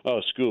say,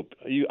 "Oh, Scoop,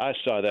 I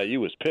saw that. You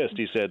was pissed."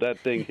 He said, "That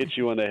thing hit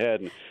you on the head."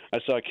 And I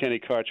saw Kenny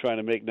Carr trying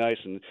to make nice,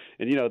 and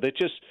they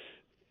just –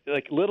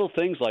 like little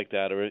things like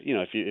that, or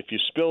if you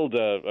spilled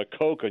a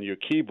Coke on your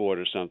keyboard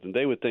or something,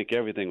 they would think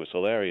everything was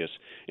hilarious.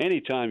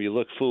 Anytime you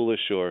look foolish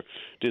or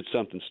did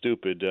something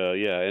stupid,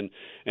 and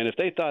if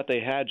they thought they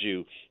had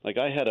you, like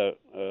I had a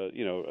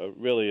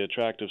really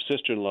attractive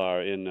sister-in-law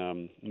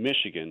in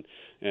Michigan,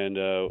 and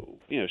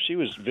she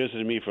was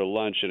visiting me for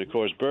lunch, and of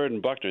course Bird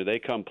and Buckner, they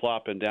come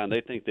plopping down, they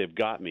think they've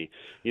got me,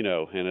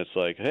 and it's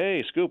like,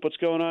 "Hey, Scoop, what's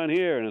going on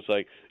here?" And it's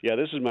like, "Yeah,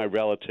 this is my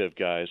relative,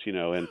 guys,"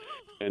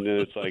 and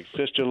then it's like,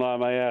 "Sister-in-law,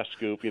 my ass,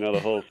 Scoop," the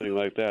whole thing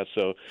like that.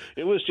 So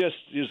it was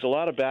a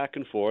lot of back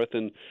and forth.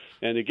 And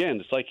again,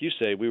 it's like you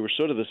say, we were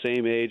sort of the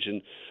same age.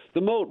 And the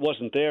moat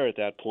wasn't there at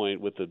that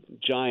point with the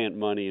giant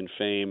money and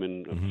fame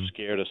and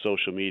scared of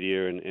social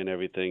media and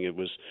everything.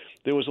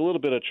 There was a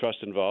little bit of trust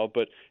involved.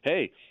 But,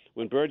 hey,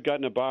 when Bird got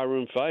in a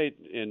barroom fight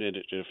and it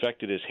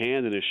affected his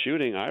hand and his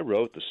shooting, I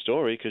wrote the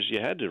story because you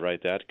had to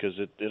write that because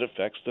it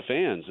affects the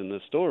fans in the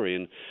story.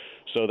 And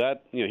so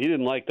that, he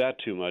didn't like that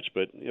too much,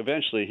 but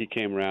eventually he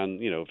came around,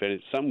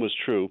 if something was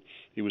true,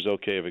 he was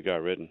okay if it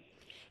got written.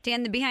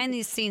 Dan, the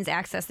behind-the-scenes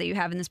access that you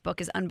have in this book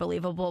is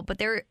unbelievable,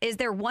 but is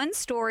there one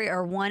story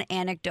or one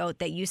anecdote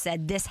that you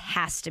said, this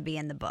has to be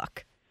in the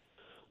book?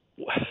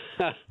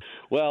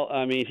 Well,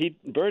 I mean,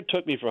 Bird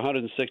took me for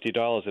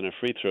 $160 in a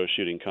free throw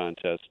shooting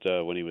contest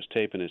when he was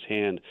taping his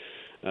hand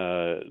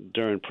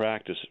during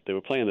practice. They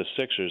were playing the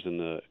Sixers in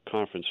the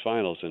conference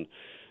finals, and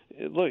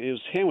his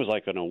hand was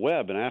like on a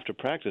web. And after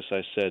practice,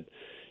 I said,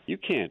 "You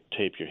can't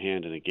tape your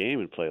hand in a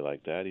game and play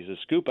like that." He said,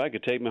 "Scoop, I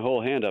could tape my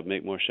whole hand up and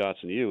make more shots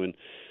than you."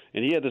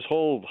 And he had this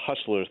whole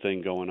hustler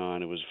thing going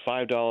on. It was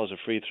 $5 a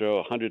free throw,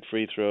 100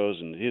 free throws,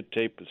 and he'd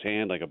tape his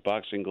hand like a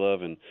boxing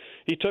glove. And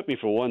he took me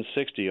for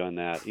 $160 on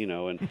that,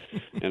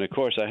 And of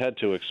course, I had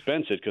to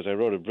expense it because I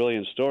wrote a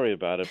brilliant story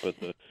about it. But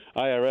the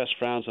IRS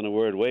frowns on the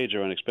word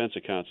wager on expense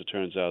accounts, it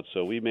turns out.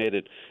 So we made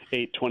it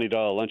 8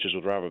 $20 lunches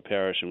with Robert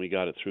Parrish, and we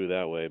got it through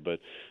that way.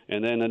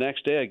 And then the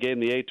next day, I gave him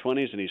the 8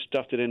 20s, and he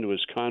stuffed it into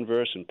his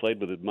Converse and played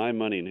with my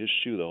money in his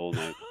shoe the whole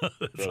night.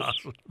 That's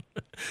awesome.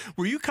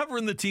 Were you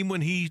covering the team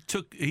when he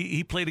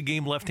played a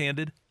game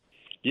left-handed?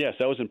 Yes,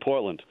 that was in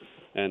Portland.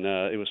 And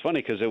it was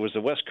funny because it was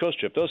the West Coast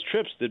trip. Those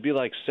trips, there'd be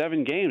like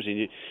 7 games.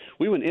 And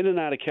we went in and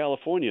out of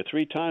California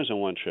 3 times on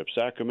one trip,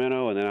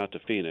 Sacramento and then out to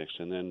Phoenix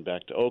and then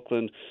back to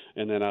Oakland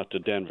and then out to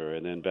Denver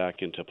and then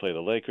back in to play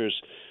the Lakers.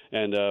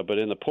 And but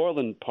in the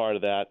Portland part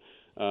of that,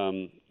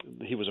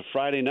 he was a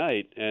Friday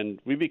night. And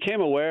we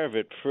became aware of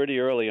it pretty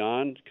early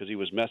on because he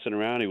was messing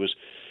around. It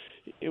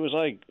was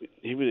like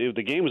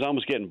the game was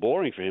almost getting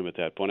boring for him at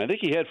that point. I think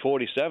he had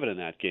 47 in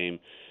that game.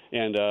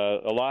 And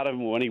a lot of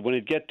them, when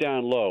he'd get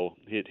down low,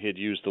 he'd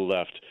use the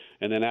left.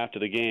 And then after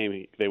the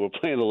game, they were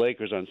playing the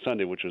Lakers on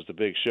Sunday, which was the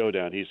big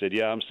showdown. He said,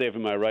 "Yeah, I'm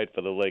saving my right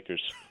for the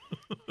Lakers."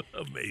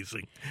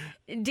 Amazing.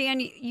 Dan,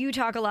 you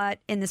talk a lot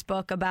in this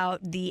book about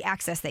the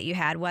access that you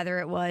had, whether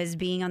it was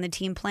being on the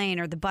team plane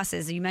or the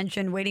buses. You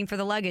mentioned waiting for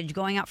the luggage,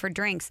 going out for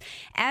drinks.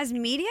 As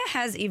media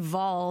has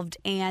evolved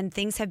and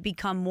things have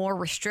become more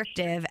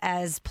restrictive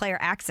as player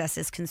access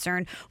is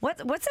concerned,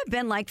 what's it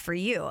been like for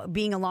you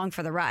being along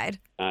for the ride?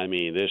 I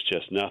mean, there's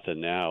just nothing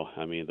now.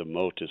 I mean, the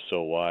moat is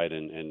so wide,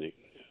 and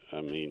I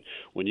mean,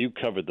 when you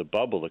covered the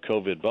bubble, the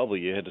COVID bubble,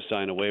 you had to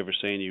sign a waiver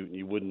saying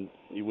you wouldn't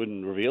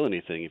reveal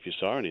anything if you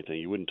saw anything.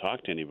 You wouldn't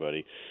talk to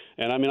anybody.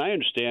 And I mean, I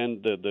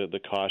understand the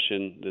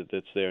caution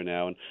that's there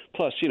now. And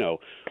plus,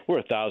 we're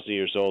 1,000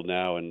 years old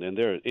now, and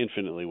they're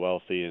infinitely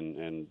wealthy,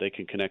 and they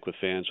can connect with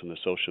fans from the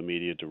social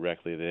media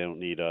directly. They don't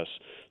need us.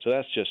 So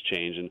that's just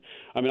changed. And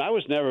I mean, I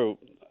was never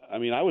I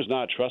mean, I was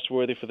not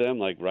trustworthy for them,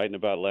 like writing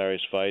about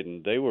Larry's fight,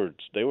 and they were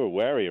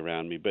wary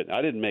around me. But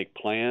I didn't make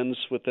plans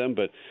with them.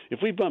 But if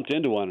we bumped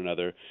into one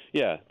another,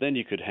 yeah, then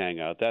you could hang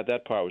out.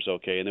 That part was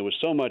okay. And there was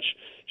so much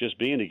just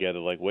being together,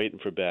 like waiting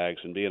for bags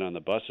and being on the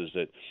buses,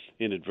 that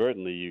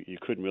inadvertently you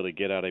couldn't really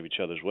get out of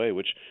each other's way,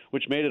 which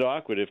made it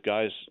awkward if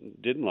guys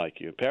didn't like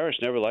you. Parrish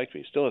never liked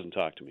me. Still hasn't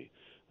talked to me.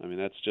 I mean,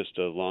 that's just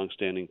a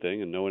long-standing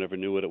thing, and no one ever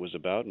knew what it was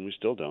about, and we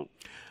still don't.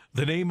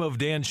 The name of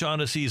Dan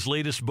Shaughnessy's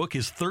latest book,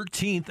 his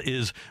 13th,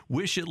 is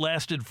Wish It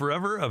Lasted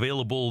Forever,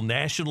 available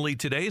nationally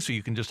today, so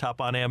you can just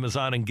hop on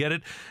Amazon and get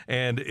it.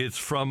 And it's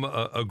from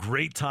a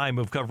great time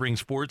of covering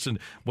sports and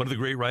one of the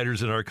great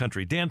writers in our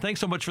country. Dan, thanks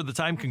so much for the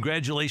time.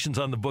 Congratulations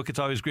on the book. It's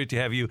always great to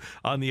have you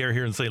on the air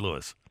here in St.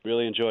 Louis.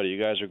 Really enjoyed it. You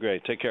guys are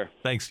great. Take care.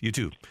 Thanks. You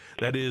too.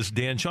 That is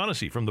Dan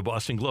Shaughnessy from the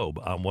Boston Globe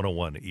on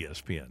 101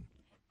 ESPN.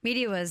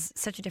 Media was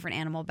such a different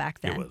animal back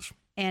then. It was.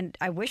 And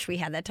I wish we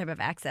had that type of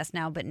access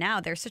now. But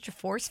now there's such a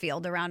force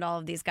field around all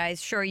of these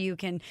guys. Sure, you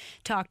can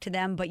talk to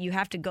them, but you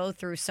have to go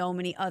through so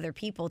many other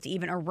people to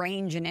even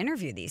arrange an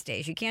interview these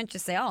days. You can't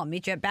just say, oh, I'll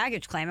meet you at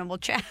baggage claim and we'll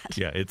chat.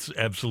 Yeah, it's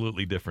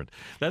absolutely different.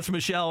 That's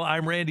Michelle.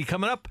 I'm Randy.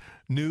 Coming up,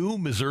 new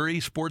Missouri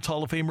Sports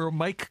Hall of Famer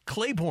Mike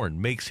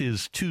Claiborne makes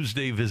his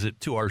Tuesday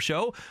visit to our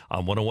show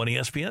on 101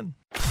 ESPN.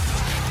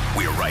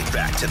 We're right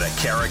back to the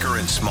Carricker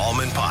and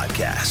Smallman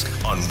podcast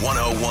on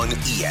 101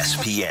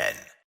 ESPN.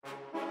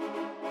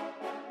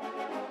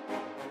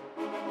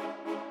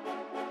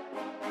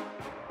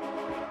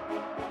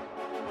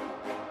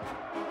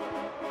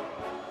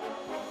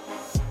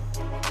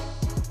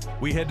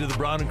 We head to the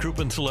Brown and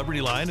Crouppen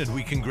Celebrity Line, and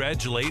we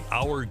congratulate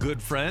our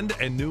good friend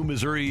and new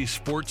Missouri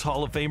Sports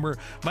Hall of Famer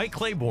Mike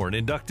Claiborne,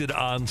 inducted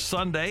on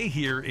Sunday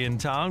here in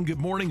town. Good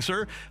morning,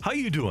 sir. How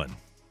you doing?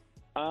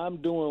 I'm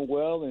doing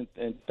well,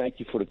 and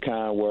thank you for the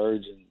kind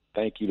words, and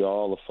thank you to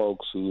all the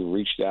folks who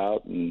reached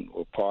out and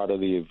were part of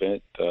the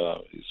event.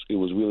 It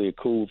was really a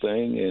cool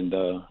thing,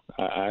 and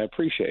I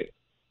appreciate it.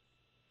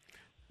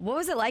 What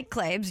was it like,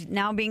 Claibs,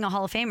 now being a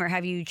Hall of Famer?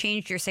 Have you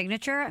changed your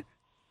signature?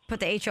 Put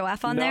the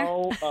HOF on there?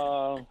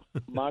 No,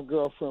 my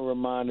girlfriend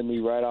reminded me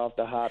right off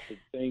the hop that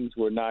things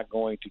were not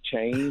going to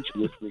change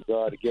with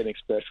regard to getting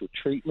special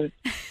treatment.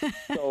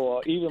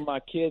 So even my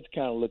kids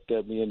kind of looked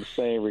at me in the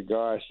same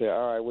regard, said,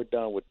 all right, we're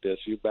done with this.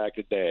 You're back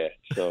to dad.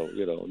 So,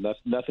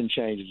 nothing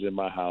changes in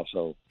my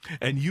household.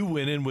 And you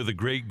went in with a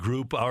great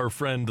group. Our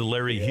friend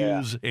Larry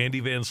Hughes,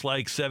 Andy Van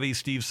Slyke, Sevy,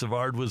 Steve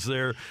Savard was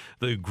there,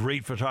 the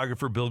great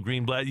photographer Bill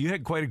Greenblatt. You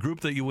had quite a group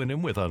that you went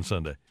in with on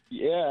Sunday.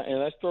 Yeah, and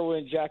let's throw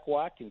in Jack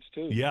Watkins,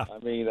 too. Yeah. I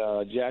mean,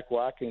 Jack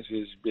Watkins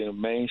has been a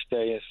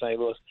mainstay in St.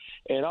 Louis.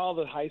 And all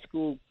the high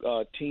school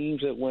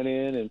teams that went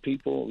in and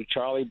people,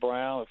 Charlie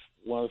Brown,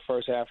 one of the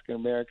first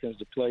African-Americans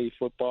to play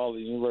football at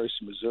the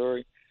University of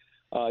Missouri.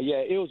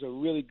 It was a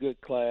really good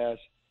class,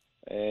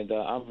 and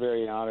I'm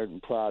very honored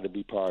and proud to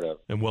be part of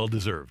it. And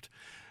well-deserved.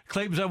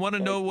 Claibs, I want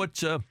to know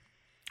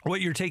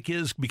what your take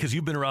is, because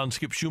you've been around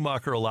Skip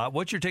Schumacher a lot.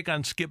 What's your take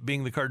on Skip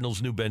being the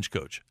Cardinals' new bench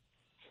coach?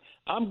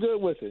 I'm good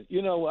with it.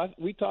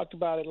 We talked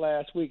about it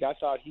last week. I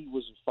thought he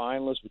was a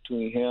finalist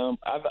between him.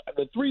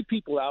 The three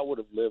people I would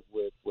have lived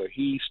with were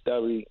he,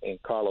 Stubby,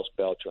 and Carlos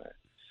Beltran.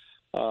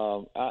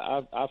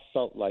 I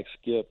felt like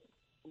Skip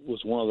was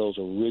one of those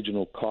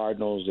original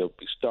Cardinals that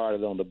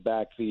started on the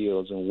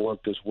backfields and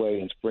worked his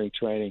way in spring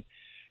training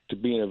to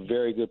being a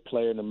very good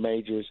player in the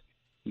majors.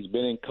 He's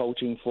been in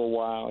coaching for a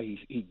while.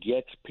 He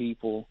gets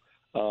people.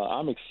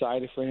 I'm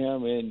excited for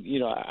him. And,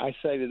 I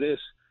say to this,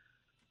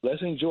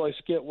 let's enjoy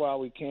Skip while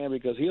we can,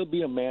 because he'll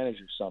be a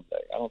manager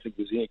someday. I don't think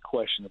there's any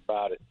question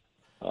about it.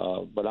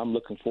 But I'm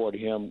looking forward to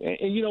him.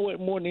 And you know what,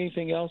 more than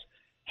anything else,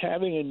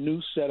 having a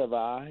new set of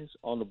eyes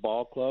on the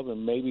ball club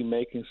and maybe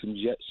making some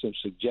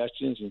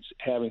suggestions and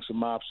having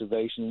some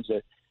observations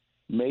that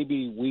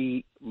maybe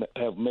we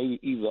have maybe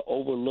either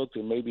overlooked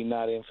or maybe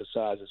not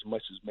emphasized as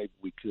much as maybe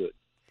we could.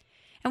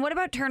 And what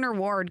about Turner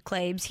Ward,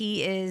 Claibs?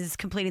 He is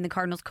completing the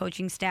Cardinals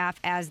coaching staff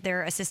as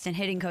their assistant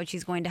hitting coach.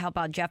 He's going to help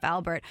out Jeff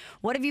Albert.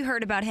 What have you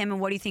heard about him, and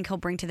what do you think he'll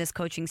bring to this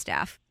coaching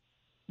staff?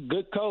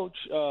 Good coach.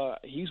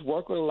 He's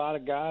worked with a lot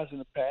of guys in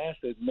the past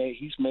that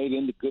he's made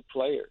into good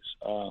players.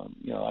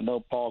 I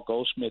know Paul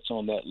Goldschmidt's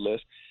on that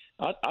list.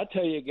 I'll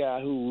tell you a guy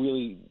who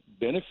really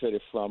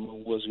benefited from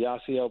him was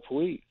Yasiel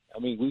Puig. I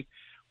mean,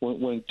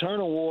 when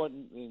Turner Ward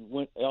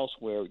went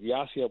elsewhere,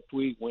 Yasiel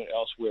Puig went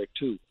elsewhere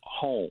too,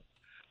 home.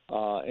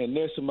 And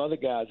there's some other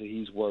guys that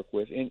he's worked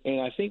with. And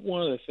I think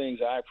one of the things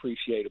I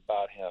appreciate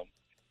about him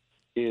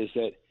is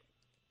that,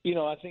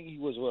 I think he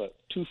was a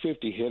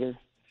 250 hitter,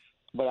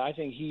 but I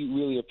think he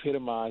really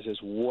epitomizes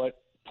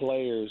what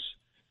players,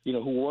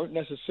 who weren't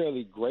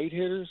necessarily great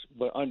hitters,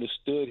 but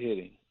understood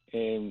hitting.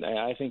 And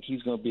I think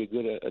he's going to be a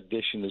good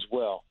addition as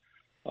well.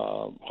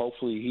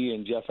 Hopefully he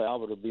and Jeff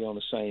Albert will be on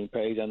the same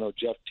page. I know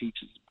Jeff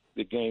teaches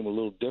the game a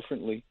little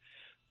differently.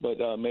 But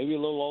maybe a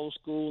little old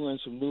school and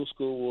some new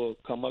school will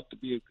come up to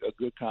be a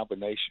good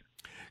combination.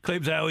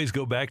 Claibs, I always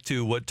go back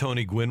to what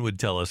Tony Gwynn would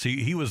tell us.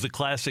 He was the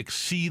classic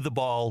see the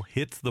ball,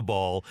 hit the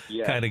ball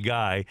kind of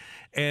guy.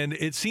 And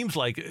it seems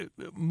like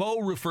Mo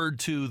referred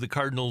to the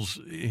Cardinals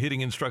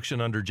hitting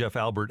instruction under Jeff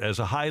Albert as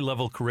a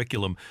high-level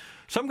curriculum.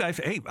 Some guys,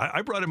 hey,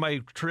 I brought in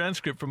my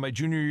transcript from my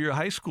junior year of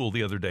high school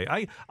the other day.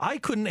 I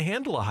couldn't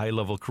handle a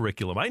high-level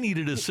curriculum. I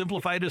needed it as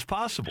simplified as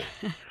possible.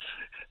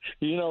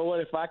 You know what?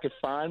 If I could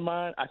find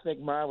mine, I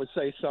think mine would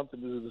say something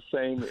the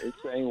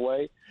same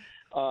way.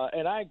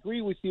 And I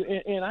agree with you.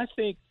 And I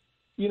think,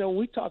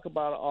 we talk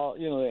about all,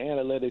 the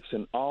analytics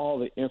and all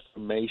the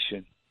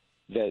information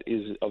that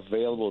is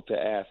available to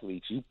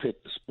athletes. You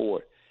pick the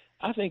sport.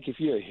 I think if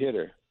you're a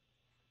hitter,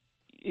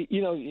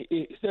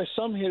 there's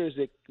some hitters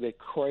that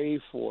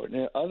crave for it. And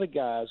there are other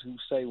guys who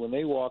say when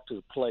they walk to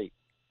the plate,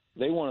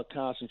 they want to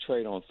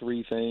concentrate on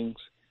three things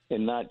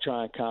and not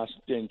try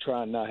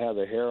and not have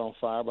their hair on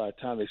fire by the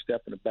time they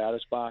step in the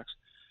batter's box.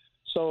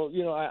 So,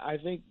 I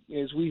think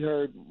as we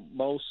heard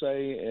Mo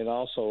say, and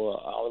also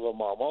Oliver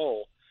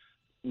Marmol,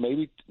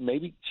 maybe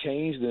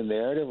change the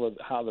narrative of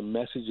how the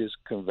message is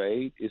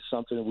conveyed is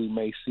something that we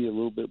may see a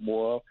little bit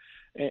more of.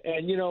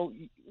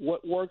 And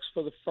what works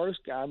for the first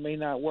guy may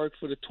not work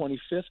for the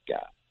 25th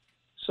guy.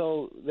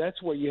 So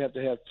that's where you have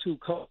to have two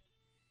coaches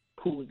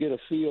who can get a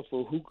feel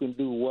for who can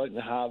do what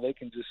and how they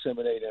can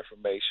disseminate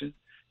information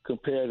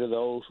compared to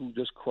those who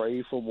just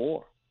crave for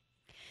more.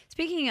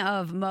 Speaking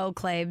of Mo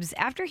Claibs,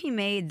 after he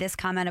made this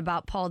comment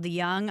about Paul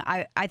DeJong,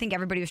 I think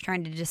everybody was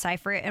trying to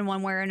decipher it in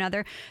one way or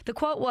another. The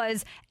quote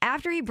was,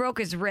 after he broke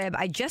his rib,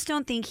 I just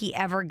don't think he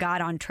ever got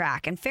on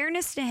track. In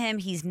fairness to him,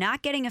 he's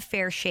not getting a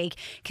fair shake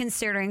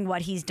considering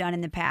what he's done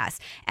in the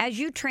past. As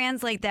you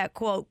translate that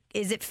quote,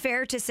 is it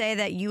fair to say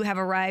that you have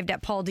arrived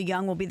at Paul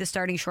DeJong will be the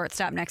starting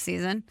shortstop next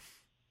season?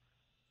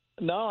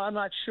 No, I'm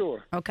not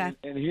sure. Okay.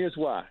 And here's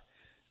why.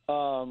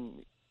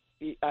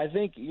 I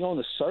think on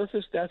the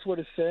surface, that's what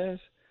it says.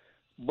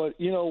 But,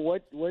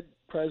 what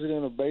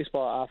president of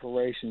baseball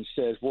operations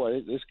says,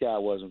 boy, this guy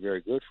wasn't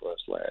very good for us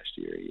last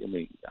year. I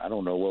mean, I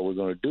don't know what we're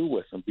going to do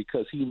with him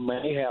because he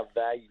may have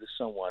value to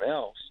someone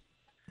else,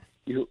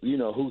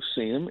 who's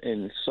seen him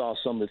and saw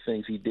some of the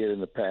things he did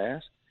in the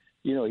past.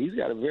 He's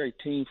got a very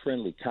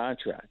team-friendly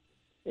contract.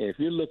 And if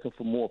you're looking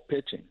for more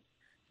pitching,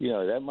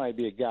 that might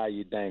be a guy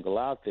you dangle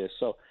out there.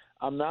 So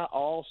I'm not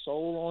all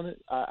sold on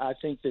it. I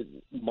think that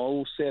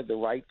Mo said the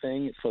right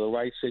thing for the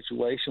right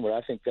situation, but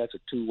I think that's a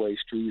two-way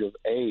street of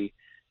A,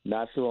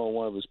 not throwing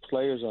one of his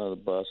players under the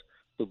bus,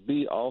 but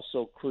B,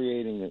 also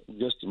creating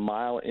just a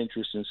mild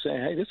interest in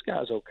saying, hey, this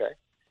guy's okay.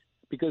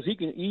 Because he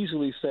can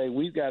easily say,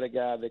 we've got a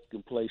guy that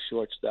can play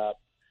shortstop,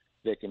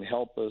 that can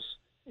help us,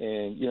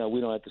 and, we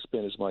don't have to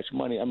spend as much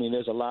money. I mean,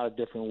 there's a lot of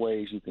different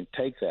ways you can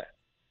take that.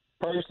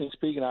 Personally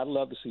speaking, I'd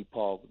love to see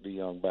Paul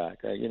DeJong back.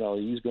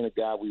 He's been a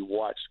guy we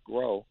watched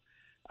grow.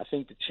 I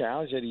think the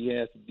challenge that he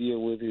has to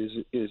deal with is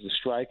the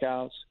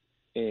strikeouts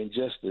and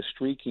just the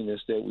streakiness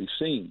that we've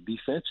seen.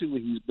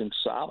 Defensively, he's been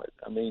solid.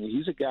 I mean,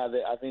 he's a guy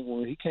that I think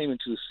when he came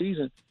into the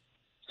season,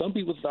 some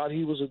people thought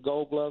he was a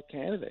Gold Glove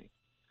candidate.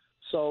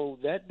 So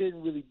that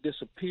didn't really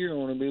disappear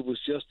on him. It was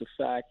just the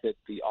fact that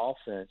the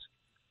offense,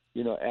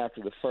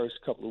 after the first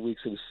couple of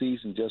weeks of the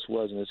season just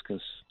wasn't as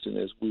consistent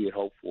as we had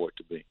hoped for it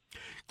to be.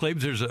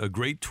 Claibs, there's a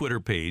great Twitter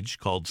page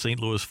called St.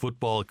 Louis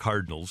Football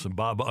Cardinals, and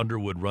Bob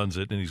Underwood runs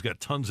it, and he's got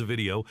tons of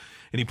video.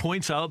 And he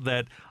points out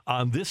that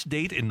on this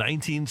date in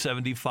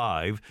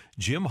 1975,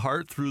 Jim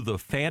Hart threw the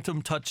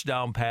phantom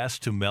touchdown pass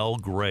to Mel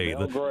Gray.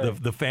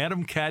 The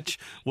phantom catch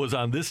was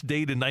on this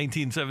date in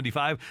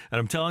 1975. And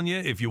I'm telling you,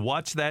 if you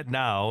watch that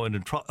now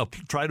and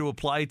try to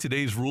apply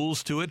today's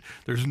rules to it,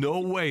 there's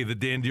no way that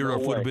Dan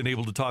Dierdorf would have been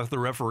able to talk the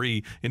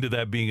referee into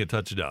that being a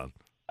touchdown.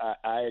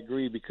 I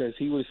agree because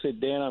he would have said,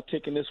 Dan, I'm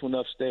kicking this one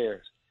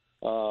upstairs.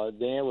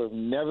 Dan would have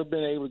never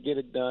been able to get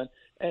it done.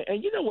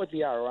 And you know what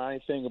the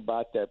ironic thing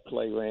about that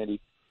play,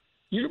 Randy?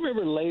 You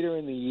remember later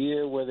in the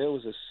year where there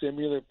was a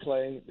similar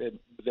play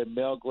that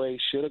Mel Gray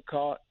should have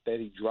caught that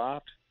he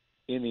dropped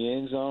in the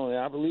end zone? And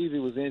I believe it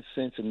was in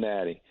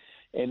Cincinnati.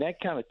 And that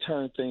kind of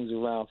turned things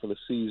around for the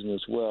season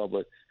as well.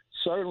 But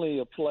certainly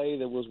a play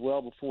that was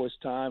well before its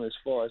time as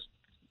far as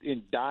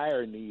in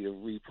dire need of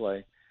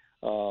replay.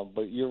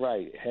 But you're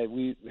right. Had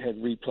we had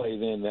replay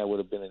then, that would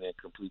have been an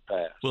incomplete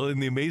pass. Well,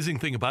 and the amazing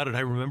thing about it, I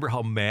remember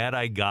how mad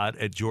I got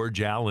at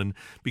George Allen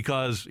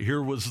because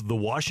here was the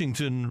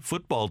Washington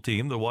football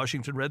team, the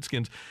Washington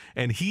Redskins,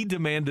 and he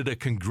demanded a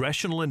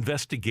congressional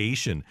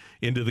investigation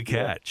into the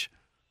catch.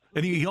 Yeah.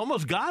 And he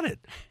almost got it.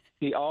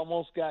 He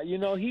almost got,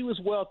 he was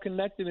well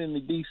connected in the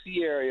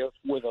D.C. area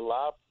with a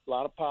lot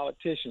of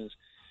politicians.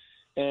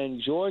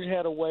 And George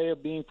had a way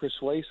of being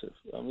persuasive.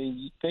 I mean,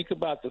 you think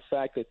about the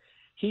fact that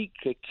he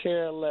could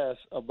care less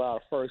about a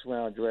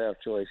first-round draft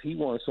choice. He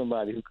wanted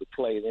somebody who could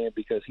play then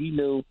because he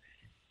knew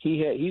he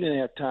didn't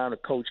have time to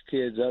coach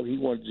kids up. He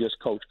wanted to just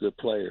coach good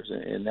players,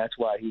 and that's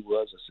why he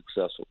was a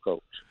successful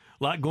coach.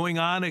 A lot going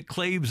on at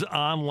Claibs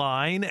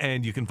Online,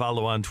 and you can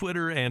follow on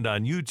Twitter and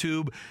on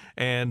YouTube.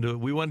 And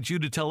we want you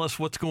to tell us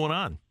what's going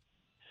on.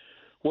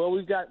 Well,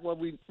 we got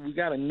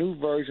a new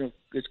version.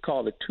 It's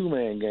called the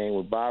Two-Man Game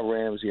with Bob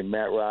Ramsey and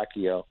Matt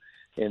Rocchio.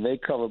 and they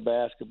cover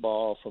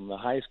basketball from the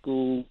high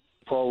school,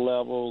 pro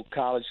level,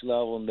 college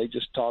level, and they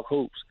just talk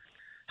hoops.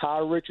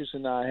 Howard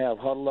Richardson and I have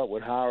Huddle Up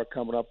with Howard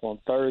coming up on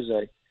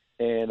Thursday,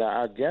 and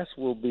our guest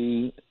will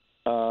be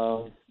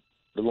the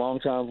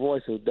longtime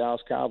voice of the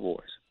Dallas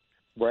Cowboys,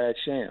 Brad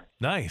Sham.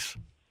 Nice.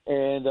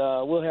 And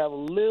we'll have a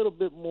little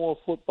bit more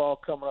football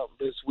coming up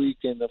this week,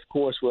 and, of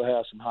course, we'll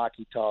have some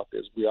hockey talk,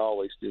 as we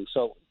always do.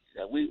 So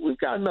we've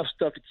got enough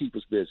stuff to keep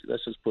us busy.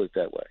 Let's just put it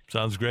that way.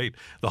 Sounds great.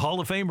 The Hall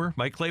of Famer,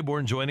 Mike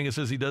Claiborne, joining us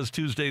as he does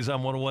Tuesdays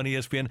on 101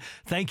 ESPN.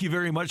 Thank you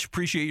very much.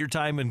 Appreciate your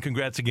time, and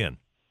congrats again.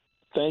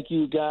 Thank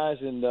you, guys,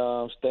 and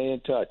stay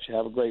in touch.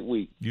 Have a great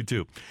week. You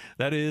too.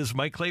 That is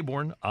Mike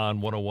Claiborne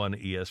on 101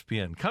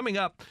 ESPN. Coming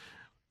up,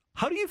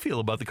 how do you feel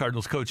about the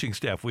Cardinals coaching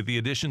staff with the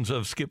additions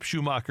of Skip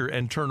Schumacher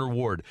and Turner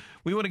Ward?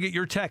 We want to get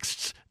your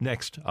texts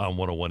next on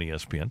 101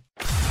 ESPN.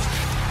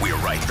 We're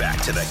right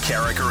back to the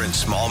Carricker and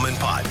Smallman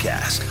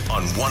podcast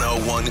on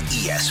 101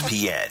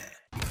 ESPN.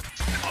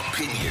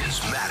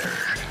 Opinions matter.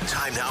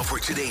 Time now for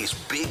today's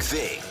big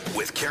thing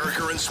with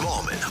Carricker and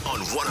Smallman on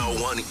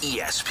 101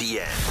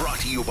 ESPN. Brought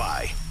to you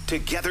by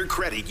Together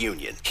Credit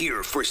Union.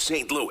 Here for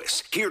St.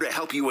 Louis. Here to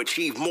help you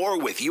achieve more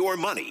with your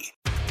money.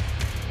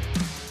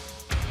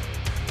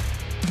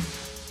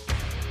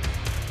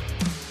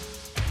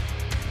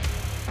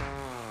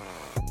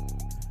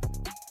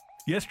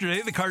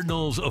 Yesterday, the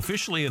Cardinals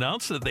officially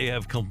announced that they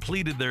have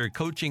completed their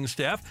coaching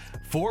staff.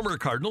 Former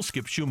Cardinal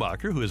Skip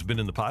Schumacher, who has been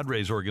in the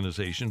Padres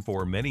organization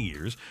for many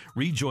years,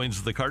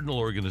 rejoins the Cardinal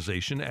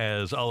organization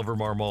as Oliver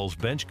Marmol's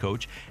bench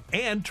coach,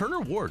 and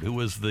Turner Ward, who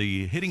was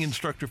the hitting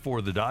instructor for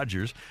the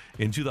Dodgers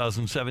in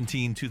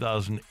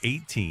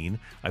 2017-2018.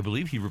 I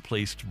believe he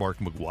replaced Mark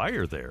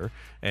McGwire there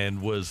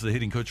and was the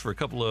hitting coach for a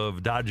couple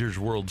of Dodgers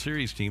World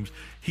Series teams.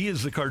 He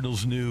is the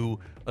Cardinals' new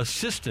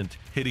assistant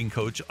hitting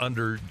coach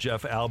under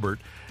Jeff Albert.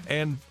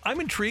 And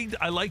I'm intrigued.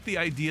 I like the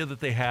idea that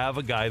they have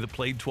a guy that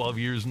played 12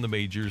 years in the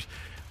majors,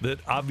 that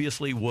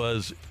obviously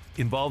was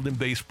involved in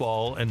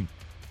baseball and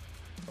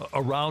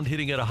around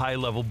hitting at a high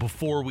level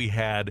before we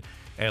had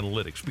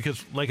analytics.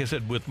 Because, like I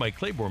said, with Mike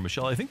Claiborne,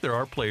 Michelle, I think there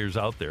are players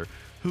out there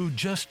who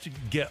just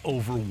get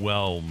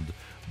overwhelmed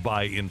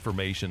by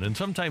information. And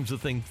sometimes the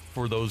thing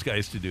for those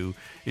guys to do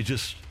is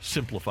just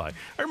simplify.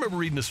 I remember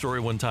reading a story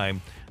one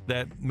time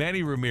that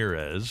Manny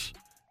Ramirez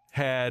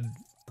had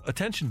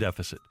attention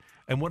deficit.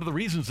 And one of the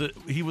reasons that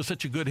he was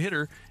such a good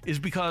hitter is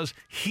because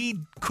he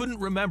couldn't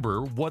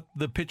remember what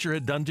the pitcher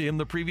had done to him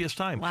the previous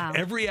time. Wow.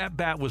 Every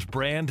at-bat was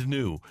brand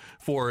new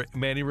for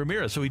Manny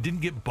Ramirez, so he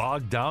didn't get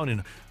bogged down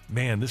in,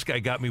 man, this guy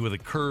got me with a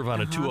curve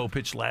on a 2-0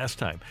 pitch last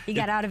time. He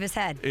got out of his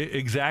head.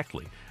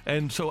 Exactly.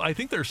 And so I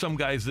think there are some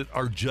guys that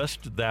are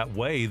just that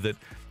way, that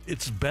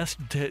it's best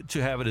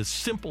to have it as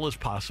simple as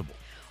possible.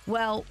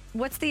 Well,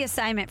 what's the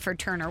assignment for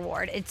Turner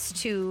Ward? It's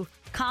to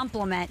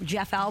complement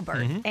Jeff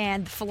Albert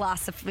and the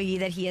philosophy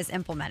that he has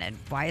implemented.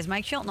 Why is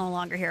Mike Schilt no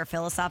longer here?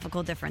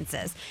 Philosophical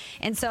differences.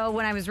 And so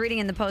when I was reading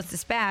in the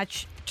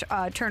Post-Dispatch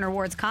Turner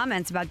Ward's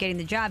comments about getting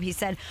the job, he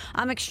said,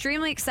 "I'm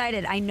extremely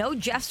excited. I know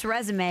Jeff's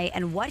resume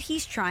and what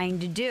he's trying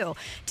to do.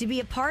 To be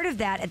a part of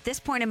that at this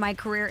point in my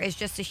career is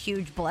just a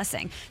huge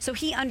blessing." So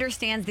he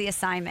understands the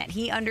assignment.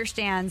 He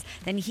understands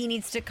that he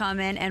needs to come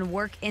in and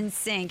work in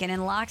sync and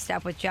in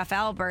lockstep with Jeff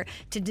Albert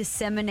to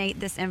disseminate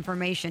this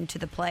information to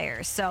the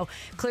players. So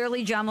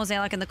clearly John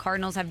Mozeliak and the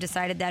Cardinals have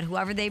decided that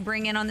whoever they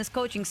bring in on this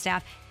coaching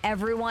staff,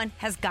 everyone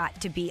has got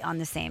to be on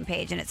the same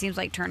page. And it seems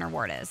like Turner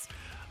Ward is.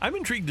 I'm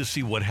intrigued to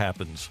see what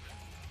happens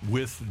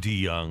with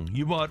DeYoung.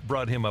 You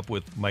brought him up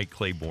with Mike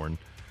Claiborne,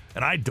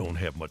 and I don't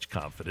have much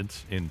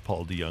confidence in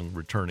Paul DeYoung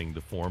returning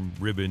to form,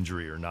 rib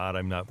injury or not.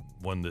 I'm not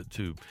one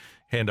to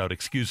hand out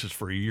excuses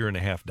for a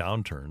year-and-a-half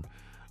downturn.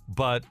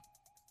 But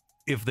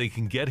if they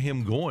can get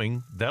him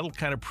going, that'll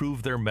kind of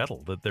prove their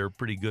mettle, that they're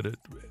pretty good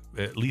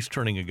at least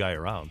turning a guy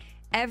around.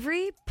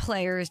 Every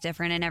player is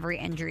different and every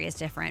injury is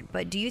different,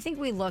 but do you think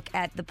we look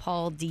at the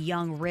Paul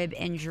DeYoung rib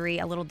injury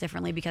a little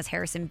differently because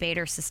Harrison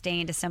Bader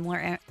sustained a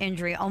similar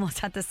injury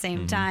almost at the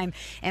same time,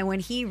 and when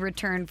he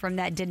returned from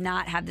that did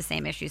not have the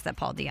same issues that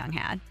Paul DeYoung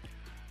had?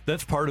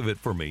 That's part of it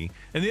for me.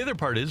 And the other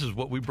part is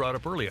what we brought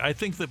up earlier. I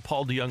think that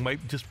Paul DeYoung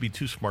might just be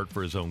too smart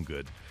for his own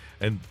good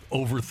and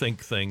overthink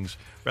things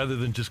rather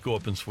than just go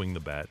up and swing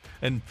the bat.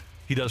 And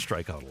he does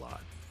strike out a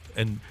lot.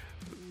 And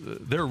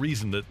there's a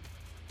reason that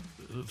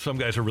some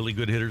guys are really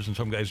good hitters and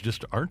some guys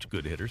just aren't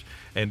good hitters.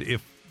 And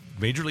if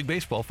Major League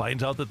Baseball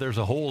finds out that there's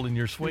a hole in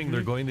your swing,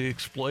 they're going to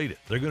exploit it.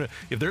 They're going to,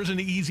 if there's an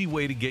easy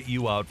way to get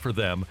you out for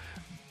them,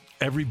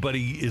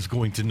 everybody is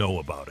going to know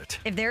about it.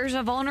 If there's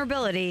a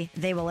vulnerability,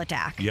 they will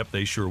attack. Yep,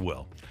 they sure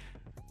will.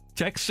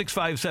 Text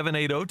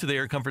 65780 to the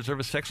Air Comfort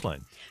Service text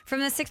line.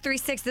 From the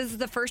 636, this is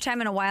the first time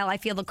in a while I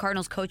feel the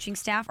Cardinals coaching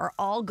staff are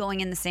all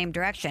going in the same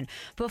direction.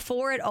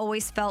 Before, it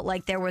always felt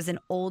like there was an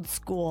old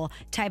school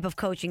type of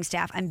coaching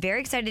staff. I'm very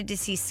excited to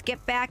see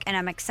Skip back, and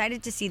I'm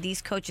excited to see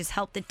these coaches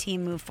help the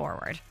team move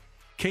forward.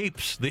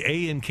 Capes, the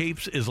A in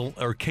Capes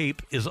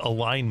is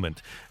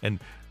alignment. And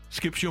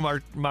Skip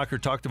Schumacher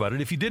talked about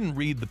it. If you didn't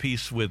read the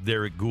piece with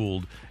Derek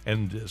Gould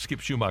and Skip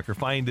Schumacher,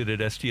 find it at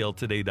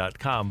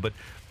stltoday.com. But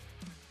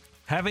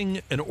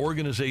having an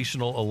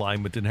organizational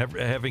alignment and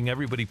having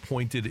everybody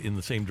pointed in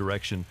the same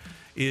direction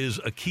is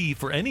a key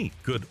for any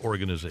good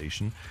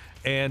organization.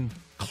 And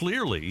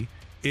clearly,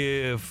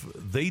 if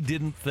they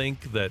didn't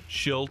think that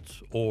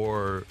Schilt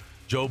or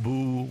Joe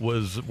Boo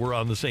were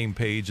on the same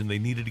page and they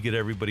needed to get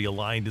everybody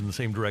aligned in the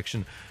same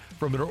direction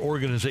from an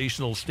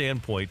organizational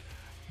standpoint,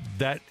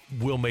 that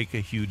will make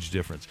a huge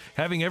difference.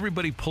 Having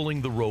everybody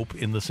pulling the rope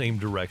in the same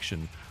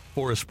direction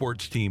for a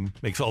sports team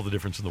makes all the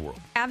difference in the world.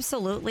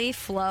 Absolutely.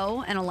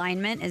 Flow and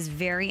alignment is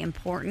very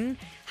important.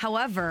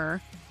 However,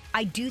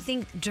 I do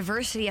think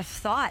diversity of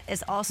thought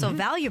is also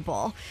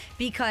valuable,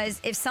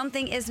 because if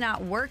something is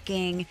not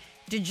working,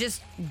 to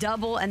just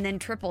double and then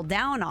triple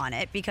down on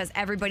it because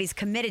everybody's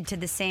committed to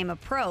the same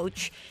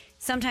approach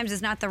sometimes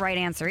is not the right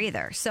answer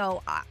either.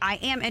 So I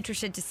am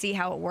interested to see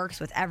how it works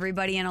with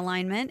everybody in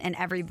alignment and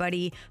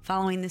everybody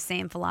following the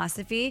same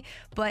philosophy.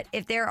 But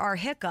if there are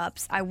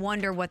hiccups, I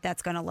wonder what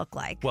that's going to look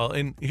like. Well,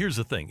 and here's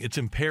the thing. It's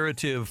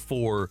imperative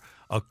for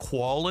a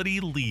quality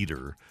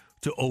leader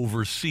to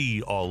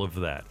oversee all of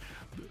that.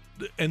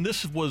 And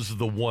this was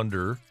the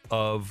wonder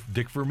of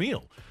Dick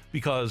Vermeil,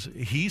 because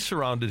he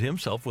surrounded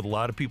himself with a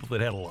lot of people that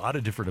had a lot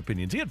of different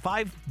opinions. He had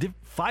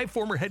five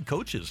former head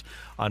coaches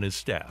on his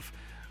staff.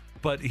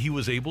 But he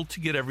was able to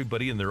get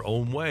everybody in their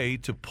own way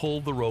to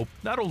pull the rope,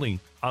 not only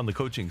on the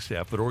coaching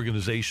staff, but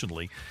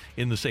organizationally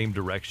in the same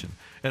direction.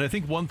 And I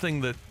think one thing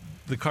that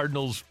the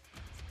Cardinals,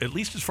 at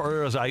least as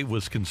far as I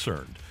was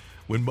concerned,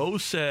 when Mo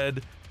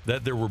said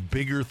that there were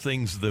bigger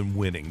things than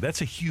winning,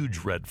 that's a huge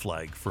red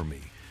flag for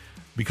me.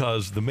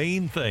 Because the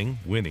main thing,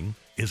 winning,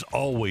 is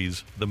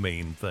always the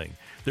main thing.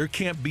 There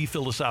can't be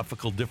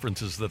philosophical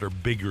differences that are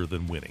bigger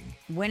than winning.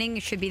 Winning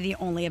should be the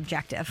only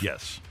objective.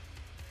 Yes.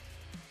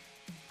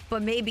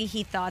 But maybe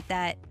he thought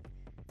that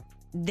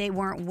they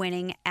weren't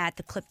winning at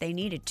the clip they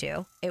needed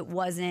to. It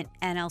wasn't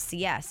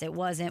NLCS. It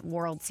wasn't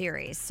World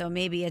Series. So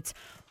maybe it's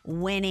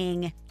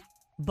winning,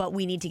 but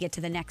we need to get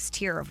to the next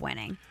tier of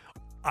winning.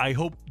 I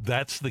hope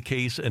that's the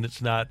case, and it's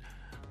not,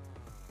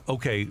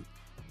 okay,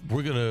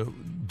 we're going to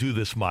do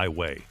this my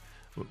way.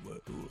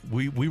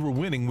 We were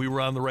winning. We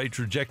were on the right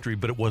trajectory,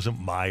 but it wasn't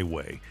my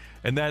way.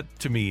 And that,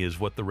 to me, is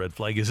what the red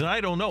flag is. And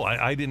I don't know.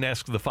 I didn't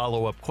ask the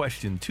follow-up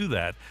question to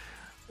that.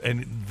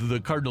 And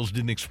the Cardinals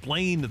didn't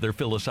explain their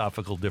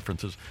philosophical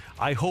differences.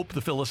 I hope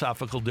the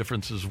philosophical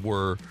differences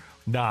were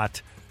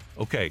not,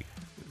 okay,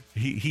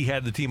 he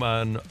had the team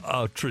on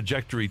a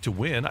trajectory to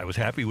win. I was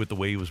happy with the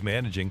way he was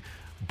managing,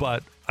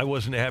 but I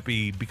wasn't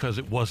happy because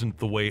it wasn't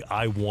the way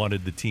I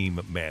wanted the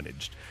team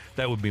managed.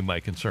 That would be my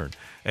concern.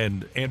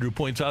 And Andrew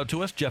points out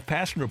to us, Jeff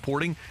Passan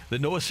reporting that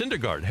Noah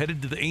Syndergaard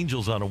headed to the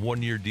Angels on a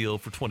one-year deal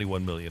for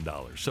 $21 million.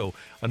 So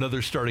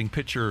another starting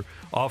pitcher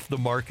off the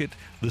market.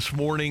 This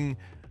morning,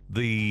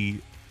 the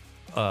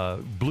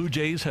Blue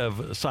Jays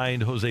have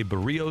signed Jose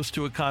Barrios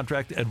to a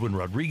contract. Eduardo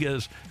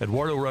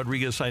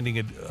Rodriguez signing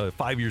a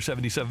 5-year,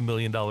 $77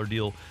 million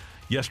deal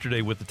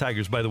yesterday with the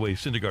Tigers. By the way,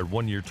 Syndergaard,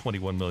 1 year,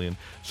 $21 million.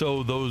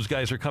 So those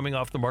guys are coming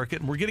off the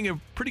market, and we're getting a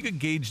pretty good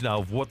gauge now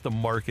of what the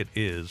market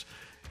is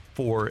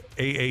for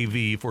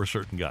AAV for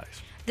certain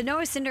guys. The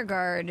Noah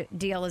Syndergaard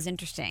deal is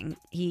interesting.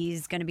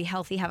 He's going to be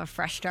healthy, have a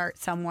fresh start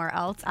somewhere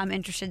else. I'm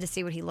interested to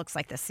see what he looks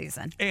like this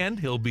season. And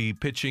he'll be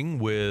pitching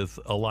with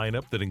a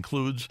lineup that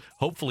includes,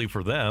 hopefully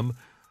for them,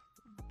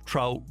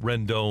 Trout,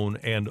 Rendon,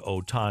 and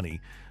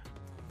Ohtani.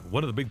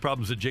 One of the big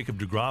problems that Jacob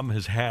deGrom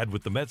has had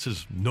with the Mets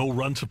is no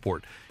run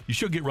support. You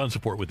should get run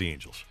support with the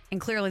Angels.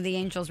 And clearly the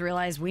Angels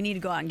realize we need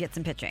to go out and get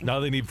some pitching. Now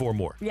they need 4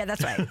 more. Yeah,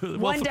 that's right.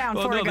 One down,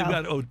 4 to go. They've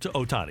got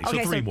Ohtani,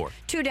 okay, so 3 more.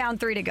 2 down,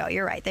 3 to go.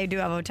 You're right. They do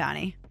have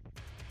Ohtani.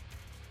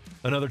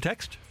 Another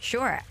text?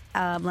 Sure.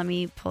 Let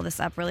me pull this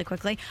up really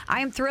quickly.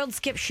 I am thrilled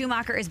Skip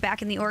Schumaker is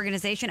back in the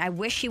organization. I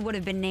wish he would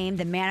have been named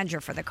the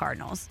manager for the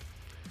Cardinals.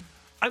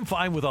 I'm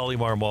fine with Oli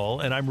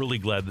Marmol, and I'm really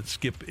glad that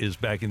Skip is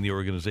back in the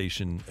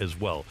organization as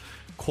well.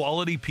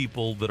 Quality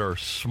people that are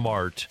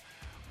smart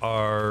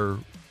are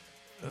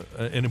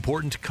an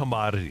important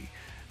commodity.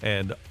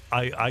 And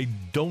I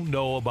don't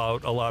know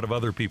about a lot of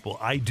other people.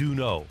 I do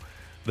know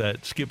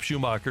that Skip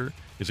Schumaker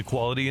is a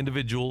quality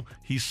individual.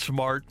 He's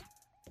smart,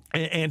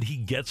 and he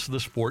gets the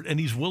sport, and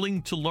he's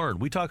willing to learn.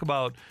 We talk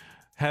about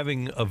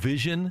having a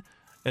vision,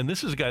 and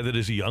this is a guy that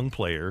is a young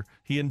player.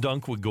 He and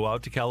Dunk would go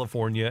out to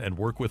California and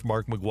work with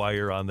Mark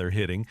McGwire on their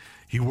hitting.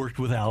 He worked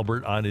with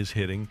Albert on his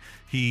hitting.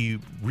 He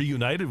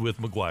reunited with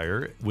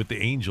McGwire with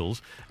the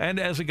Angels, and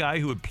as a guy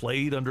who had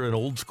played under an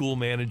old-school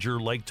manager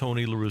like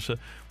Tony La Russa,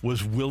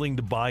 was willing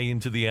to buy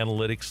into the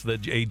analytics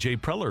that A.J.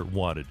 Preller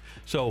wanted.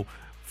 So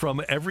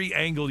from every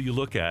angle you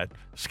look at,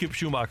 Skip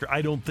Schumaker,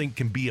 I don't think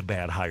can be a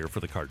bad hire for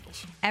the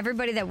Cardinals.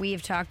 Everybody that we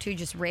have talked to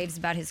just raves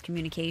about his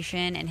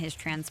communication and his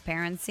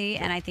transparency,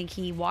 and I think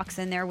he walks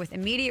in there with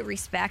immediate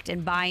respect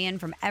and buy-in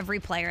from every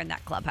player in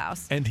that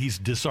clubhouse. And he's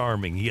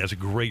disarming. He has a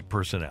great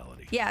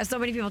personality. Yeah, so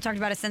many people talked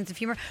about a sense of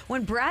humor.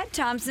 When Brad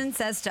Thompson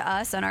says to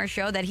us on our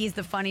show that he's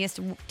the funniest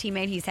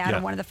teammate he's had,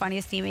 and one of the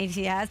funniest teammates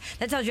he has,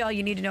 that tells you all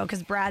you need to know,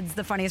 because Brad's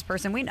the funniest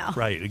person we know.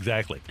 Right,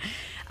 exactly.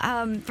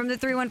 From the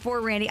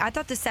 314, Randy, I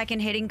thought the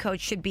second hitting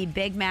coach should be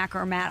Big Mac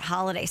or Matt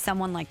Holliday,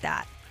 someone like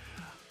that.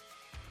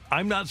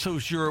 I'm not so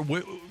sure.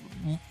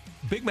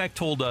 Big Mac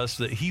told us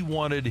that he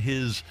wanted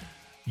his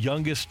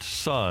youngest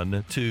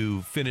son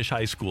to finish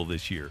high school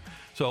this year.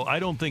 So I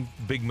don't think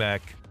Big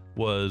Mac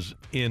was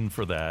in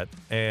for that.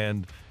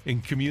 And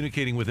in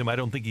communicating with him, I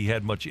don't think he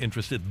had much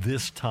interest at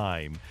this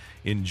time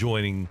in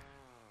joining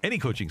any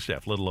coaching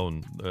staff, let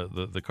alone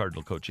the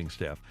Cardinal coaching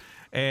staff.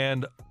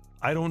 And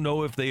I don't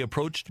know if they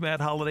approached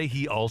Matt Holliday.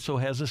 He also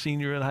has a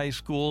senior in high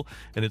school,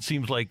 and it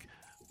seems like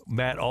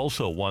Matt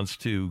also wants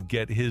to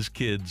get his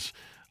kids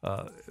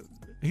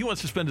he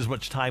wants to spend as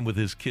much time with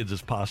his kids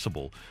as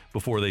possible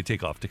before they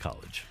take off to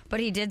college.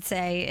 But he did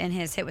say in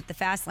his hit with the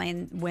fast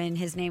lane when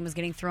his name was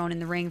getting thrown in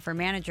the ring for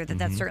manager that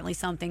that's certainly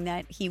something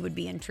that he would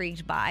be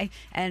intrigued by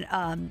and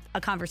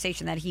a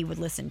conversation that he would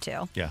listen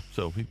to. Yeah,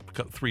 so he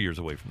got 3 years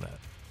away from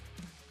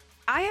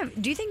that.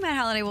 Do you think Matt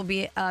Holliday will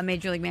be a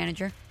Major League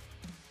manager?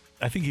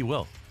 I think he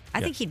will. I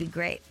think he'd be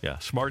great. Yeah,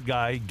 smart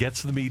guy,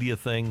 gets the media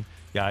thing.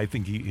 Yeah, I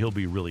think he'll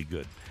be really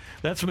good.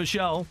 That's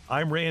Michelle.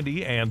 I'm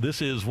Randy, and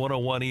this is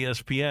 101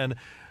 ESPN.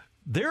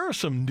 There are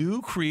some new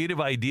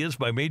creative ideas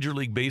by Major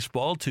League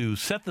Baseball to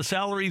set the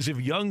salaries of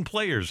young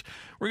players.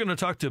 We're going to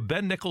talk to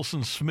Ben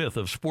Nicholson-Smith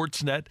of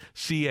Sportsnet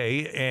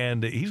CA,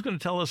 and he's going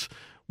to tell us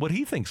what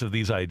he thinks of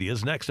these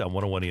ideas next on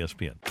 101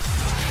 ESPN.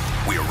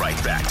 We're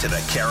right back to the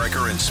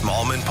Carricker and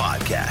Smallman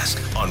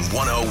podcast on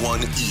 101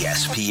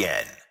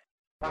 ESPN.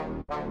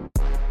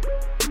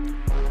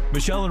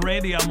 Michelle and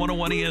Randy on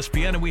 101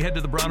 ESPN, and we head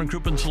to the Brown and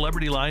Crouppen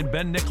Celebrity Line.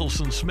 Ben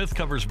Nicholson-Smith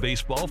covers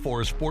baseball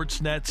for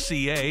Sportsnet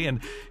CA,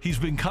 and he's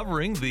been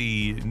covering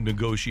the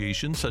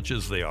negotiations, such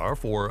as they are,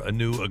 for a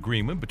new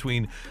agreement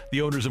between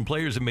the owners and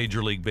players in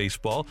Major League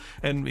Baseball.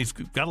 And he's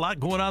got a lot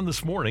going on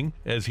this morning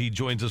as he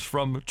joins us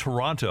from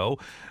Toronto.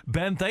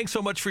 Ben, thanks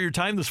so much for your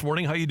time this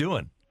morning. How you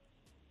doing?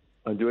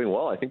 I'm doing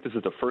well. I think this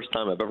is the first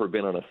time I've ever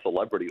been on a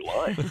celebrity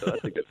line, so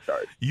that's a good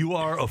start. You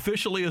are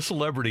officially a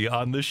celebrity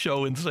on this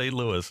show in St.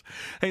 Louis.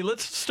 Hey,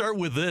 let's start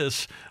with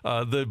this.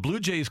 The Blue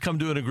Jays come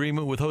to an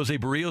agreement with Jose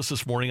Barrios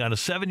this morning on a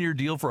 7-year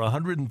deal for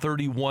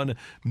 $131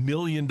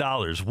 million.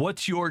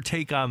 What's your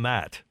take on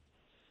that?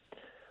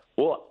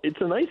 Well, it's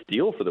a nice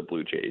deal for the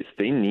Blue Jays.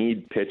 They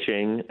need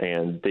pitching,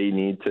 and they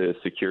need to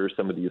secure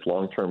some of these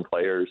long-term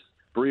players.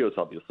 Barrios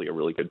obviously a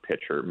really good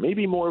pitcher,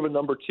 maybe more of a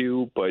number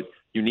two, but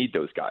you need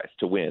those guys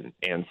to win.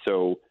 And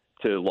so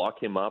to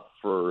lock him up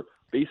for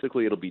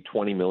basically it'll be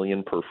 $20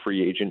 million per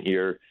free agent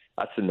year.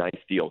 That's a nice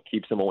deal.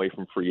 Keeps him away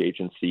from free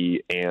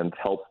agency and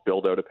helps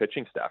build out a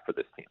pitching staff for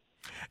this team.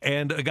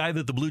 And a guy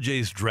that the Blue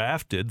Jays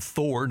drafted,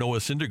 Noah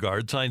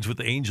Syndergaard, signs with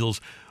the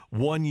Angels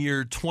 1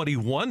 year,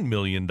 $21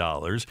 million.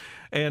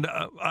 And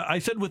I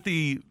said with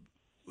the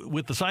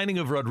signing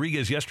of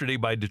Rodriguez yesterday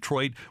by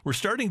Detroit, we're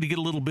starting to get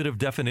a little bit of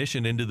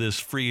definition into this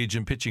free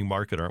agent pitching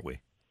market, aren't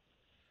we?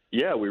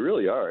 Yeah, we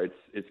really are.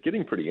 It's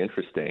getting pretty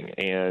interesting,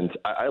 and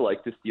I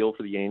like this deal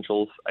for the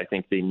Angels. I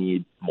think they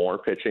need more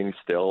pitching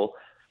still.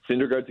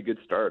 Syndergaard's a good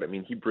start. I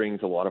mean, he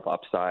brings a lot of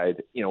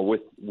upside. You know,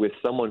 with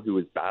someone who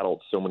has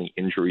battled so many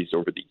injuries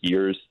over the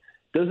years,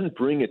 doesn't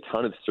bring a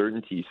ton of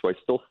certainty. So I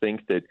still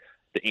think that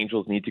the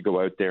Angels need to go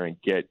out there and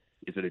get,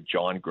 is it a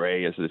John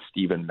Gray? Is it a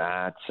Steven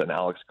Matz, an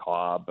Alex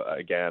Cobb?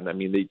 Again, I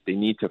mean, they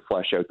need to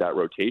flesh out that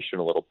rotation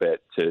a little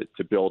bit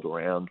to build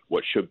around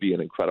what should be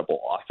an incredible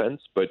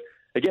offense. But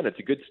again, it's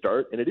a good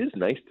start, and it is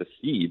nice to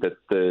see that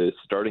the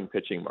starting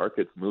pitching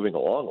market's moving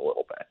along a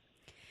little bit.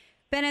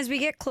 Ben, as we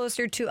get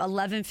closer to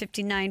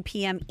 11:59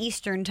 p.m.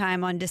 Eastern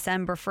Time on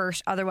December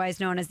 1st, otherwise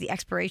known as the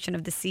expiration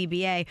of the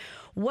CBA,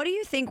 what do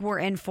you think we're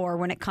in for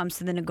when it comes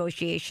to the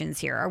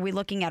negotiations here? Are we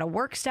looking at a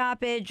work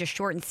stoppage, a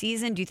shortened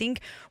season? Do you think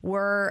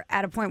we're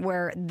at a point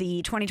where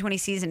the 2020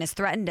 season is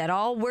threatened at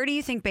all? Where do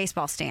you think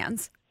baseball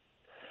stands?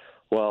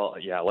 Well,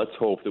 yeah, let's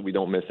hope that we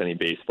don't miss any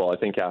baseball. I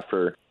think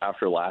after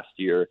last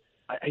year,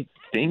 I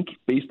think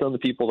based on the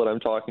people that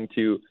I'm talking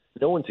to,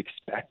 no one's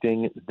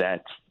expecting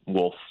that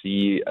we'll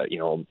see,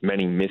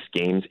 many missed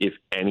games, if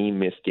any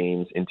missed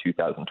games in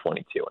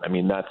 2022. I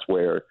mean, that's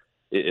where,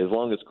 as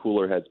long as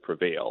cooler heads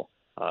prevail,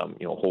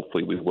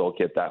 hopefully we will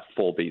get that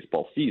full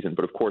baseball season.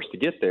 But of course, to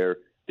get there,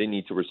 they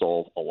need to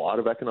resolve a lot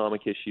of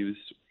economic issues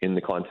in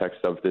the context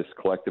of this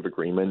collective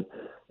agreement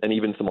and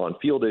even some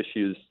on-field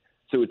issues.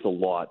 So it's a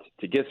lot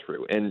to get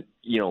through. And,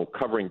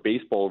 covering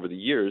baseball over the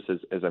years,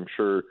 as I'm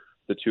sure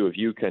the two of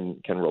you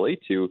can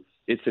relate to,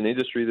 it's an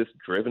industry that's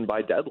driven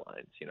by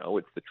deadlines.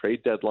 It's the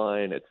trade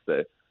deadline, it's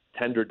the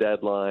tender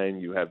deadline,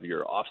 you have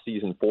your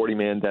off-season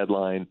 40-man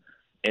deadline,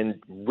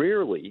 and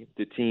rarely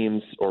do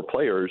teams or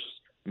players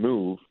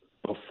move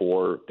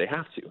before they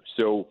have to.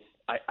 So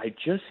I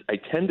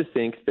tend to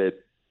think that,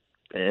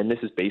 and this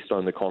is based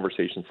on the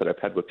conversations that I've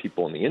had with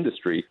people in the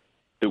industry,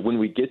 that when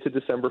we get to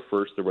December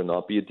 1st, there will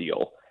not be a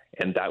deal,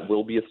 and that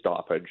will be a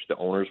stoppage. The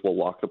owners will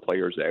lock the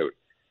players out.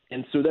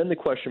 And so then the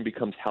question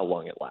becomes how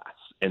long it lasts.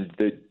 And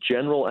the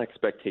general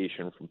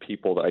expectation from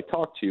people that I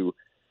talk to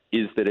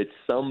is that at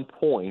some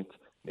point,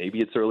 maybe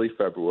it's early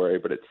February,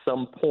 but at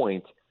some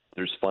point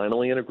there's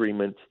finally an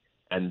agreement,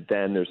 and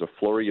then there's a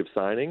flurry of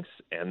signings,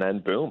 and then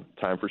boom,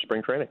 time for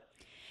spring training.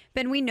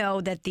 Ben, we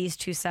know that these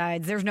two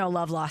sides, there's no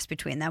love lost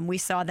between them. We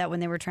saw that when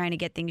they were trying to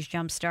get things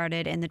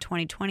jump-started in the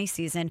 2020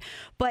 season.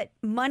 But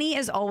money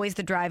is always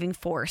the driving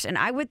force. And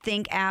I would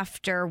think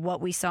after what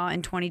we saw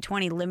in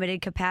 2020,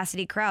 limited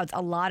capacity crowds,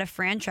 a lot of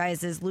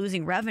franchises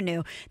losing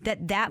revenue,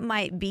 that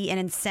might be an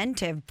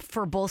incentive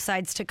for both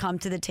sides to come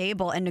to the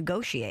table and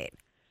negotiate.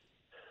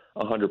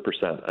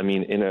 100%. I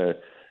mean, in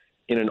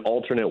an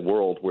alternate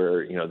world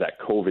where, that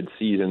COVID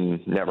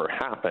season never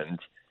happened,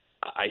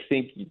 I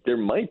think there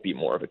might be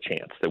more of a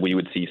chance that we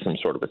would see some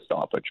sort of a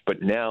stoppage.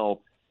 But now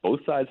both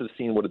sides have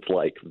seen what it's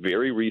like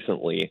very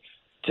recently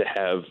to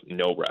have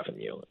no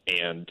revenue.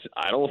 And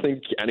I don't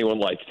think anyone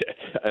liked it.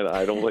 And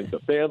I don't think the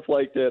fans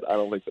liked it. I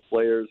don't think the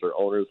players or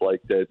owners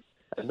liked it.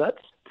 And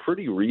that's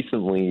pretty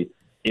recently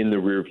in the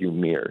rearview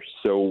mirror.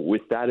 So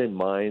with that in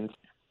mind,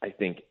 I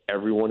think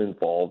everyone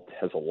involved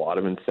has a lot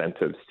of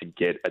incentives to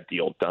get a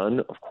deal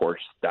done. Of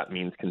course, that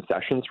means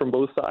concessions from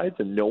both sides,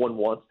 and no one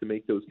wants to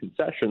make those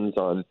concessions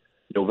on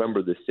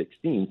November the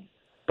 16th,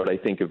 but I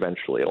think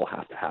eventually it'll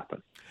have to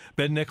happen.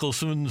 Ben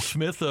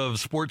Nicholson-Smith of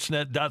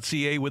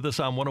Sportsnet.ca with us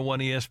on 101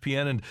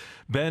 ESPN. And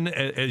Ben,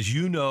 as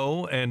you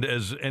know, and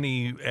as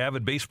any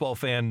avid baseball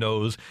fan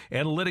knows,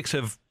 analytics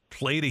have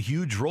played a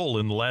huge role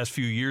in the last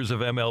few years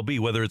of MLB,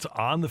 whether it's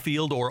on the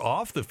field or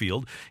off the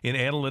field, in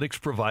analytics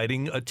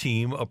providing a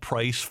team a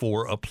price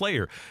for a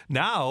player.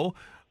 Now,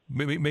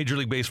 Major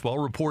League Baseball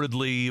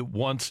reportedly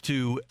wants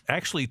to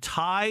actually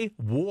tie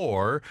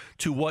WAR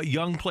to what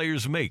young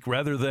players make.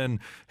 Rather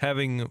than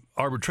having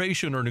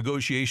arbitration or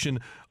negotiation,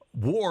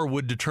 WAR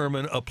would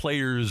determine a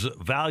player's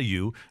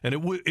value, and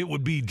it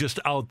would be just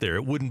out there.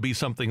 It wouldn't be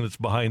something that's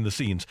behind the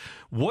scenes.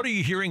 What are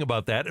you hearing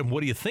about that, and what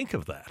do you think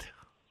of that?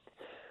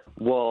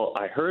 Well,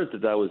 I heard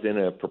that was in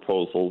a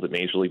proposal that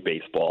Major League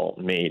Baseball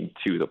made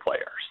to the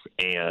players.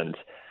 And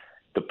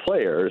the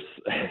players,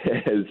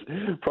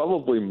 as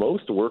probably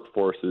most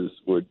workforces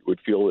would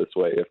feel this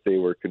way if they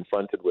were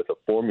confronted with a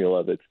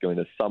formula that's going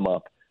to sum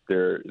up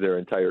their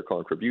entire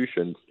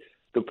contributions.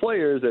 The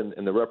players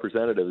and the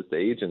representatives, the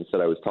agents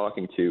that I was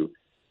talking to,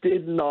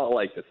 did not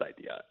like this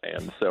idea.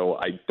 And so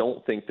I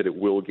don't think that it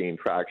will gain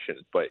traction.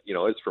 But,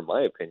 as for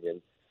my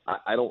opinion,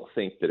 I don't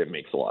think that it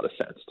makes a lot of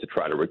sense to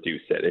try to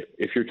reduce it.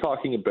 If you're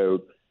talking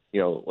about,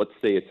 let's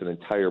say it's an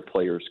entire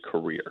player's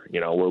career,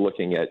 we're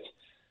looking at,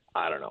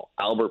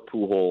 Albert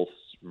Pujols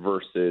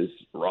versus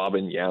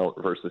Robin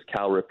Yount versus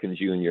Cal Ripken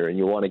Jr., and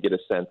you want to get a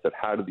sense of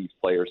how do these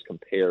players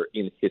compare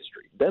in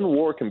history, then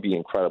WAR can be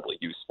incredibly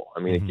useful. I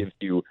mean, It gives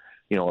you,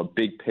 a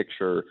big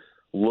picture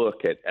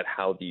look at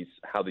how these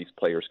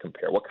players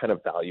compare. What kind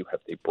of value have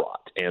they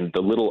brought? And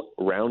the little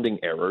rounding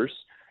errors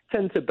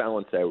tend to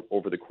balance out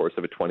over the course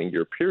of a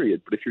 20-year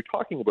period. But if you're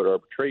talking about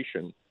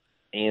arbitration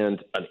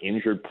and an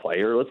injured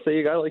player, let's say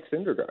a guy like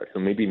Syndergaard, who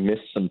maybe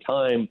missed some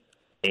time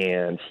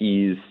and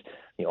he's,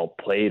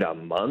 played a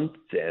month,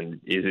 and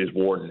is his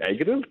WAR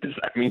negative? Does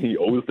that mean he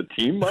owes the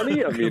team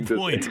money? I mean,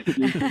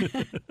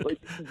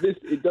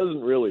 it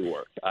doesn't really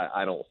work.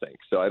 I don't think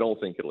so. I don't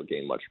think it'll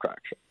gain much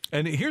traction.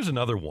 And here's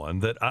another one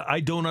that I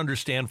don't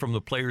understand from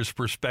the player's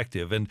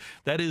perspective, and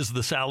that is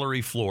the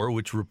salary floor,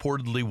 which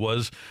reportedly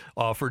was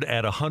offered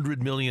at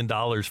 $100 million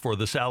for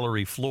the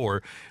salary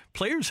floor.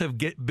 Players have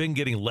been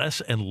getting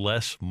less and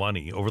less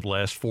money over the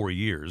last 4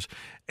 years,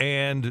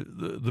 and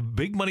the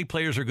big money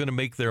players are going to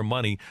make their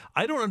money.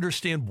 I don't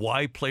understand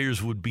why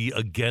players would be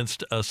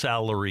against a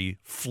salary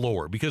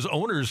floor, because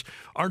owners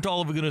aren't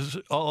all of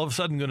a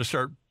sudden going to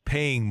start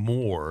paying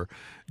more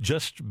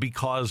just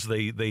because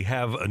they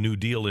have a new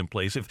deal in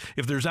place.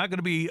 If there's not going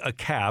to be a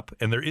cap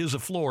and there is a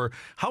floor,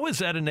 how is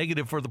that a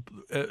negative for the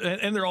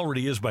and there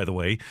already is, by the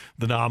way,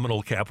 the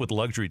nominal cap with the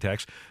luxury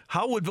tax.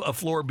 How would a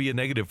floor be a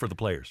negative for the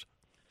players?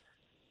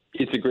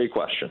 It's a great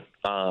question.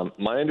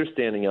 My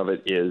understanding of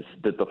it is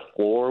that the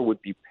floor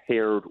would be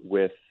paired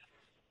with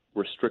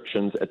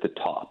restrictions at the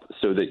top,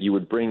 so that you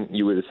would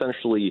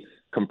essentially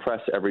compress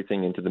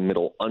everything into the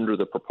middle under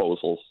the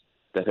proposals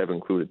that have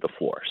included the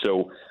floor.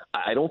 So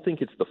I don't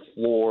think it's the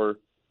floor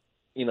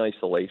in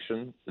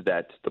isolation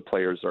that the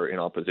players are in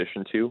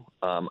opposition to.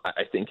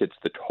 I think it's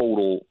the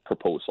total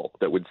proposal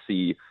that would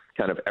see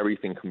kind of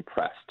everything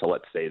compressed to,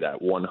 let's say,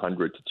 that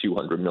 $100 to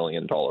 $200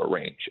 million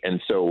range.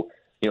 And so,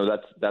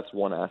 that's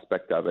one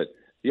aspect of it.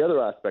 The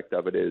other aspect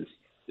of it is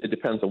it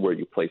depends on where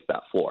you place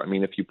that floor. I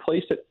mean, if you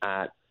place it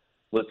at,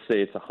 let's say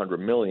it's $100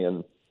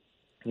 million,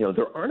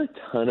 there aren't a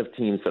ton of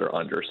teams that are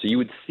under. So you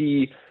would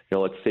see,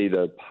 let's say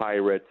the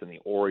Pirates and the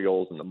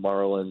Orioles and the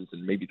Marlins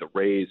and maybe the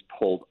Rays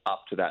pulled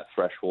up to that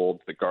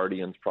threshold. The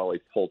Guardians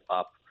probably pulled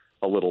up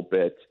a little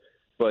bit.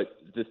 But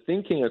the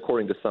thinking,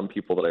 according to some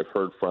people that I've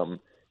heard from,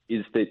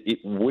 is that it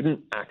wouldn't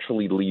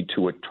actually lead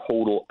to a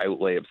total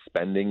outlay of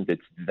spending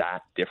that's that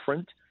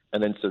different.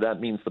 And then so that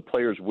means the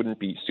players wouldn't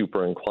be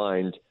super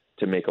inclined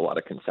to make a lot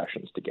of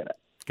concessions to get it.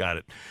 Got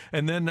it.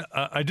 And then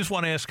I just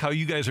want to ask how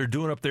you guys are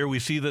doing up there. We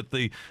see that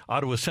the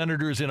Ottawa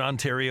Senators in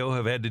Ontario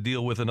have had to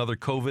deal with another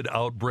COVID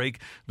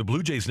outbreak. The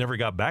Blue Jays never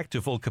got back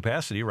to full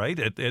capacity, right,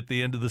 at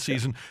the end of the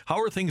season. How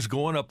are things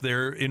going up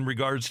there in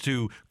regards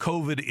to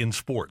COVID in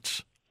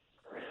sports?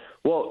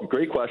 Well,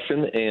 great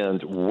question,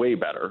 and way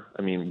better.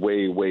 I mean,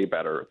 way, way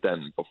better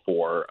than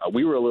before.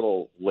 We were a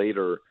little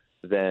later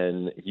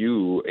than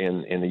you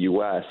in the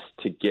U.S.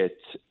 to get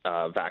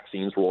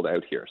vaccines rolled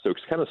out here. So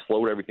it's kind of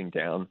slowed everything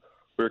down.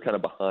 We were kind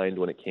of behind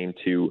when it came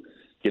to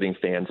getting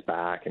fans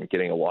back and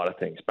getting a lot of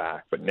things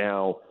back. But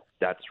now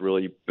that's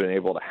really been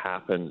able to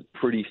happen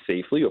pretty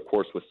safely, of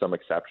course, with some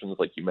exceptions.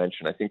 Like you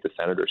mentioned, I think the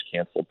Senators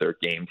canceled their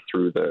game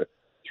through the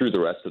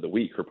rest of the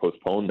week or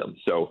postponed them.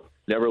 So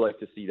never like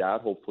to see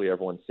that. Hopefully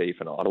everyone's safe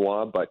in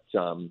Ottawa. But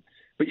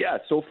yeah,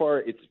 so far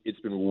it's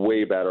been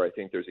way better. I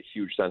think there's a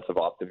huge sense of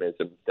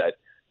optimism that,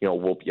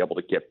 we'll be able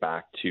to get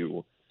back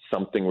to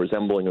something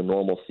resembling a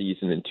normal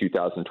season in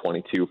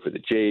 2022 for the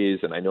Jays.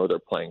 And I know they're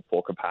playing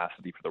full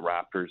capacity for the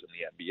Raptors in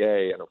the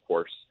NBA and, of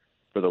course,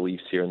 for the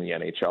Leafs here in the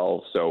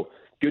NHL. So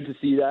good to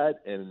see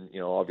that. And,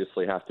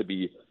 obviously have to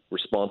be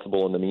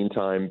responsible in the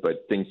meantime,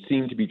 but things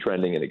seem to be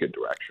trending in a good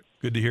direction.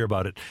 Good to hear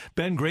about it.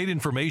 Ben, great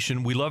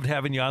information. We loved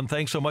having you on.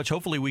 Thanks so much.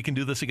 Hopefully we can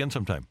do this again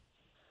sometime.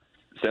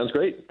 Sounds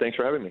great. Thanks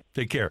for having me.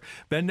 Take care.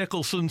 Ben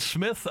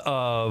Nicholson-Smith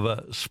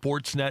of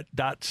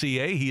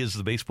Sportsnet.ca. He is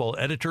the baseball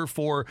editor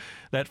for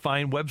that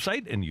fine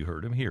website, and you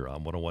heard him here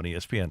on 101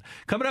 ESPN.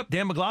 Coming up,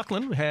 Dan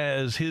McLaughlin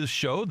has his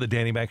show, The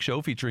Danny Mac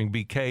Show, featuring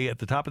BK at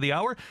the top of the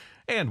hour,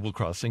 and we'll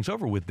cross things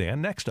over with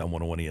Dan next on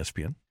 101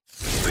 ESPN.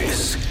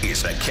 This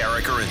is the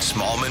Carricker and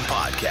Smallman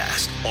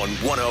podcast on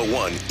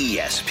 101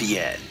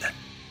 ESPN.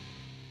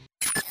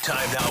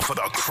 Time now for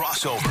the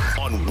crossover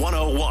on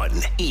 101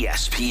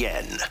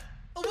 ESPN.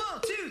 1,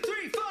 2,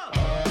 3,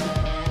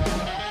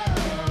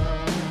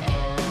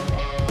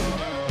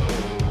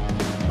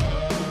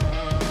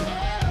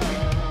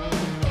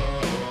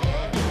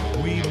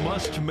 4. We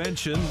must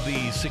mention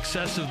the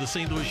success of the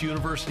St. Louis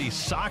University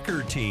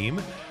soccer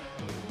team,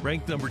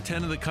 ranked number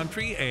 10 in the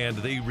country, and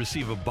they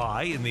receive a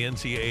bye in the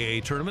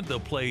NCAA tournament. They'll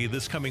play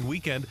this coming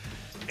weekend.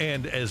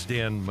 And as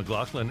Dan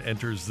McLaughlin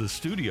enters the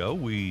studio,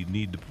 we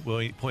need to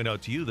point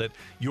out to you that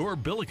your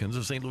Billikens,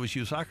 the St. Louis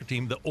U soccer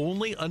team, the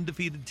only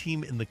undefeated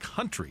team in the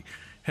country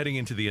heading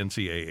into the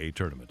NCAA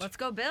tournament. Let's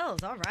go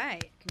Bills. All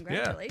right.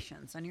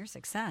 Congratulations on your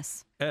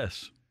success.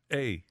 SAINTLOUIS.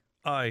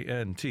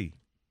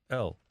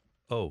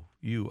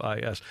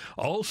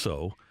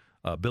 Also,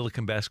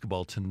 Billiken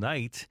basketball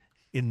tonight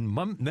in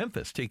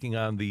Memphis, taking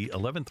on the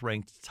 11th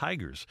ranked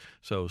Tigers.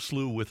 So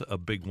SLU with a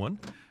big one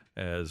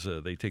as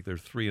they take their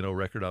 3-0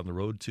 record on the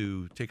road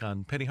to take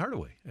on Penny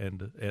Hardaway and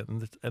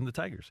the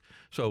Tigers.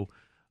 So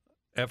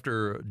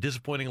after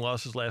disappointing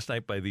losses last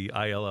night by the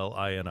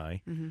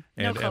ILLINI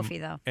No Kofi,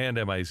 though. and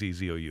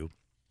MIZZOU,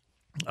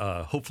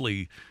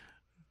 hopefully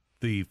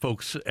the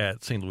folks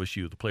at St. Louis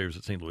U, the players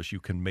at St. Louis U,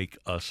 can make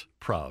us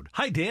proud.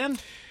 Hi, Dan.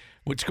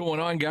 What's going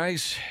on,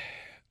 guys?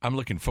 I'm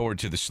looking forward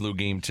to the SLU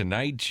game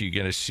tonight. You're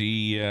going to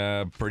see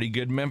a pretty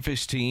good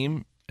Memphis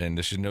team, and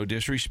this is no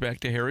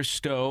disrespect to Harris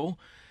Stowe,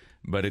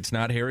 but it's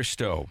not Harris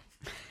Stowe.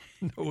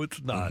 No,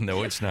 it's not.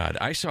 No, it's not.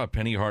 I saw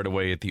Penny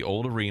Hardaway at the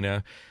old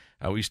arena.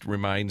 I always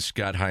remind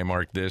Scott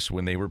Highmark this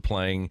when they were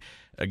playing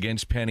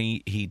against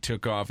Penny. He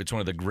took off. It's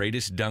one of the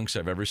greatest dunks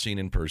I've ever seen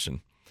in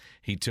person.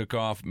 He took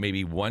off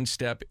maybe one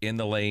step in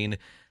the lane,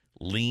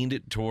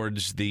 leaned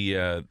towards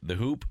the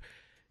hoop,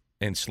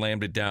 and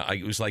slammed it down.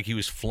 It was like he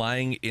was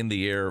flying in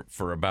the air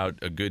for about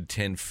a good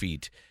 10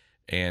 feet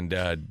and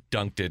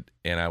dunked it.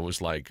 And I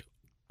was like,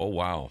 oh,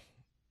 wow.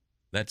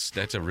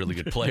 That's a really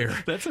good player.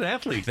 That's an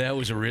athlete. That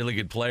was a really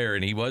good player,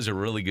 and he was a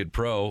really good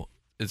pro.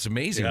 It's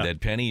amazing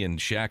that Penny and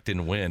Shaq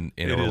didn't win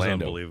in Orlando. It is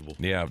unbelievable.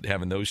 Yeah,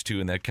 having those two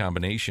in that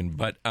combination.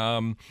 But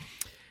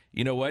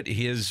you know what?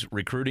 His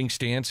recruiting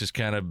stance is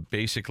kind of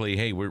basically,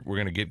 hey, we're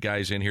going to get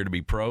guys in here to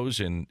be pros,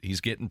 and he's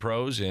getting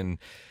pros, and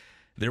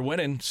they're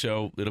winning.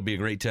 So it'll be a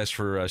great test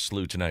for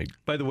SLU tonight.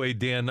 By the way,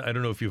 Dan, I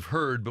don't know if you've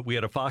heard, but we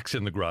had a fox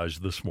in the garage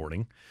this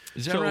morning.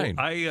 Is that right?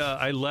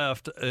 I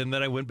left, and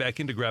then I went back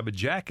in to grab a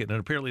jacket, and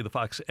apparently the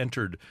fox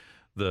entered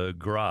the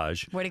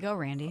garage. Way to go,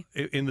 Randy.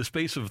 In the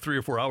space of 3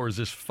 or 4 hours,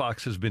 this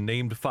fox has been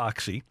named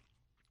Foxy.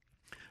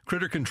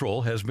 Critter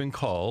Control has been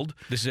called.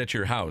 This is at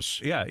your house?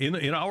 Yeah,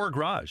 in our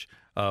garage.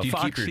 Do you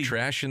keep your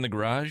trash in the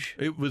garage?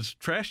 It was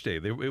trash day.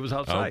 It was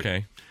outside.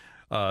 Okay.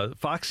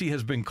 Foxy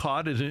has been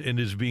caught and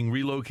is being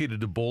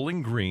relocated to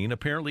Bowling Green.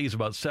 Apparently, he's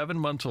about 7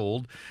 months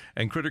old,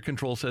 and Critter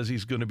Control says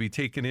he's going to be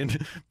taken in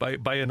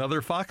by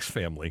another fox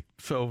family.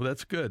 So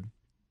that's good.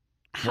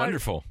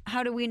 Wonderful.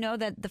 How do we know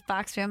that the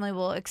Fox family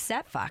will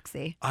accept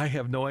Foxy? I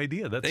have no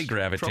idea. They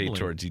gravitate troubling.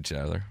 Towards each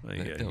other.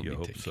 Yeah, you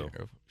hope so.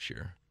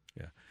 Sure.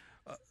 Yeah.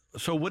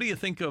 So what do you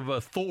think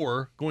of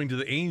Thor going to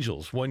the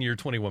Angels? 1 year,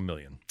 $21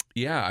 million.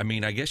 Yeah, I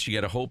mean, I guess you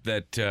got to hope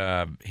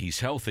that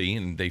he's healthy,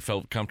 and they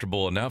felt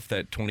comfortable enough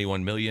that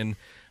 $21 million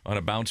on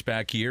a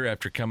bounce-back year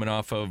after coming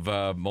off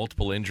of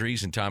multiple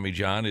injuries, and Tommy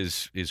John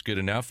is good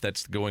enough.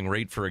 That's the going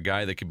rate for a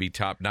guy that could be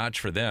top-notch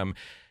for them.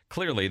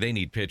 Clearly, they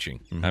need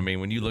pitching. Mm-hmm. I mean,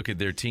 when you look at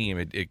their team,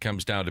 it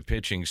comes down to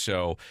pitching.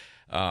 So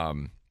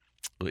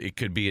it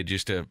could be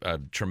just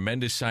a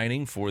tremendous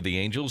signing for the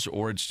Angels,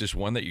 or it's just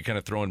one that you're kind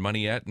of throwing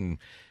money at and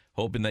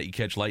hoping that you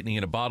catch lightning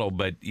in a bottle.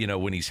 But, you know,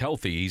 when he's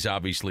healthy, he's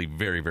obviously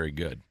very, very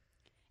good.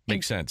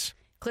 Makes sense.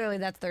 clearly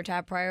that's their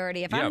top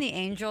priority. If I'm the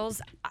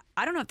Angels,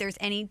 I don't know if there's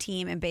any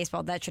team in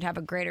baseball that should have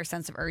a greater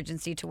sense of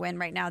urgency to win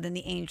right now than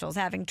the Angels.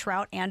 Having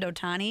Trout and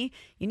Ohtani,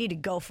 you need to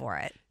go for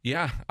it.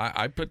 Yeah,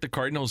 I put the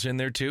Cardinals in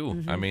there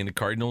too. I mean, the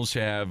Cardinals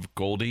have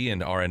Goldie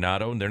and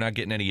Arenado, and they're not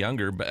getting any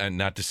younger, but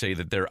not to say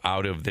that they're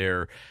out of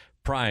their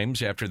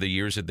primes after the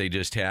years that they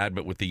just had,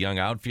 but with the young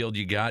outfield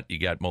you got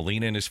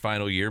Molina in his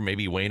final year,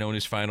 maybe Waino in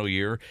his final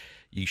year.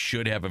 You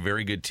should have a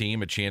very good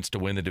team, a chance to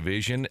win the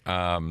division.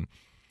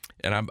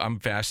 And I'm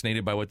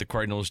fascinated by what the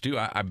Cardinals do.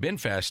 I've been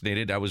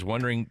fascinated. I was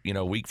wondering,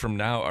 a week from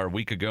now or a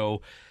week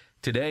ago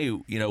today,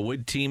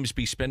 would teams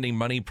be spending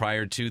money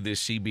prior to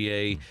this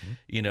CBA,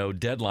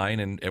 deadline?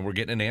 And we're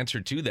getting an answer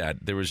to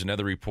that. There was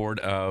another report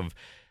of,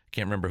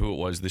 can't remember who it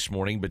was this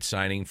morning, but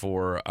signing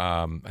for,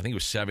 I think it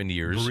was 7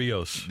 years.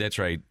 Berríos. That's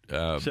right.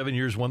 7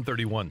 years,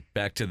 131.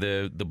 Back to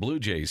the Blue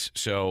Jays.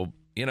 So,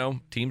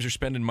 teams are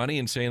spending money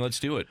and saying, let's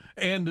do it.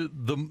 And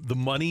the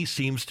money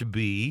seems to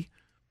be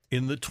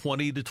in the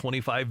 $20 to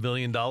 $25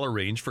 million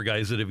range for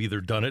guys that have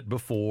either done it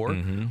before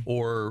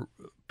or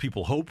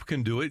people hope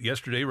can do it.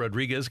 Yesterday,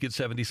 Rodriguez gets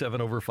 77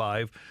 over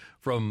 5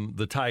 from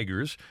the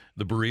Tigers.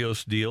 The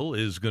Berríos deal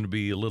is going to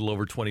be a little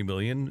over $20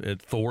 million.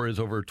 Thor is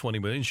over $20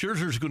 million.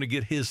 Scherzer's going to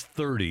get his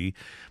 30.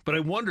 But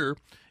I wonder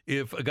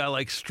if a guy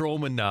like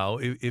Stroman now,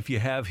 if you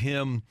have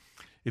him,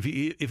 if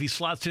he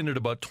slots in at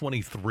about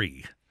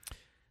 23.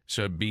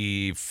 So it'd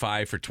be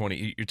 5 for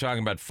 20. You're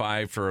talking about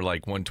 5 for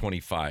like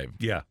 125.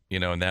 Yeah.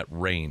 In that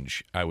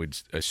range, I would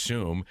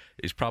assume,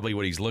 is probably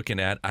what he's looking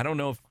at. I don't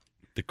know if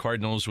the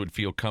Cardinals would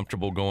feel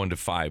comfortable going to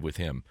 5 with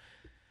him.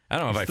 I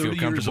don't know if I feel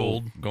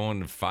comfortable going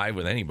to 5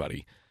 with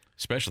anybody,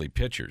 especially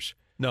pitchers.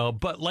 No,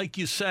 but like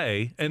you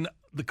say, and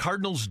the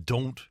Cardinals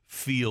don't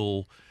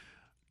feel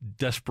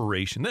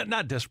desperation.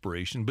 Not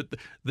desperation, but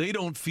they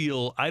don't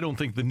feel, I don't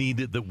think, the need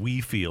that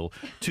we feel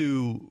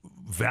to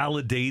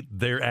validate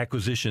their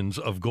acquisitions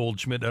of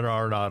Goldschmidt and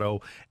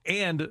Arenado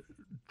and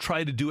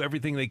try to do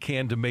everything they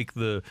can to make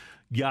the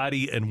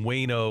Yachty and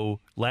Waino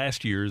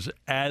last year's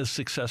as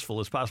successful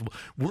as possible.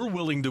 We're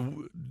willing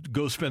to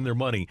go spend their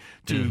money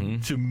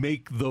to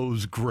make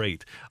those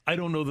great. I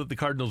don't know that the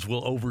Cardinals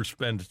will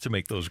overspend to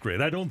make those great.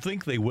 I don't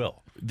think they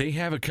will. They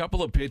have a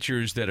couple of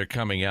pitchers that are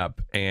coming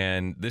up,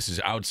 and this is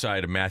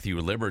outside of Matthew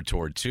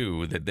Liberatore,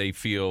 too, that they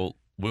feel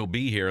will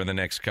be here in the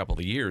next couple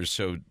of years.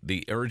 So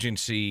the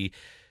urgency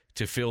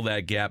to fill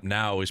that gap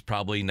now is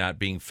probably not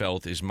being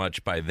felt as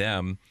much by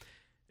them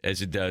as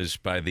it does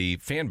by the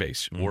fan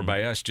base or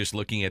by us just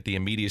looking at the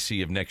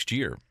immediacy of next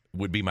year,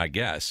 would be my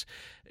guess.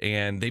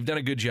 And they've done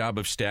a good job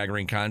of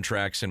staggering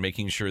contracts and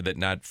making sure that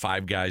not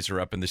 5 guys are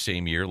up in the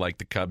same year like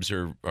the Cubs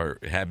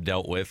have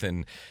dealt with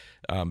and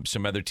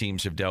some other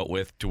teams have dealt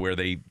with, to where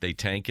they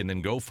tank and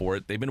then go for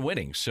it. They've been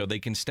winning, so they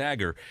can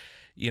stagger.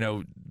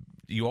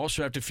 You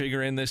also have to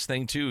figure in this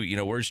thing, too.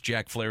 Where's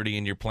Jack Flaherty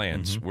in your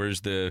plans?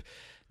 Where's the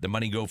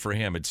money go for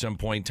him? At some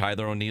point,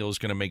 Tyler O'Neill is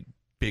going to make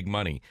big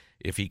money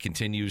if he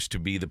continues to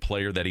be the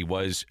player that he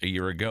was a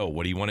year ago.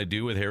 What do you want to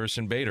do with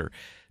Harrison Bader?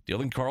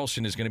 Dylan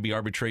Carlson is going to be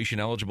arbitration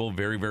eligible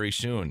very, very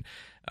soon.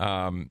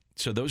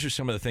 So those are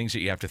some of the things that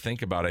you have to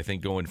think about, I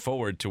think, going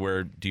forward, to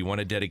where do you want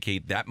to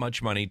dedicate that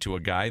much money to a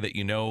guy that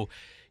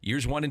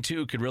years 1 and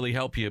 2 could really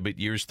help you, but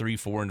years 3,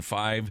 4, and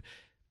 5,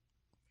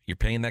 you're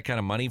paying that kind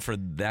of money for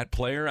that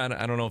player? I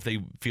don't know if they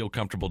feel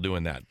comfortable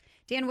doing that.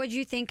 Dan, what did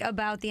you think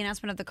about the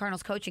announcement of the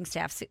Cardinals coaching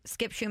staff?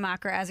 Skip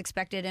Schumacher as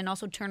expected, and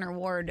also Turner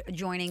Ward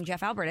joining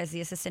Jeff Albert as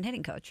the assistant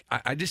hitting coach.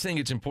 I just think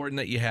it's important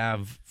that you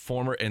have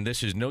former, and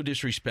this is no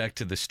disrespect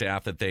to the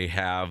staff that they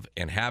have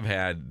and have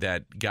had,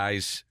 that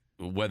guys,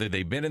 whether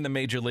they've been in the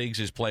major leagues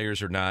as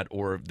players or not,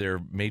 or their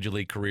major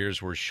league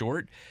careers were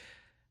short,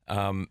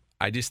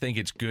 I just think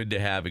it's good to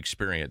have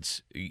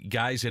experience.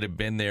 Guys that have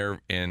been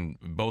there, and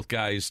both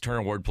guys,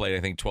 Turner Ward played,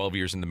 I think, 12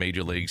 years in the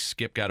major leagues.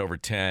 Skip got over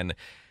 10.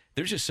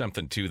 There's just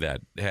something to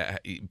that.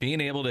 Being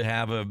able to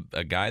have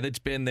a guy that's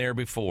been there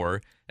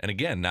before, and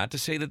again, not to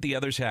say that the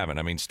others haven't.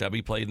 I mean,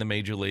 Stubby played in the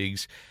major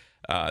leagues.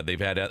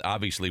 They've had,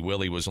 obviously,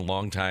 Willie was a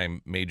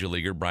long-time major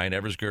leaguer. Brian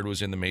Eversgerd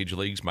was in the major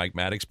leagues. Mike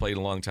Maddox played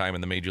a long time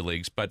in the major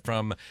leagues. But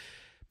from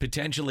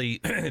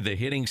potentially the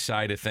hitting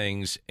side of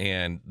things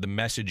and the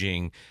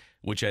messaging,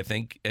 which I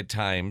think at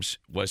times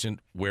wasn't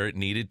where it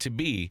needed to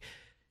be,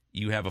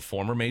 you have a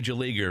former major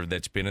leaguer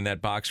that's been in that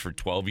box for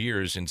 12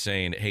 years and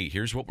saying, hey,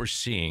 here's what we're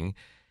seeing,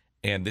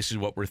 and this is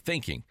what we're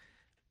thinking.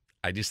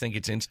 I just think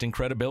it's instant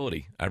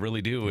credibility. I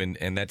really do,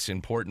 and that's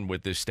important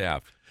with this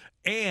staff.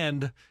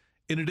 And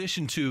in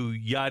addition to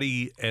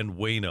Yachty and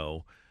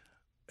Waino,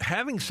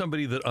 having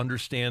somebody that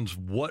understands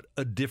what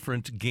a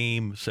different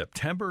game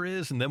September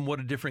is and then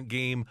what a different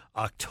game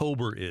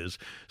October is,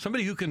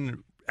 somebody who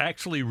can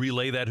actually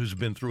relay that, who's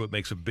been through it,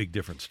 makes a big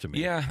difference to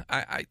me. Yeah,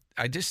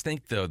 I just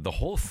think the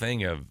whole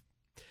thing of,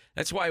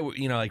 that's why,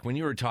 like when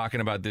you were talking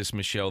about this,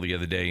 Michelle, the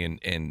other day,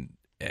 and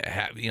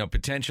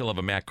potential of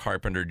a Matt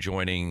Carpenter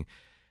joining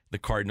the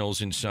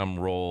Cardinals in some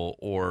role,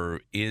 or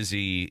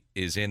Izzy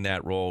is in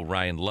that role,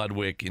 Ryan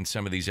Ludwig and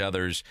some of these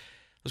others.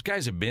 those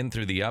guys have been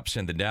through the ups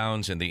and the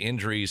downs and the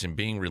injuries and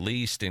being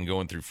released and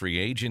going through free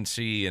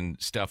agency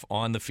and stuff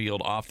on the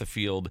field, off the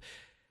field.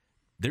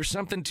 There's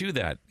something to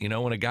that. You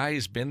know, when a guy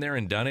has been there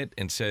and done it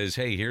and says,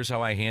 hey, here's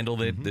how I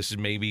handled it. This is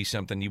maybe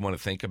something you want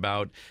to think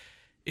about.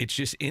 It's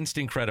just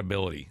instant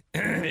credibility.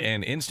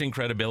 And instant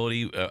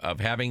credibility of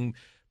having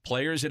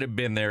players that have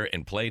been there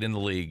and played in the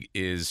league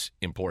is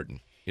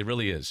important. It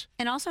really is.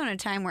 And also in a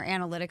time where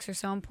analytics are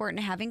so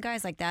important, having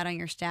guys like that on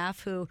your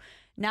staff who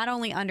not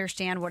only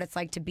understand what it's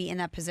like to be in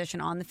that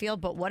position on the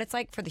field, but what it's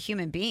like for the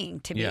human being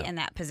to be in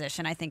that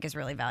position, I think is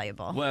really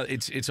valuable. Well,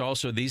 it's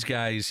also these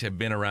guys have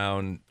been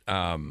around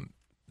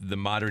the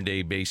modern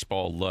day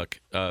baseball look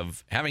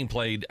of having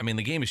played. I mean,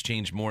 the game has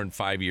changed more in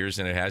 5 years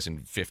than it has in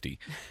 50.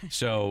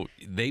 So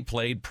they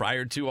played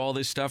prior to all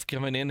this stuff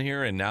coming in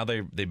here, and now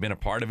they've been a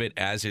part of it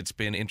as it's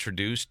been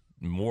introduced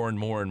more and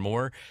more and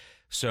more.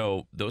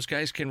 So those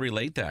guys can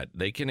relate that.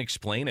 They can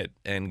explain it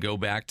and go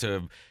back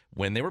to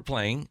when they were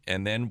playing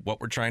and then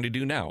what we're trying to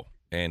do now.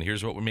 And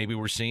here's what maybe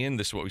we're seeing.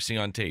 This is what we see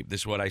on tape.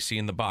 This is what I see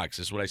in the box.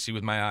 This is what I see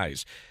with my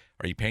eyes.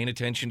 Are you paying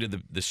attention to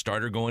the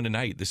starter going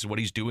tonight? This is what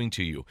he's doing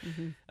to you.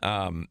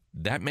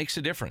 That makes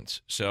a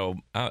difference. So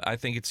I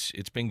think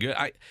it's been good.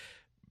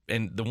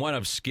 And the one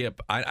of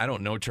Skip, I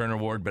don't know Turner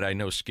Ward, but I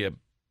know Skip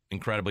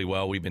incredibly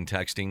well. We've been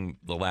texting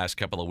the last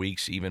couple of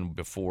weeks, even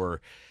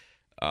before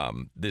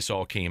this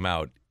all came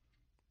out.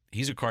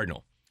 He's a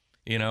Cardinal,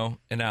 you know.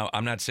 And now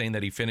I'm not saying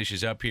that he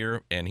finishes up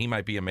here and he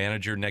might be a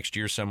manager next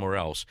year somewhere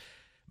else,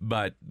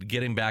 but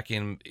getting back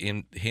in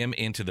him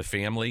into the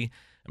family.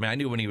 I mean, I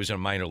knew when he was a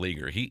minor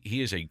leaguer. He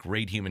is a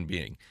great human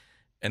being,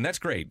 and that's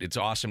great. It's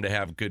awesome to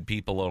have good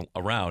people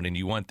around, and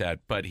you want that.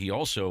 But he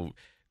also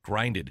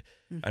grinded.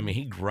 I mean,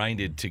 he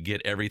grinded to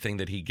get everything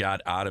that he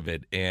got out of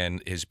it,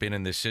 and has been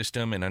in the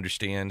system and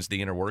understands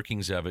the inner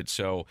workings of it.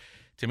 So,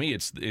 to me,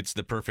 it's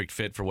the perfect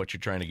fit for what you're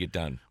trying to get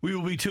done. We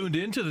will be tuned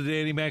in to the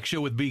Danny Mac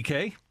Show with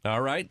BK.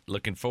 All right,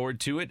 looking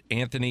forward to it.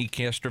 Anthony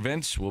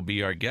Castrovents will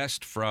be our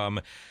guest from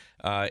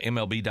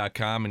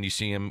MLB.com, and you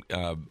see him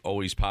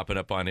always popping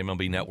up on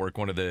MLB Network,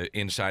 one of the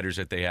insiders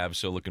that they have,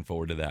 so looking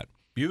forward to that.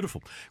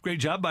 Beautiful. Great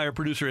job by our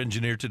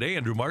producer-engineer today,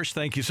 Andrew Marsh.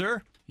 Thank you,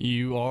 sir.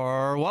 You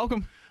are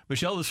welcome.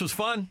 Michelle, this was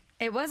fun.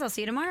 It was. I'll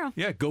see you tomorrow.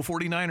 Yeah, go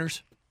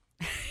 49ers.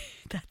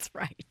 That's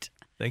right.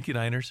 Thank you,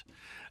 Niners.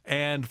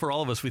 And for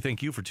all of us, we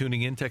thank you for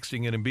tuning in,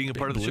 texting in, and being a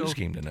part of the show. Blues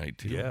game tonight,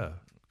 too. Yeah.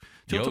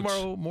 Till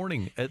tomorrow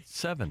morning at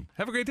 7.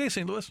 Have a great day,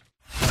 St. Louis.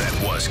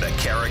 That was the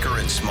Carricker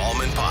and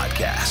Smallman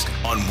podcast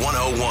on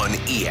 101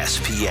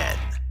 ESPN.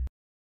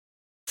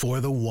 For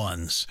the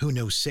ones who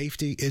know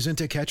safety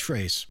isn't a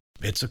catchphrase,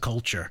 it's a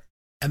culture.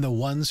 And the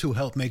ones who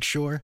help make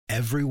sure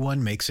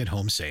everyone makes it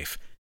home safe.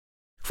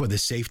 For the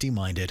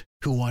safety-minded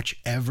who watch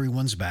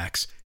everyone's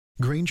backs,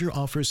 Grainger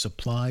offers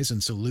supplies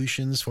and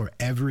solutions for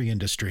every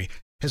industry,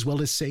 as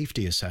well as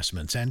safety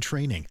assessments and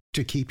training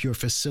to keep your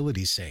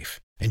facilities safe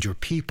and your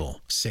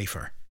people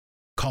safer.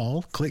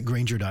 Call, click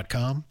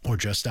Grainger.com, or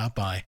just stop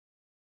by.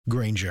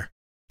 Grainger,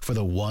 for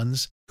the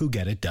ones who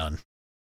get it done.